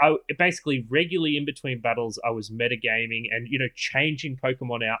basically regularly in between battles, I was metagaming and changing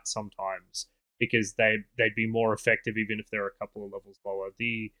Pokemon out sometimes because they'd be more effective even if they're a couple of levels lower.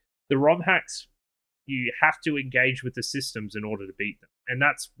 The ROM hacks, you have to engage with the systems in order to beat them, and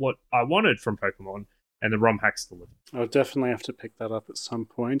that's what I wanted from Pokemon, and the ROM hacks deliver. I'll definitely have to pick that up at some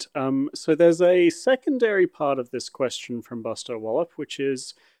point. So there's a secondary part of this question from Buster Wallop, which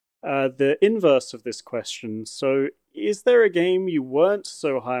is the inverse of this question. So is there a game you weren't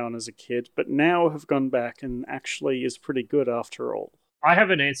so high on as a kid, but now have gone back and actually is pretty good after all? I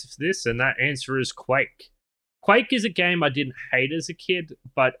have an answer for this, and that answer is Quake. Quake is a game I didn't hate as a kid,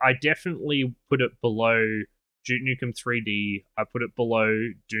 but I definitely put it below Duke Nukem 3D. I put it below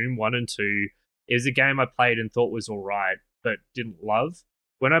Doom 1 and 2. It was a game I played and thought was alright, but didn't love.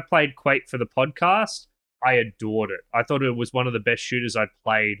 When I played Quake for the podcast, I adored it. I thought it was one of the best shooters I'd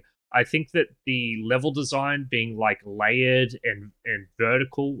played. I think that the level design being like layered and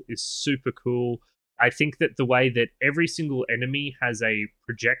vertical is super cool. I think that the way that every single enemy has a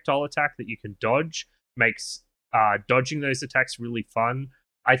projectile attack that you can dodge makes dodging those attacks really fun.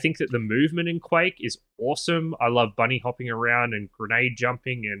 I think that the movement in Quake is awesome. I love bunny hopping around and grenade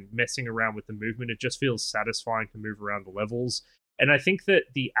jumping and messing around with the movement. It just feels satisfying to move around the levels. And I think that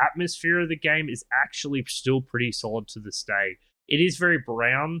the atmosphere of the game is actually still pretty solid to this day. It is very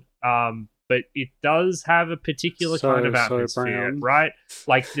brown, but it does have a particular kind of atmosphere, right?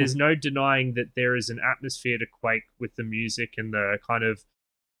 Like, there's no denying that there is an atmosphere to Quake with the music and the kind of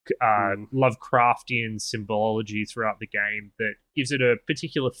Lovecraftian symbology throughout the game that gives it a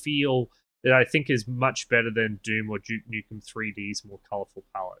particular feel that I think is much better than Doom or Duke Nukem 3D's more colorful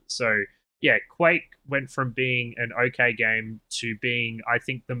palette. So yeah, Quake went from being an okay game to being, I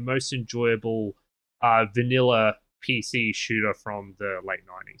think, the most enjoyable vanilla PC shooter from the late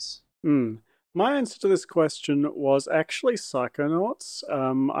 90s. My answer to this question was actually Psychonauts.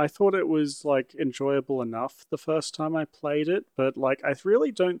 I thought it was like enjoyable enough the first time I played it, but like I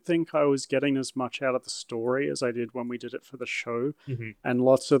really don't think I was getting as much out of the story as I did when we did it for the show. And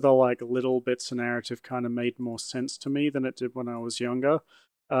lots of the like little bits of narrative kind of made more sense to me than it did when I was younger.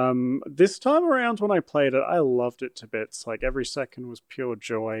 This time around when I played it, I loved it to bits. Like every second was pure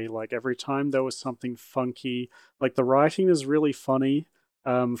joy. Like every time there was something funky. Like the writing is really funny.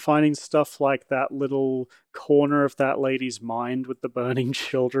 Finding stuff like that little corner of that lady's mind with the burning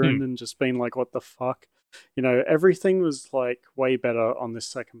children and just being like, what the fuck? You know, everything was like way better on this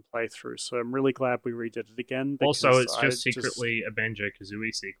second playthrough. So I'm really glad we redid it again. Also, it's just secretly a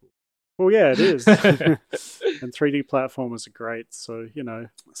Banjo-Kazooie sequel. Well, yeah, it is. And 3D platformers are great, so, you know.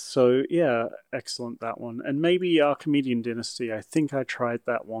 So, yeah, excellent, that one. And maybe Archimedean Dynasty. I think I tried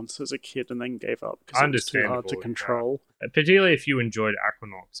that once as a kid and then gave up because it was too hard to control. Yeah. Particularly if you enjoyed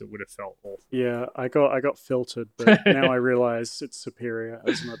Aquanox, it would have felt awful. Yeah, I got filtered, but now I realize it's superior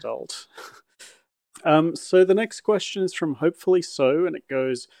as an adult. So the next question is from Hopefully So, and it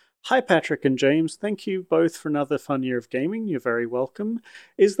goes... Hi, Patrick and James. Thank you both for another fun year of gaming. You're very welcome.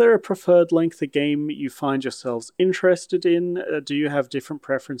 Is there a preferred length of game you find yourselves interested in? Do you have different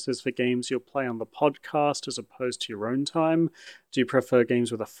preferences for games you'll play on the podcast as opposed to your own time? Do you prefer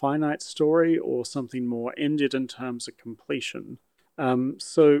games with a finite story or something more ended in terms of completion?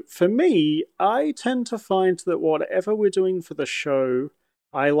 So for me, I tend to find that whatever we're doing for the show,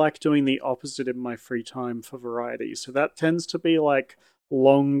 I like doing the opposite in my free time for variety. So that tends to be like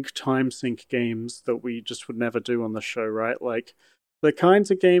long time sink games that we just would never do on the show, right? Like the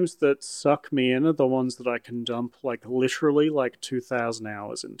kinds of games that suck me in are the ones that I can dump like literally like 2,000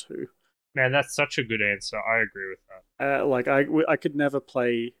 hours into. Man, that's such a good answer. I agree with that. Like I could never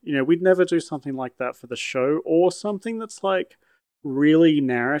play, you know, we'd never do something like that for the show or something that's like really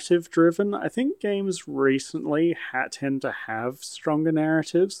narrative driven. I think games recently tend to have stronger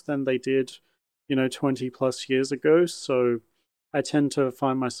narratives than they did, you know, 20 plus years ago. So I tend to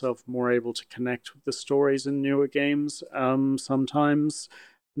find myself more able to connect with the stories in newer games. Sometimes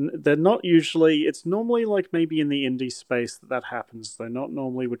they're not usually, it's normally like maybe in the indie space that happens, though not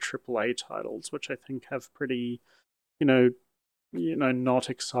normally with AAA titles, which I think have pretty, you know, not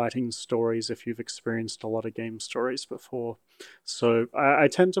exciting stories if you've experienced a lot of game stories before. So I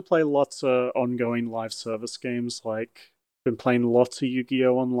tend to play lots of ongoing live service games, like been playing lots of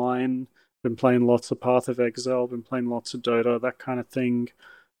Yu-Gi-Oh! Online, been playing lots of Path of Exile, been playing lots of Dota, that kind of thing.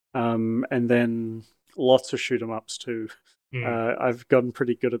 And then lots of shoot 'em ups too. I've gotten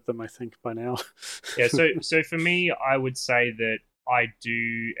pretty good at them, I think, by now. Yeah, so for me, I would say that I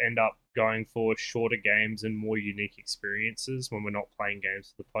do end up going for shorter games and more unique experiences when we're not playing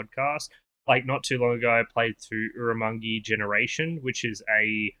games for the podcast. Like, not too long ago, I played through Uramungi Generation, which is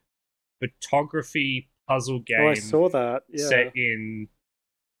a photography puzzle game. Oh, I saw that. Yeah. Set in,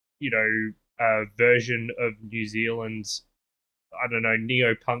 you know, a version of New Zealand's, I don't know,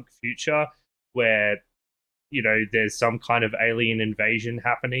 neo-punk future where, you know, there's some kind of alien invasion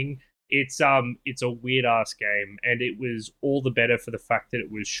happening. It's a weird-ass game, and it was all the better for the fact that it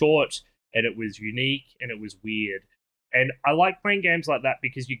was short, and it was unique, and it was weird. And I like playing games like that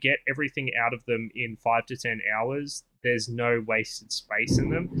because you get everything out of them in 5 to 10 hours. There's no wasted space in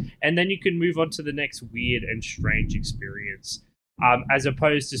them. And then you can move on to the next weird and strange experience. As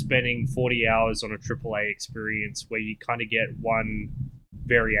opposed to spending 40 hours on a AAA experience where you kind of get one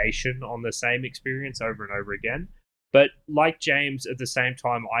variation on the same experience over and over again. But like James, at the same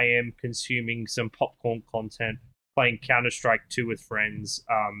time, I am consuming some popcorn content, playing Counter-Strike 2 with friends,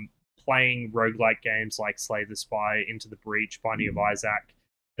 playing roguelike games like Slay the Spy, Into the Breach, Binding of Isaac,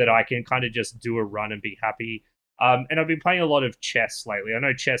 that I can kind of just do a run and be happy. And I've been playing a lot of chess lately. I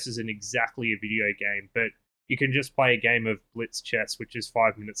know chess isn't exactly a video game, but you can just play a game of blitz chess, which is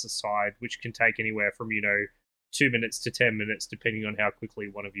 5 minutes aside, which can take anywhere from, 2 minutes to 10 minutes, depending on how quickly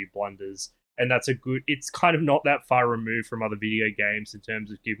one of you blunders. And it's kind of not that far removed from other video games in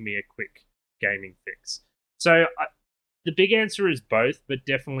terms of giving me a quick gaming fix. So the big answer is both, but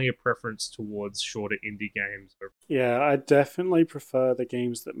definitely a preference towards shorter indie games. Yeah, I definitely prefer the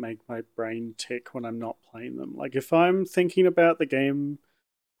games that make my brain tick when I'm not playing them. Like if I'm thinking about the game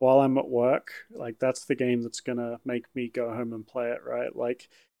while I'm at work, like that's the game that's gonna make me go home and play it, right? Like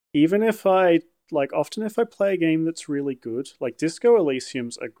even if often if I play a game that's really good, like Disco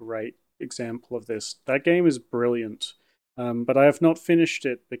Elysium's a great example of this. That game is brilliant. But I have not finished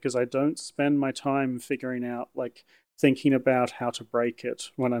it because I don't spend my time figuring out, like, thinking about how to break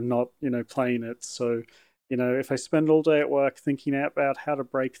it when I'm not, playing it. So, if I spend all day at work thinking about how to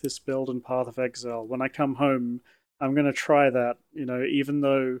break this build in Path of Exile, when I come home, I'm going to try that, even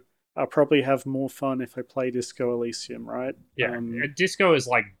though I'll probably have more fun if I play Disco Elysium, right? Yeah, Disco is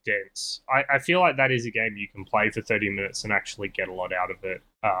like dense. I feel like that is a game you can play for 30 minutes and actually get a lot out of it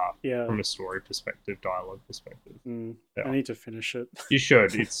from a story perspective, dialogue perspective. I need to finish it. You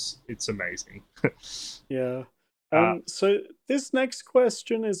should. It's amazing. Yeah. So this next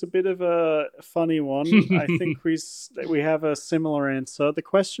question is a bit of a funny one. I think we have a similar answer. The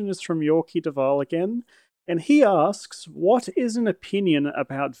question is from Yorkie Deval again. And he asks, what is an opinion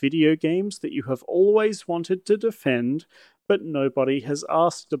about video games that you have always wanted to defend, but nobody has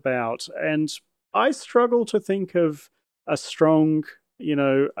asked about? And I struggle to think of a strong,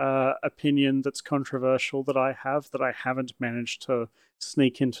 opinion that's controversial that I haven't managed to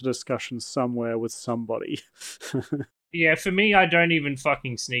sneak into discussion somewhere with somebody. Yeah, for me, I don't even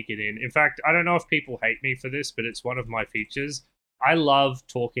fucking sneak it in. In fact, I don't know if people hate me for this, but it's one of my features. I love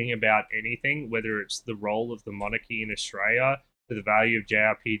talking about anything, whether it's the role of the monarchy in Australia or the value of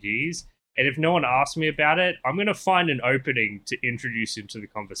JRPGs. And if no one asks me about it, I'm going to find an opening to introduce into the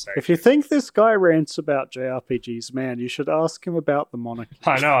conversation. If you think this guy rants about JRPGs, man, you should ask him about the monarchy.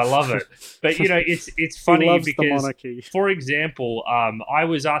 I know, I love it. But, it's funny he loves because, the monarchy. For example, I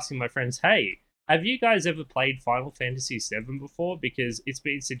was asking my friends, hey, have you guys ever played Final Fantasy VII before? Because it's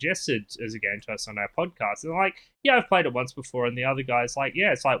been suggested as a game to us on our podcast. And they're like, yeah, I've played it once before. And the other guy's like,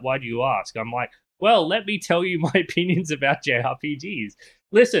 yeah, it's like, why do you ask? I'm like, well, let me tell you my opinions about JRPGs.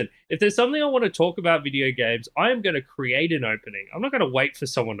 Listen, if there's something I want to talk about video games, I am going to create an opening. I'm not going to wait for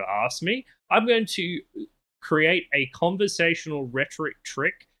someone to ask me. I'm going to create a conversational rhetoric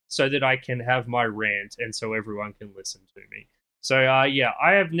trick so that I can have my rant and so everyone can listen to me. So,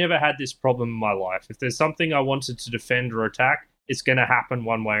 I have never had this problem in my life. If there's something I wanted to defend or attack, it's going to happen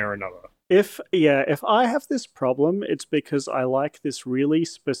one way or another. If I have this problem, it's because I like this really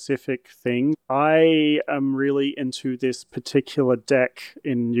specific thing. I am really into this particular deck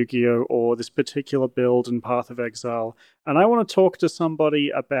in Yu-Gi-Oh! Or this particular build in Path of Exile, and I want to talk to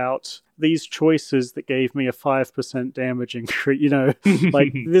somebody about these choices that gave me a 5% damage increase,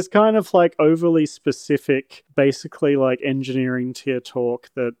 like this kind of like overly specific, basically like engineering tier talk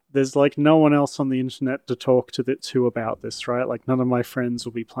that there's like no one else on the internet to talk to about this, right? Like none of my friends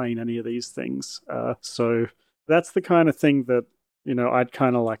will be playing any of these things. So that's the kind of thing that, I'd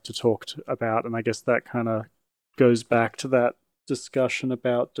kind of like to talk about. And I guess that kind of goes back to that discussion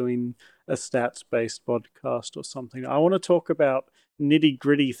about doing a stats-based podcast or something. I want to talk about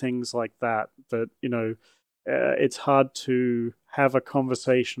nitty-gritty things like that, it's hard to have a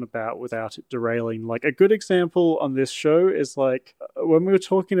conversation about without it derailing. Like a good example on this show is like when I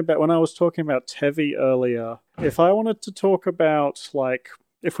was talking about Tevi earlier, if I wanted to talk about like,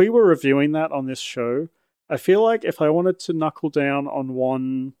 if we were reviewing that on this show, I feel like if I wanted to knuckle down on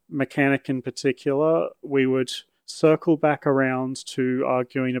one mechanic in particular, we would circle back around to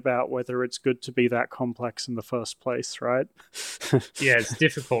arguing about whether it's good to be that complex in the first place, right? Yeah, it's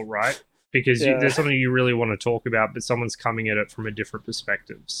difficult, right? Because there's something you really want to talk about, but someone's coming at it from a different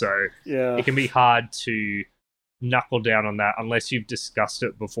perspective. So it can be hard to knuckle down on that unless you've discussed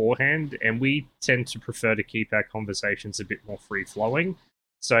it beforehand. And we tend to prefer to keep our conversations a bit more free-flowing.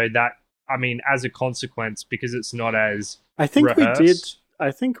 So that, as a consequence, because it's not as rehearsed,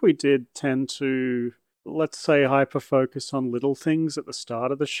 I think we did tend to, let's say, hyper-focus on little things at the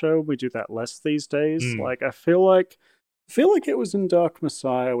start of the show. We do that less these days. Like, I feel like it was in Dark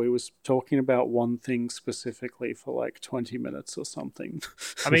Messiah we was talking about one thing specifically for like 20 minutes or something.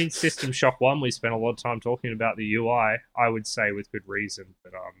 System Shock 1, we spent a lot of time talking about the UI, I would say with good reason.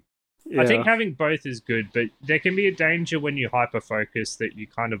 But I think having both is good, but there can be a danger when you hyper-focus that you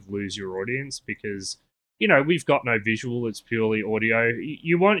kind of lose your audience because, we've got no visual; it's purely audio.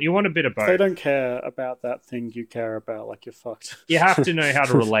 You want a bit of If they both. don't care about that thing you care about, like you're fucked. You have to know how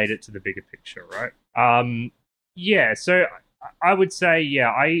to relate it to the bigger picture, right? Yeah. So I would say,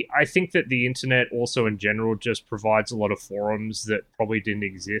 yeah, I think that the internet also in general just provides a lot of forums that probably didn't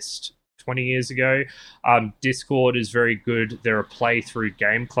exist 20 years ago. Discord is very good. There are playthrough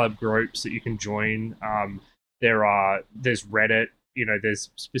game club groups that you can join. There's Reddit. There's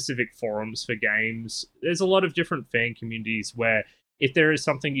specific forums for games. There's a lot of different fan communities where if there is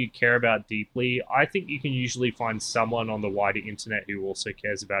something you care about deeply, I think you can usually find someone on the wider internet who also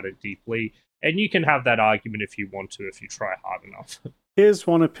cares about it deeply. And you can have that argument if you want to, if you try hard enough. Here's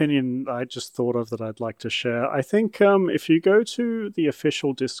one opinion I just thought of that I'd like to share. I think if you go to the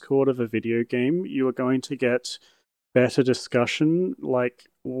official Discord of a video game, you are going to get better discussion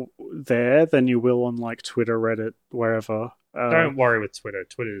there than you will on like Twitter, Reddit, wherever. Don't worry with Twitter.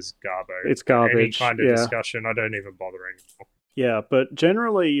 Twitter's garbage. It's garbage. Any kind of yeah. discussion, I don't even bother anymore. Yeah, but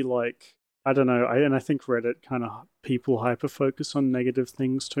generally, like, I don't know. I think Reddit kind of people hyper focus on negative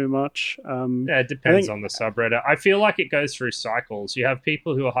things too much. Yeah, it depends on the subreddit. I feel like it goes through cycles. You have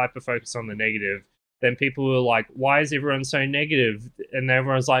people who are hyper focused on the negative, then people who are like, "Why is everyone so negative?" And then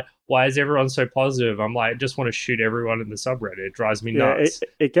everyone's like, "Why is everyone so positive?" I'm like, I just want to shoot everyone in the subreddit. It drives me nuts.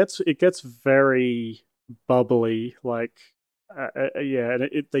 It gets very bubbly, like. And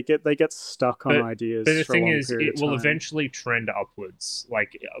they get stuck on ideas. But the for thing a long is, period it will eventually trend upwards.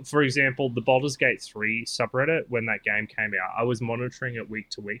 Like, for example, the Baldur's Gate 3 subreddit, when that game came out, I was monitoring it week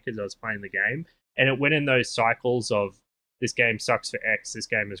to week as I was playing the game, and it went in those cycles of this game sucks for X, this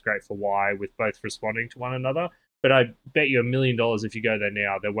game is great for Y, with both responding to one another. But I bet you $1 million if you go there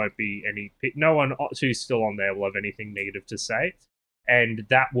now, there won't be no one who's still on there will have anything negative to say, and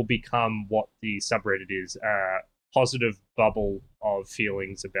that will become what the subreddit is. Positive bubble of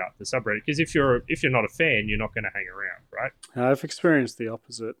feelings about the subreddit, because if you're not a fan, you're not going to hang around, right? I've experienced the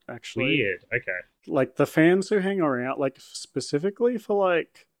opposite, actually. Weird. Okay. Like the fans who hang around, like specifically for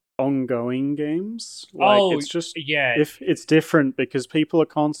like ongoing games, like it's just if it's different because people are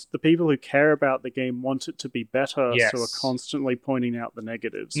the people who care about the game want it to be better, so are constantly pointing out the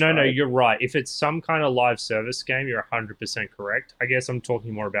negatives. No, you're right. If it's some kind of live service game, you're 100% correct. I guess I'm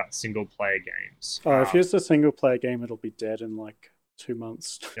talking more about single player games. If it's a single player game, it'll be dead in like 2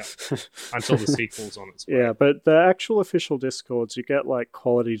 months. Yeah. Until the sequel's on its way. Yeah, but the actual official Discords, you get like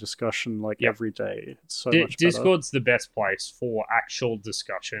quality discussion every day. It's so much better. Discord's the best place for actual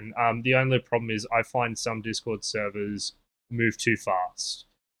discussion. The only problem is I find some Discord servers move too fast.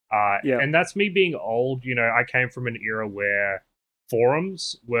 And that's me being old. I came from an era where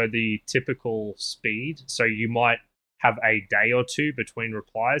forums were the typical speed. So you might have a day or two between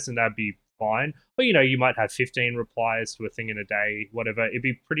replies and that'd be fine. But you might have 15 replies to a thing in a day, whatever. It'd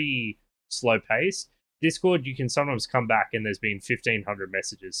be pretty slow paced. Discord, you can sometimes come back and there's been 1,500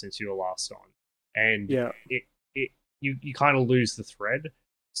 messages since you were last on, and you kind of lose the thread.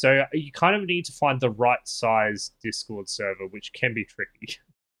 So you kind of need to find the right size Discord server, which can be tricky.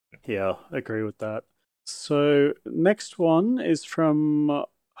 Yeah, I agree with that. So next one is from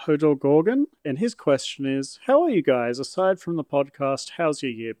Hodor Gorgon, and his question is, how are you guys? Aside from the podcast, how's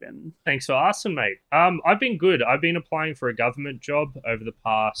your year been? Thanks for asking, mate. I've been good. I've been applying for a government job over the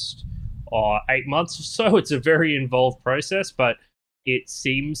past 8 months or so. It's a very involved process, but it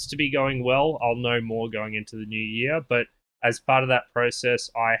seems to be going well. I'll know more going into the new year, but as part of that process,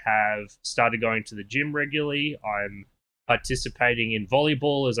 I have started going to the gym regularly. I'm participating in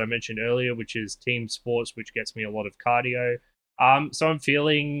volleyball, as I mentioned earlier, which is team sports, which gets me a lot of cardio. So I'm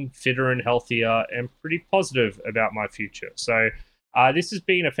feeling fitter and healthier and pretty positive about my future. So this has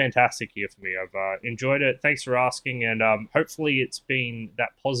been a fantastic year for me. I've enjoyed it. Thanks for asking. And hopefully it's been that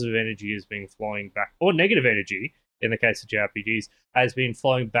positive energy has been flowing back, or negative energy, in the case of JRPGs, has been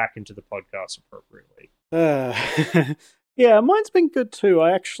flowing back into the podcast appropriately. Yeah, mine's been good too.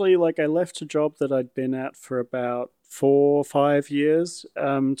 I actually, I left a job that I'd been at for about 4 or 5 years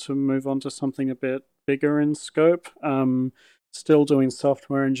to move on to something a bit bigger in scope. Still doing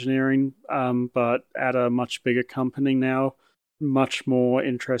software engineering, but at a much bigger company now. Much more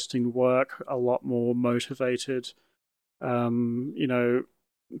interesting work, a lot more motivated.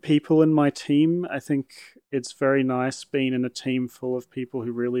 People in my team, I think it's very nice being in a team full of people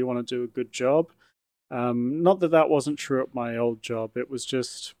who really want to do a good job. Not that wasn't true at my old job. It was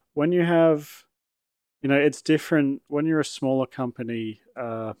just when you have, it's different. When you're a smaller company,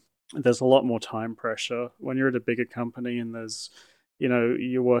 there's a lot more time pressure. When you're at a bigger company and there's,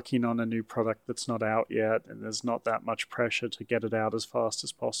 you're working on a new product that's not out yet and there's not that much pressure to get it out as fast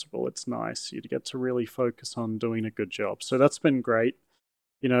as possible, it's nice. You get to really focus on doing a good job. So that's been great.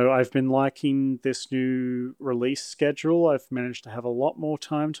 I've been liking this new release schedule. I've managed to have a lot more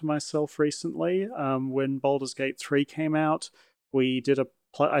time to myself recently. When Baldur's Gate 3 came out, I did a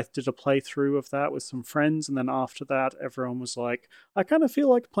playthrough of that with some friends, and then after that, everyone was like, I kind of feel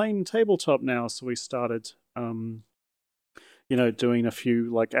like playing tabletop now. So we started, doing a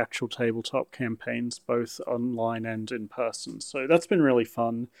few like actual tabletop campaigns, both online and in person. So that's been really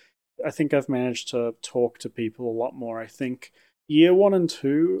fun. I think I've managed to talk to people a lot more. I think year one and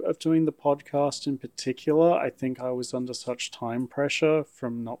two of doing the podcast in particular, I think I was under such time pressure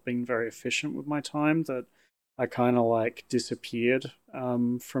from not being very efficient with my time that I kind of like disappeared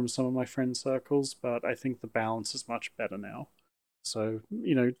from some of my friend circles. But I think the balance is much better now. So,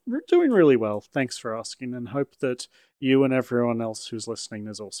 we're doing really well. Thanks for asking, and hope that you and everyone else who's listening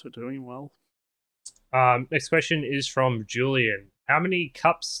is also doing well. Next question is from Julian. How many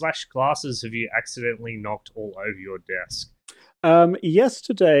cups/glasses have you accidentally knocked all over your desk?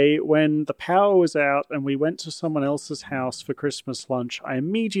 Yesterday, when the power was out and we went to someone else's house for Christmas lunch, I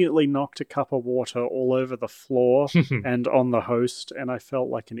immediately knocked a cup of water all over the floor and on the host, and I felt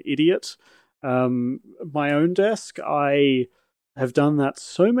like an idiot. My own desk, I have done that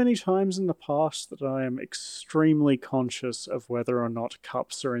so many times in the past that I am extremely conscious of whether or not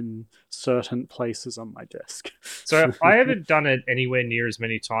cups are in certain places on my desk. So I haven't done it anywhere near as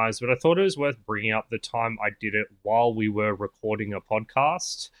many times, but I thought it was worth bringing up the time I did it while we were recording a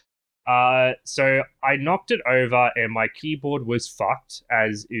podcast. So I knocked it over and my keyboard was fucked,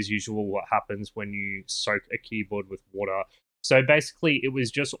 as is usual what happens when you soak a keyboard with water. So basically it was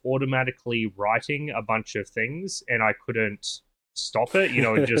just automatically writing a bunch of things and I couldn't stop it. It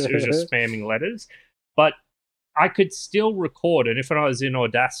was just spamming letters. But I could still record, and if I was in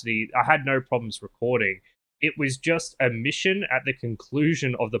Audacity, I had no problems recording. It was just a mission at the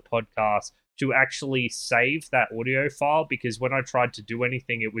conclusion of the podcast to actually save that audio file, because when I tried to do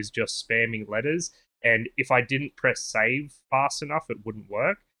anything, it was just spamming letters, and if I didn't press save fast enough, it wouldn't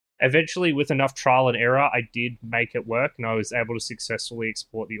work. Eventually, with enough trial and error, I did make it work, and I was able to successfully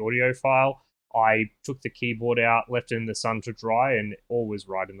export the audio file. I took the keyboard out, left it in the sun to dry, and all was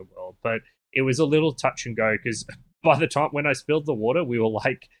right in the world. But it was a little touch and go, because by the time when I spilled the water, we were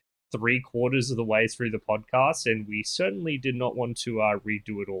like 3/4 of the way through the podcast, and we certainly did not want to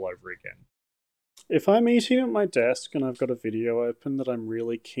redo it all over again. If I'm eating at my desk and I've got a video open that I'm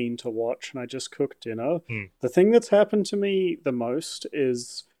really keen to watch and I just cooked dinner, the thing that's happened to me the most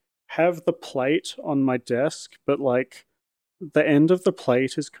is have the plate on my desk, but like the end of the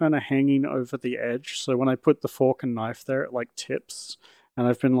plate is kind of hanging over the edge. So when I put the fork and knife there, it like tips. And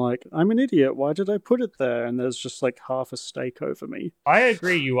I've been like, I'm an idiot. Why did I put it there? And there's just like half a steak over me. I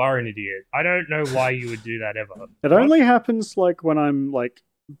agree, you are an idiot. I don't know why you would do that ever. It only happens like when I'm like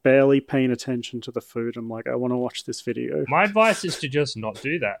barely paying attention to the food. I'm like, I want to watch this video. My advice is to just not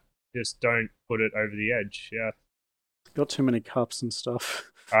do that. Just don't put it over the edge. Yeah. Got too many cups and stuff.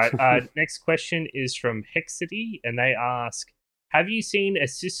 All right. Next question is from Hexity, and they ask, have you seen a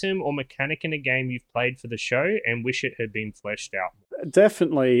system or mechanic in a game you've played for the show and wish it had been fleshed out more?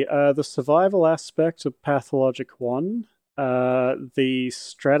 Definitely. The survival aspect of Pathologic 1, the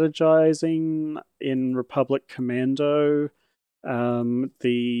strategizing in Republic Commando,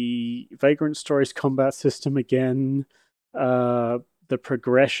 the Vagrant Stories combat system again, the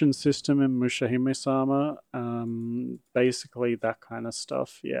progression system in Mushihime-sama, basically that kind of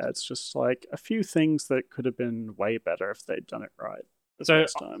stuff. Yeah, it's just like a few things that could have been way better if they'd done it right. So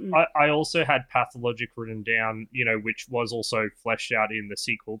I also had Pathologic written down, which was also fleshed out in the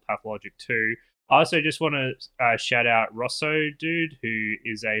sequel, Pathologic 2. I also just want to shout out Rosso Dude, who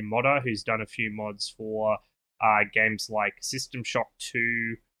is a modder who's done a few mods for games like System Shock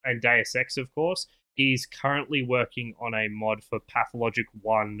 2 and Deus Ex, of course. He's currently working on a mod for Pathologic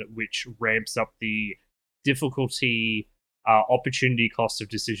 1, which ramps up the difficulty, opportunity cost of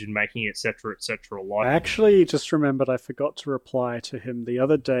decision making, etc., etc. I actually just remembered I forgot to reply to him the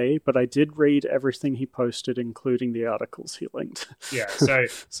other day, but I did read everything he posted, including the articles he linked. Yeah,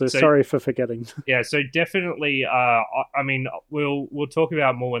 so sorry for forgetting. Yeah, so definitely. I mean, we'll talk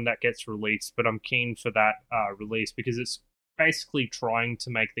about more when that gets released, but I'm keen for that release because it's basically trying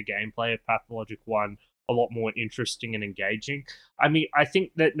to make the gameplay of Pathologic 1 a lot more interesting and engaging. I mean, I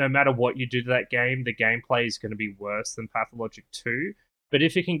think that no matter what you do to that game, the gameplay is going to be worse than Pathologic 2. But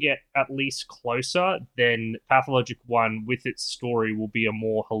if it can get at least closer, then Pathologic 1 with its story will be a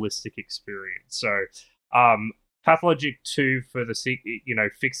more holistic experience. So, Pathologic 2 for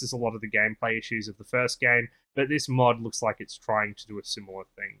the fixes a lot of the gameplay issues of the first game, but this mod looks like it's trying to do a similar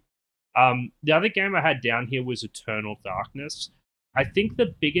thing. The other game I had down here was Eternal Darkness. I think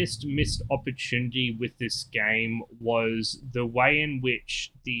the biggest missed opportunity with this game was the way in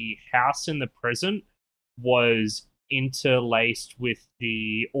which the house in the present was interlaced with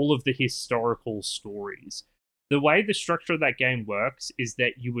the all of the historical stories. The way the structure of that game works is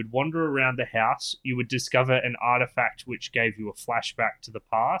that you would wander around the house, you would discover an artifact which gave you a flashback to the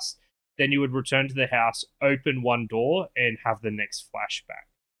past, then you would return to the house, open one door, and have the next flashback.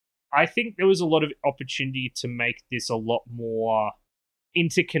 I think there was a lot of opportunity to make this a lot more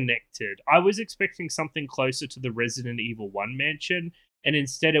interconnected. I was expecting something closer to the Resident Evil 1 mansion, and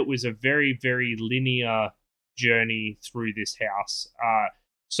instead it was a very, very linear journey through this house.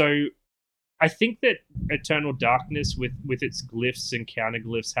 So I think that Eternal Darkness, with its glyphs and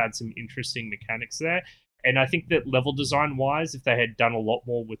counterglyphs, had some interesting mechanics there. And I think that level design wise, if they had done a lot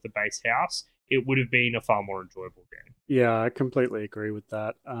more with the base house, it would have been a far more enjoyable game. Yeah, I completely agree with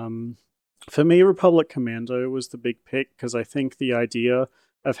that. For me, Republic Commando was the big pick because I think the idea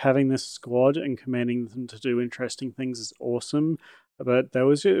of having this squad and commanding them to do interesting things is awesome. But it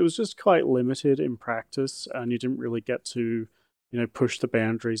was just quite limited in practice, and you didn't really get to push the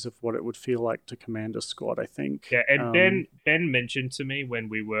boundaries of what it would feel like to command a squad, I think. Yeah, and Ben mentioned to me when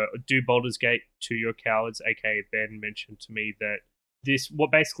we were do Baldur's Gate to your cowards, aka Ben mentioned to me that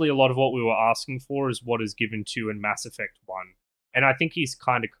what basically a lot of what we were asking for is what is given to you in Mass Effect 1. And I think he's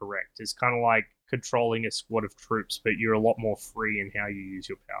kind of correct. It's kind of like controlling a squad of troops, but you're a lot more free in how you use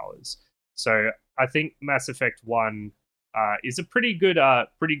your powers. So I think Mass Effect 1 is a pretty good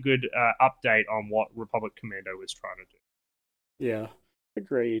update on what Republic Commando was trying to do. Yeah,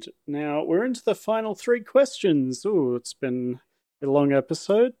 agreed. Now, we're into the final 3 questions. Ooh, it's been a long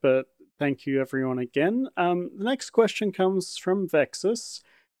episode, but thank you everyone again. The next question comes from Vexus,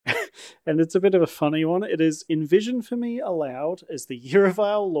 and it's a bit of a funny one. It is, envision for me aloud as the year of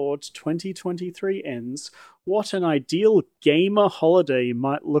our Lord 2023 ends, what an ideal gamer holiday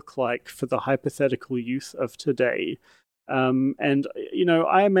might look like for the hypothetical youth of today. And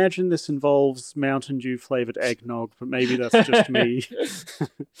I imagine this involves Mountain Dew flavored eggnog, but maybe that's just me.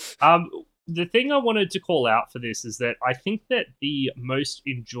 The thing I wanted to call out for this is that I think that the most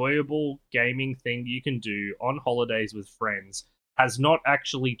enjoyable gaming thing you can do on holidays with friends has not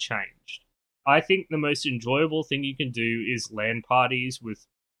actually changed. I think the most enjoyable thing you can do is LAN parties with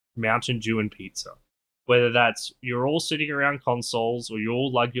Mountain Dew and pizza. Whether that's you're all sitting around consoles or you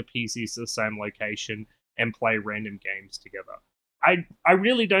all lug your PCs to the same location and play random games together. I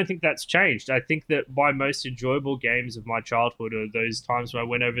really don't think that's changed. I think that my most enjoyable games of my childhood are those times when I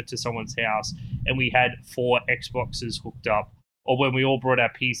went over to someone's house and we had 4 Xboxes hooked up, or when we all brought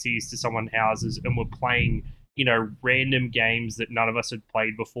our PCs to someone's houses and were playing, random games that none of us had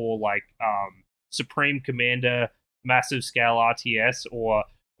played before, like Supreme Commander, Massive Scale RTS, or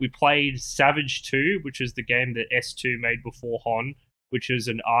we played Savage 2, which is the game that S2 made before Hon, which is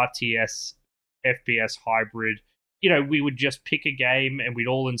an RTS FPS hybrid. We would just pick a game and we'd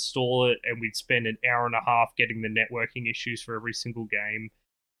all install it and we'd spend an hour and a half getting the networking issues for every single game.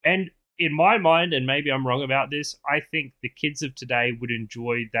 And in my mind, and maybe I'm wrong about this, I think the kids of today would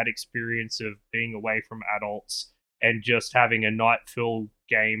enjoy that experience of being away from adults and just having a night full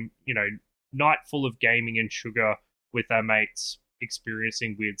of gaming and sugar with their mates,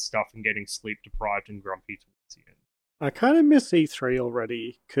 experiencing weird stuff and getting sleep deprived and grumpy towards the end. I kind of miss E3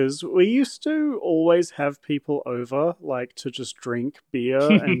 already, because we used to always have people over, to just drink beer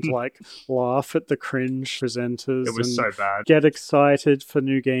and, laugh at the cringe presenters. It was so bad. Get excited for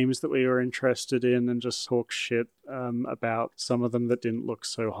new games that we were interested in and just talk shit about some of them that didn't look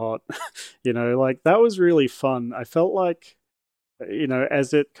so hot. That was really fun. I felt like,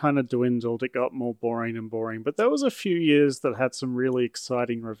 as it kind of dwindled, it got more boring and boring. But there was a few years that had some really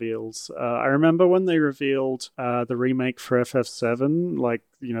exciting reveals. I remember when they revealed the remake for FF7,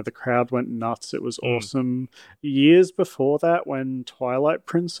 the crowd went nuts. It was awesome. Years before that, when Twilight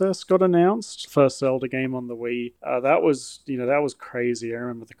Princess got announced, first Zelda game on the Wii, that was crazy. I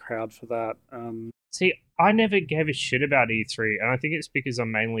remember the crowd for that. See, I never gave a shit about E3, and I think it's because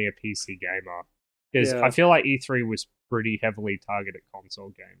I'm mainly a PC gamer. Because I feel like E3 was pretty heavily targeted console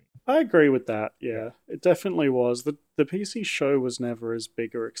gaming. I agree with that, yeah. It definitely was. The PC show was never as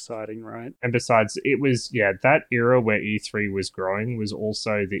big or exciting, right? And besides, it was, that era where E3 was growing was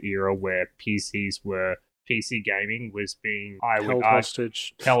also the era where PC gaming was being held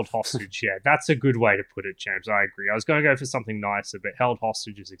hostage. Held hostage, yeah. That's a good way to put it, James. I agree. I was going to go for something nicer, but held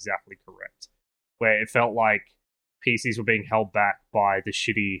hostage is exactly correct. Where it felt like PCs were being held back by the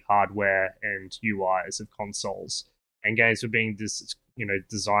shitty hardware and UIs of consoles, and games were being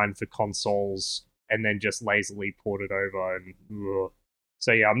designed for consoles and then just lazily ported over. And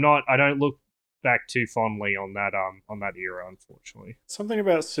so yeah, I don't look back too fondly on that era, unfortunately. Something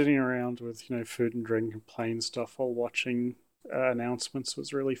about sitting around with, food and drink and playing stuff while watching announcements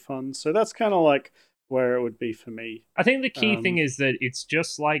was really fun. So that's kind of like where it would be for me. I think the key thing is that it's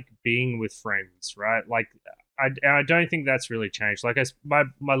just like being with friends, right? Like, I don't think that's really changed. Like,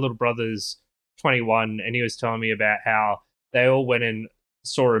 my little brother's 21, and he was telling me about how they all went and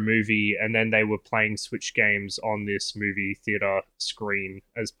saw a movie, and then they were playing Switch games on this movie theater screen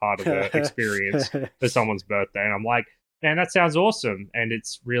as part of the experience for someone's birthday. And I'm like, man, that sounds awesome. And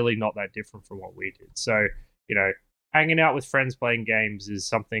it's really not that different from what we did. So, hanging out with friends playing games is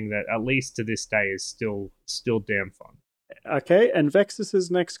something that, at least to this day, is still damn fun. Okay, and Vexus's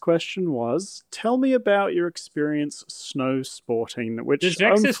next question was, tell me about your experience snow sporting. Which, does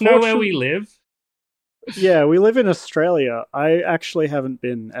Vexus know where we live? Yeah, we live in Australia. I actually haven't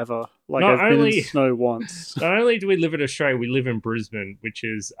been ever. Like, I've been in snow once. Not only do we live in Australia, we live in Brisbane, which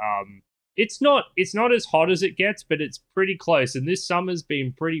is it's not as hot as it gets, but it's pretty close. And this summer's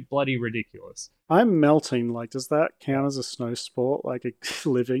been pretty bloody ridiculous. I'm melting. Like, does that count as a snow sport? Like a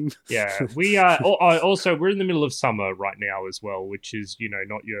living? Yeah, we are. Also, we're in the middle of summer right now as well, which is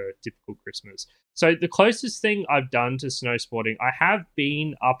not your typical Christmas. So the closest thing I've done to snow sporting, I have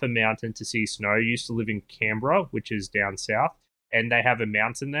been up a mountain to see snow. I used to live in Canberra, which is down south, and they have a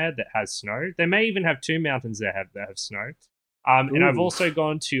mountain there that has snow. They may even have two mountains that have snow. And I've also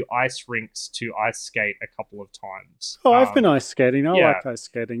gone to ice rinks to ice skate a couple of times. Oh, I've been ice skating. I like ice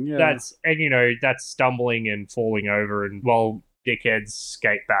skating. Yeah, that's stumbling and falling over, and while dickheads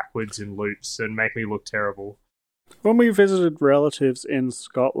skate backwards in loops and make me look terrible. When we visited relatives in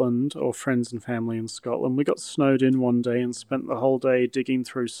Scotland, or friends and family in Scotland, we got snowed in one day and spent the whole day digging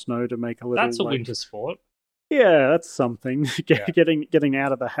through snow to make a little. That's a winter sport. Yeah, that's something. Getting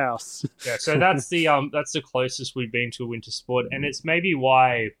out of the house. Yeah, so that's the closest we've been to a winter sport, and it's maybe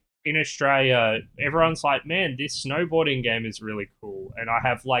why in Australia everyone's like, man, this snowboarding game is really cool, and I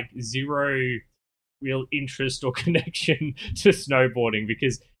have like zero real interest or connection to snowboarding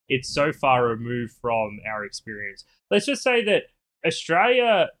because it's so far removed from our experience. Let's just say that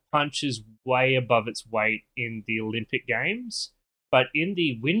Australia punches way above its weight in the Olympic Games, but in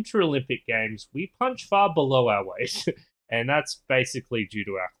the Winter Olympic Games, we punch far below our weight, and that's basically due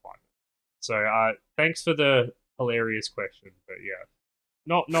to our climate. So thanks for the hilarious question, but yeah,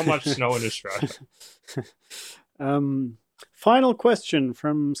 not much snow in Australia. Final question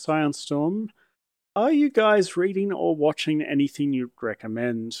from Science Storm. Are you guys reading or watching anything you'd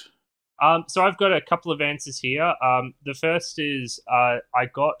recommend? So I've got a couple of answers here. The first is I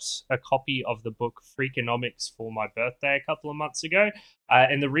got a copy of the book Freakonomics for my birthday a couple of months ago.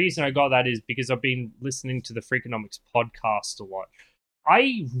 And the reason I got that is because I've been listening to the Freakonomics podcast a lot.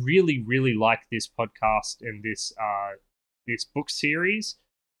 I really, really like this podcast and this book series.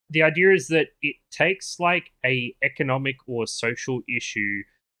 The idea is that it takes like a economic or social issue,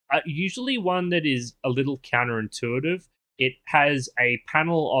 usually one that is a little counterintuitive. It has a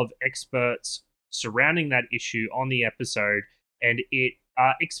panel of experts surrounding that issue on the episode, and it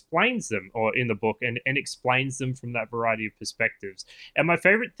explains them, or in the book, and explains them from that variety of perspectives. And my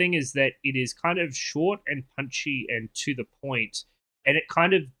favorite thing is that it is kind of short and punchy and to the point, and it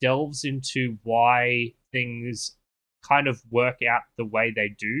kind of delves into why things kind of work out the way they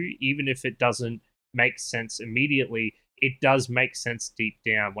do, even if it doesn't make sense immediately. It does make sense deep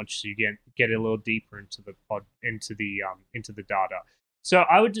down once you get a little deeper into the data. So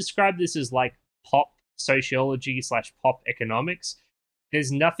I would describe this as like pop sociology / pop economics.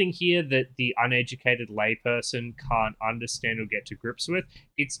 There's nothing here that the uneducated layperson can't understand or get to grips with.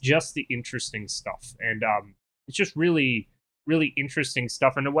 It's just the interesting stuff, and it's just really, really interesting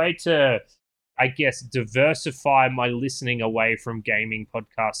stuff, and a way to, I guess, diversify my listening away from gaming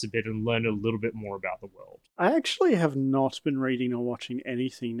podcasts a bit and learn a little bit more about the world. I actually have not been reading or watching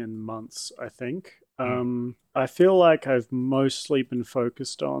anything in months, I think. I feel like I've mostly been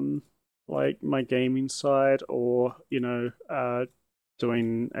focused on like my gaming side, or,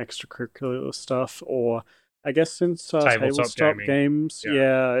 doing extracurricular stuff, or I guess since tabletop games,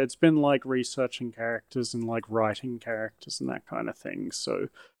 yeah, it's been like researching characters and like writing characters and that kind of thing. So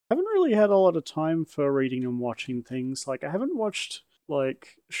I haven't really had a lot of time for reading and watching things. Like, I haven't watched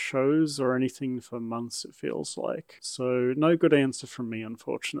like shows or anything for months, it feels like. So no good answer from me,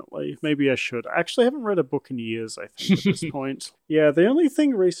 unfortunately. Maybe I should. I actually haven't read a book in years, I think, at this point. Yeah, the only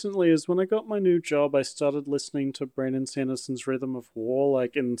thing recently is when I got my new job, I started listening to Brandon Sanderson's Rhythm of War,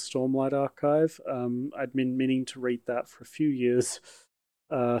 like in Stormlight Archive. I'd been meaning to read that for a few years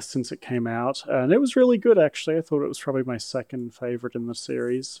since it came out, and it was really good, actually. I thought it was probably my second favorite in the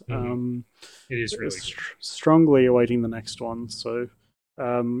series. It is really good. Strongly awaiting the next one, so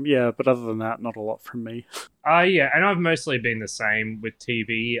Yeah, but other than that, not a lot from me. Yeah, and I've mostly been the same with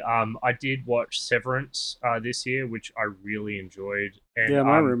TV. I did watch Severance this year, which I really enjoyed, and Yeah,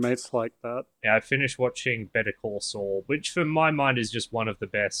 my roommates like that. yeah, I finished watching Better Call Saul, which for my mind is just one of the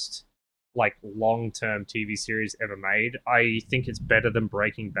best like long-term TV series ever made. I think it's better than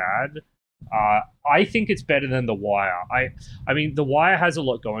Breaking Bad. I think it's better than The Wire. I mean, The Wire has a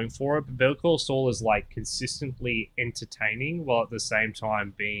lot going for it, but Better Call Saul is like consistently entertaining while at the same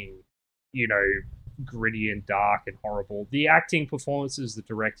time being, you know, gritty and dark and horrible. The acting, performances, the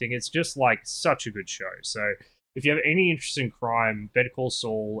directing, it's just like such a good show. So if you have any interest in crime, Better Call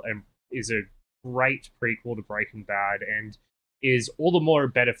Saul and is a great prequel to Breaking Bad and is all the more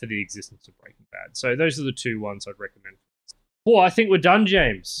better for the existence of Breaking Bad. So those are the two ones I'd recommend. Well, I think we're done,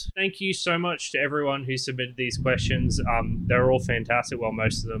 James. Thank you so much to everyone who submitted these questions. They're all fantastic. Well,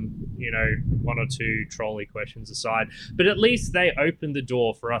 most of them, you know, one or two trolley questions aside. But at least they opened the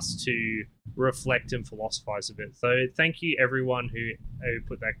door for us to reflect and philosophize a bit. So thank you, everyone who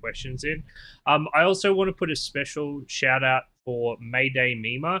put that questions in. I also want to put a special shout out for Mayday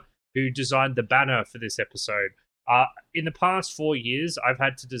Mima, who designed the banner for this episode. In the past 4 years, I've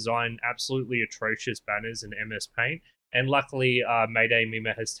had to design absolutely atrocious banners in MS Paint. And luckily, Mayday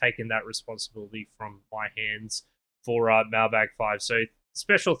Mima has taken that responsibility from my hands for Mailbag 5. So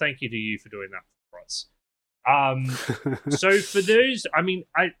special thank you to you for doing that for us. So for those, I mean,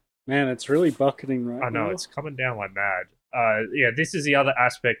 Man, it's really bucketing right now. I know, it's coming down like mad. Yeah, this is the other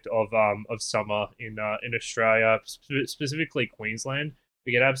aspect of summer in Australia, specifically Queensland.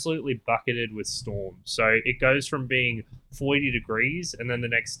 We get absolutely bucketed with storms. So it goes from being 40 degrees, and then the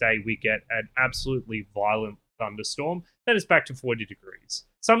next day we get an absolutely violent thunderstorm. Then it's back to 40 degrees.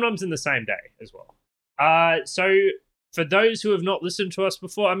 Sometimes in the same day as well. So for those who have not listened to us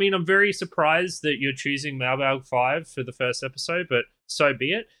before, I mean, I'm very surprised that you're choosing Mailbag 5 for the first episode, but so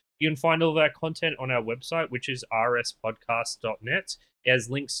be it. You can find all of our content on our website, which is rspodcast.net. It has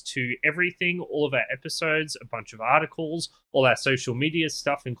links to everything, all of our episodes, a bunch of articles, all our social media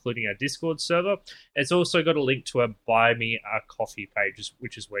stuff, including our Discord server. It's also got a link to our Buy Me a Coffee pages,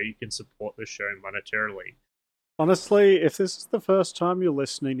 which is where you can support the show monetarily. Honestly, if this is the first time you're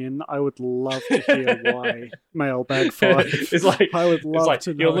listening in, I would love to hear why Mailbag 5. It's like, I would love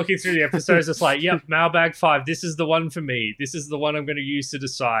to know. You're looking through the episodes, it's like, yep, Mailbag 5, this is the one for me. This is the one I'm going to use to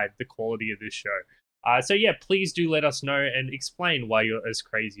decide the quality of this show. So yeah, please do let us know and explain why you're as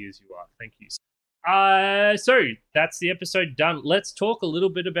crazy as you are. Thank you. So that's the episode done. Let's talk a little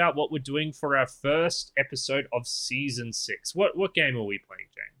bit about what we're doing for our first episode of season 6. What game are we playing,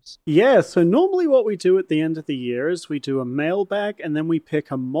 James? Yeah, so normally what we do at the end of the year is we do a mailbag and then we pick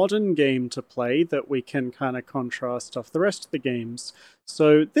a modern game to play that we can kind of contrast off the rest of the games.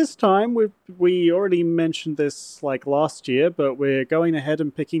 So this time we already mentioned this like last year, but we're going ahead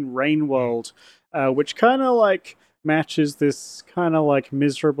and picking Rain World, which kind of like matches this kind of like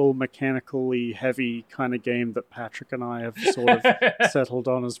miserable, mechanically heavy kind of game that Patrick and I have sort of settled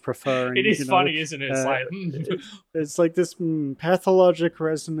on as preferring. It is funny, isn't it? It's like this pathologic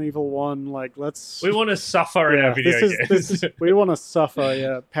Resident Evil 1. Like, we want to suffer in our video games. We want to suffer.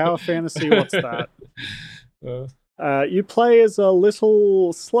 Yeah, power fantasy. What's that? You play as a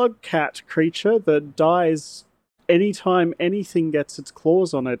little slug cat creature that dies anytime anything gets its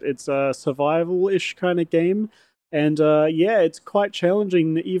claws on it. It's a survival-ish kind of game. And yeah, it's quite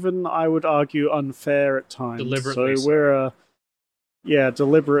challenging, even I would argue unfair at times. Deliberately so.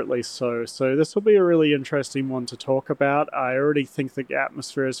 Deliberately so. So this will be a really interesting one to talk about. I already think the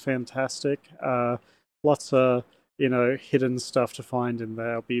atmosphere is fantastic. Lots of, hidden stuff to find in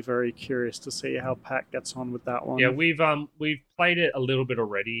there. I'll be very curious to see how Pat gets on with that one. Yeah, we've played it a little bit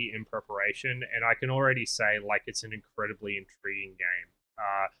already in preparation, and I can already say like it's an incredibly intriguing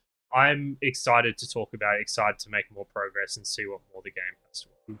game. I'm excited to talk about it, excited to make more progress and see what more the game has to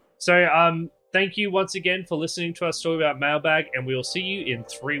offer. So, thank you once again for listening to our story about Mailbag, and we will see you in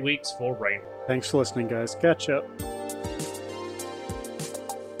 3 weeks for Rain. Thanks for listening, guys. Catch up.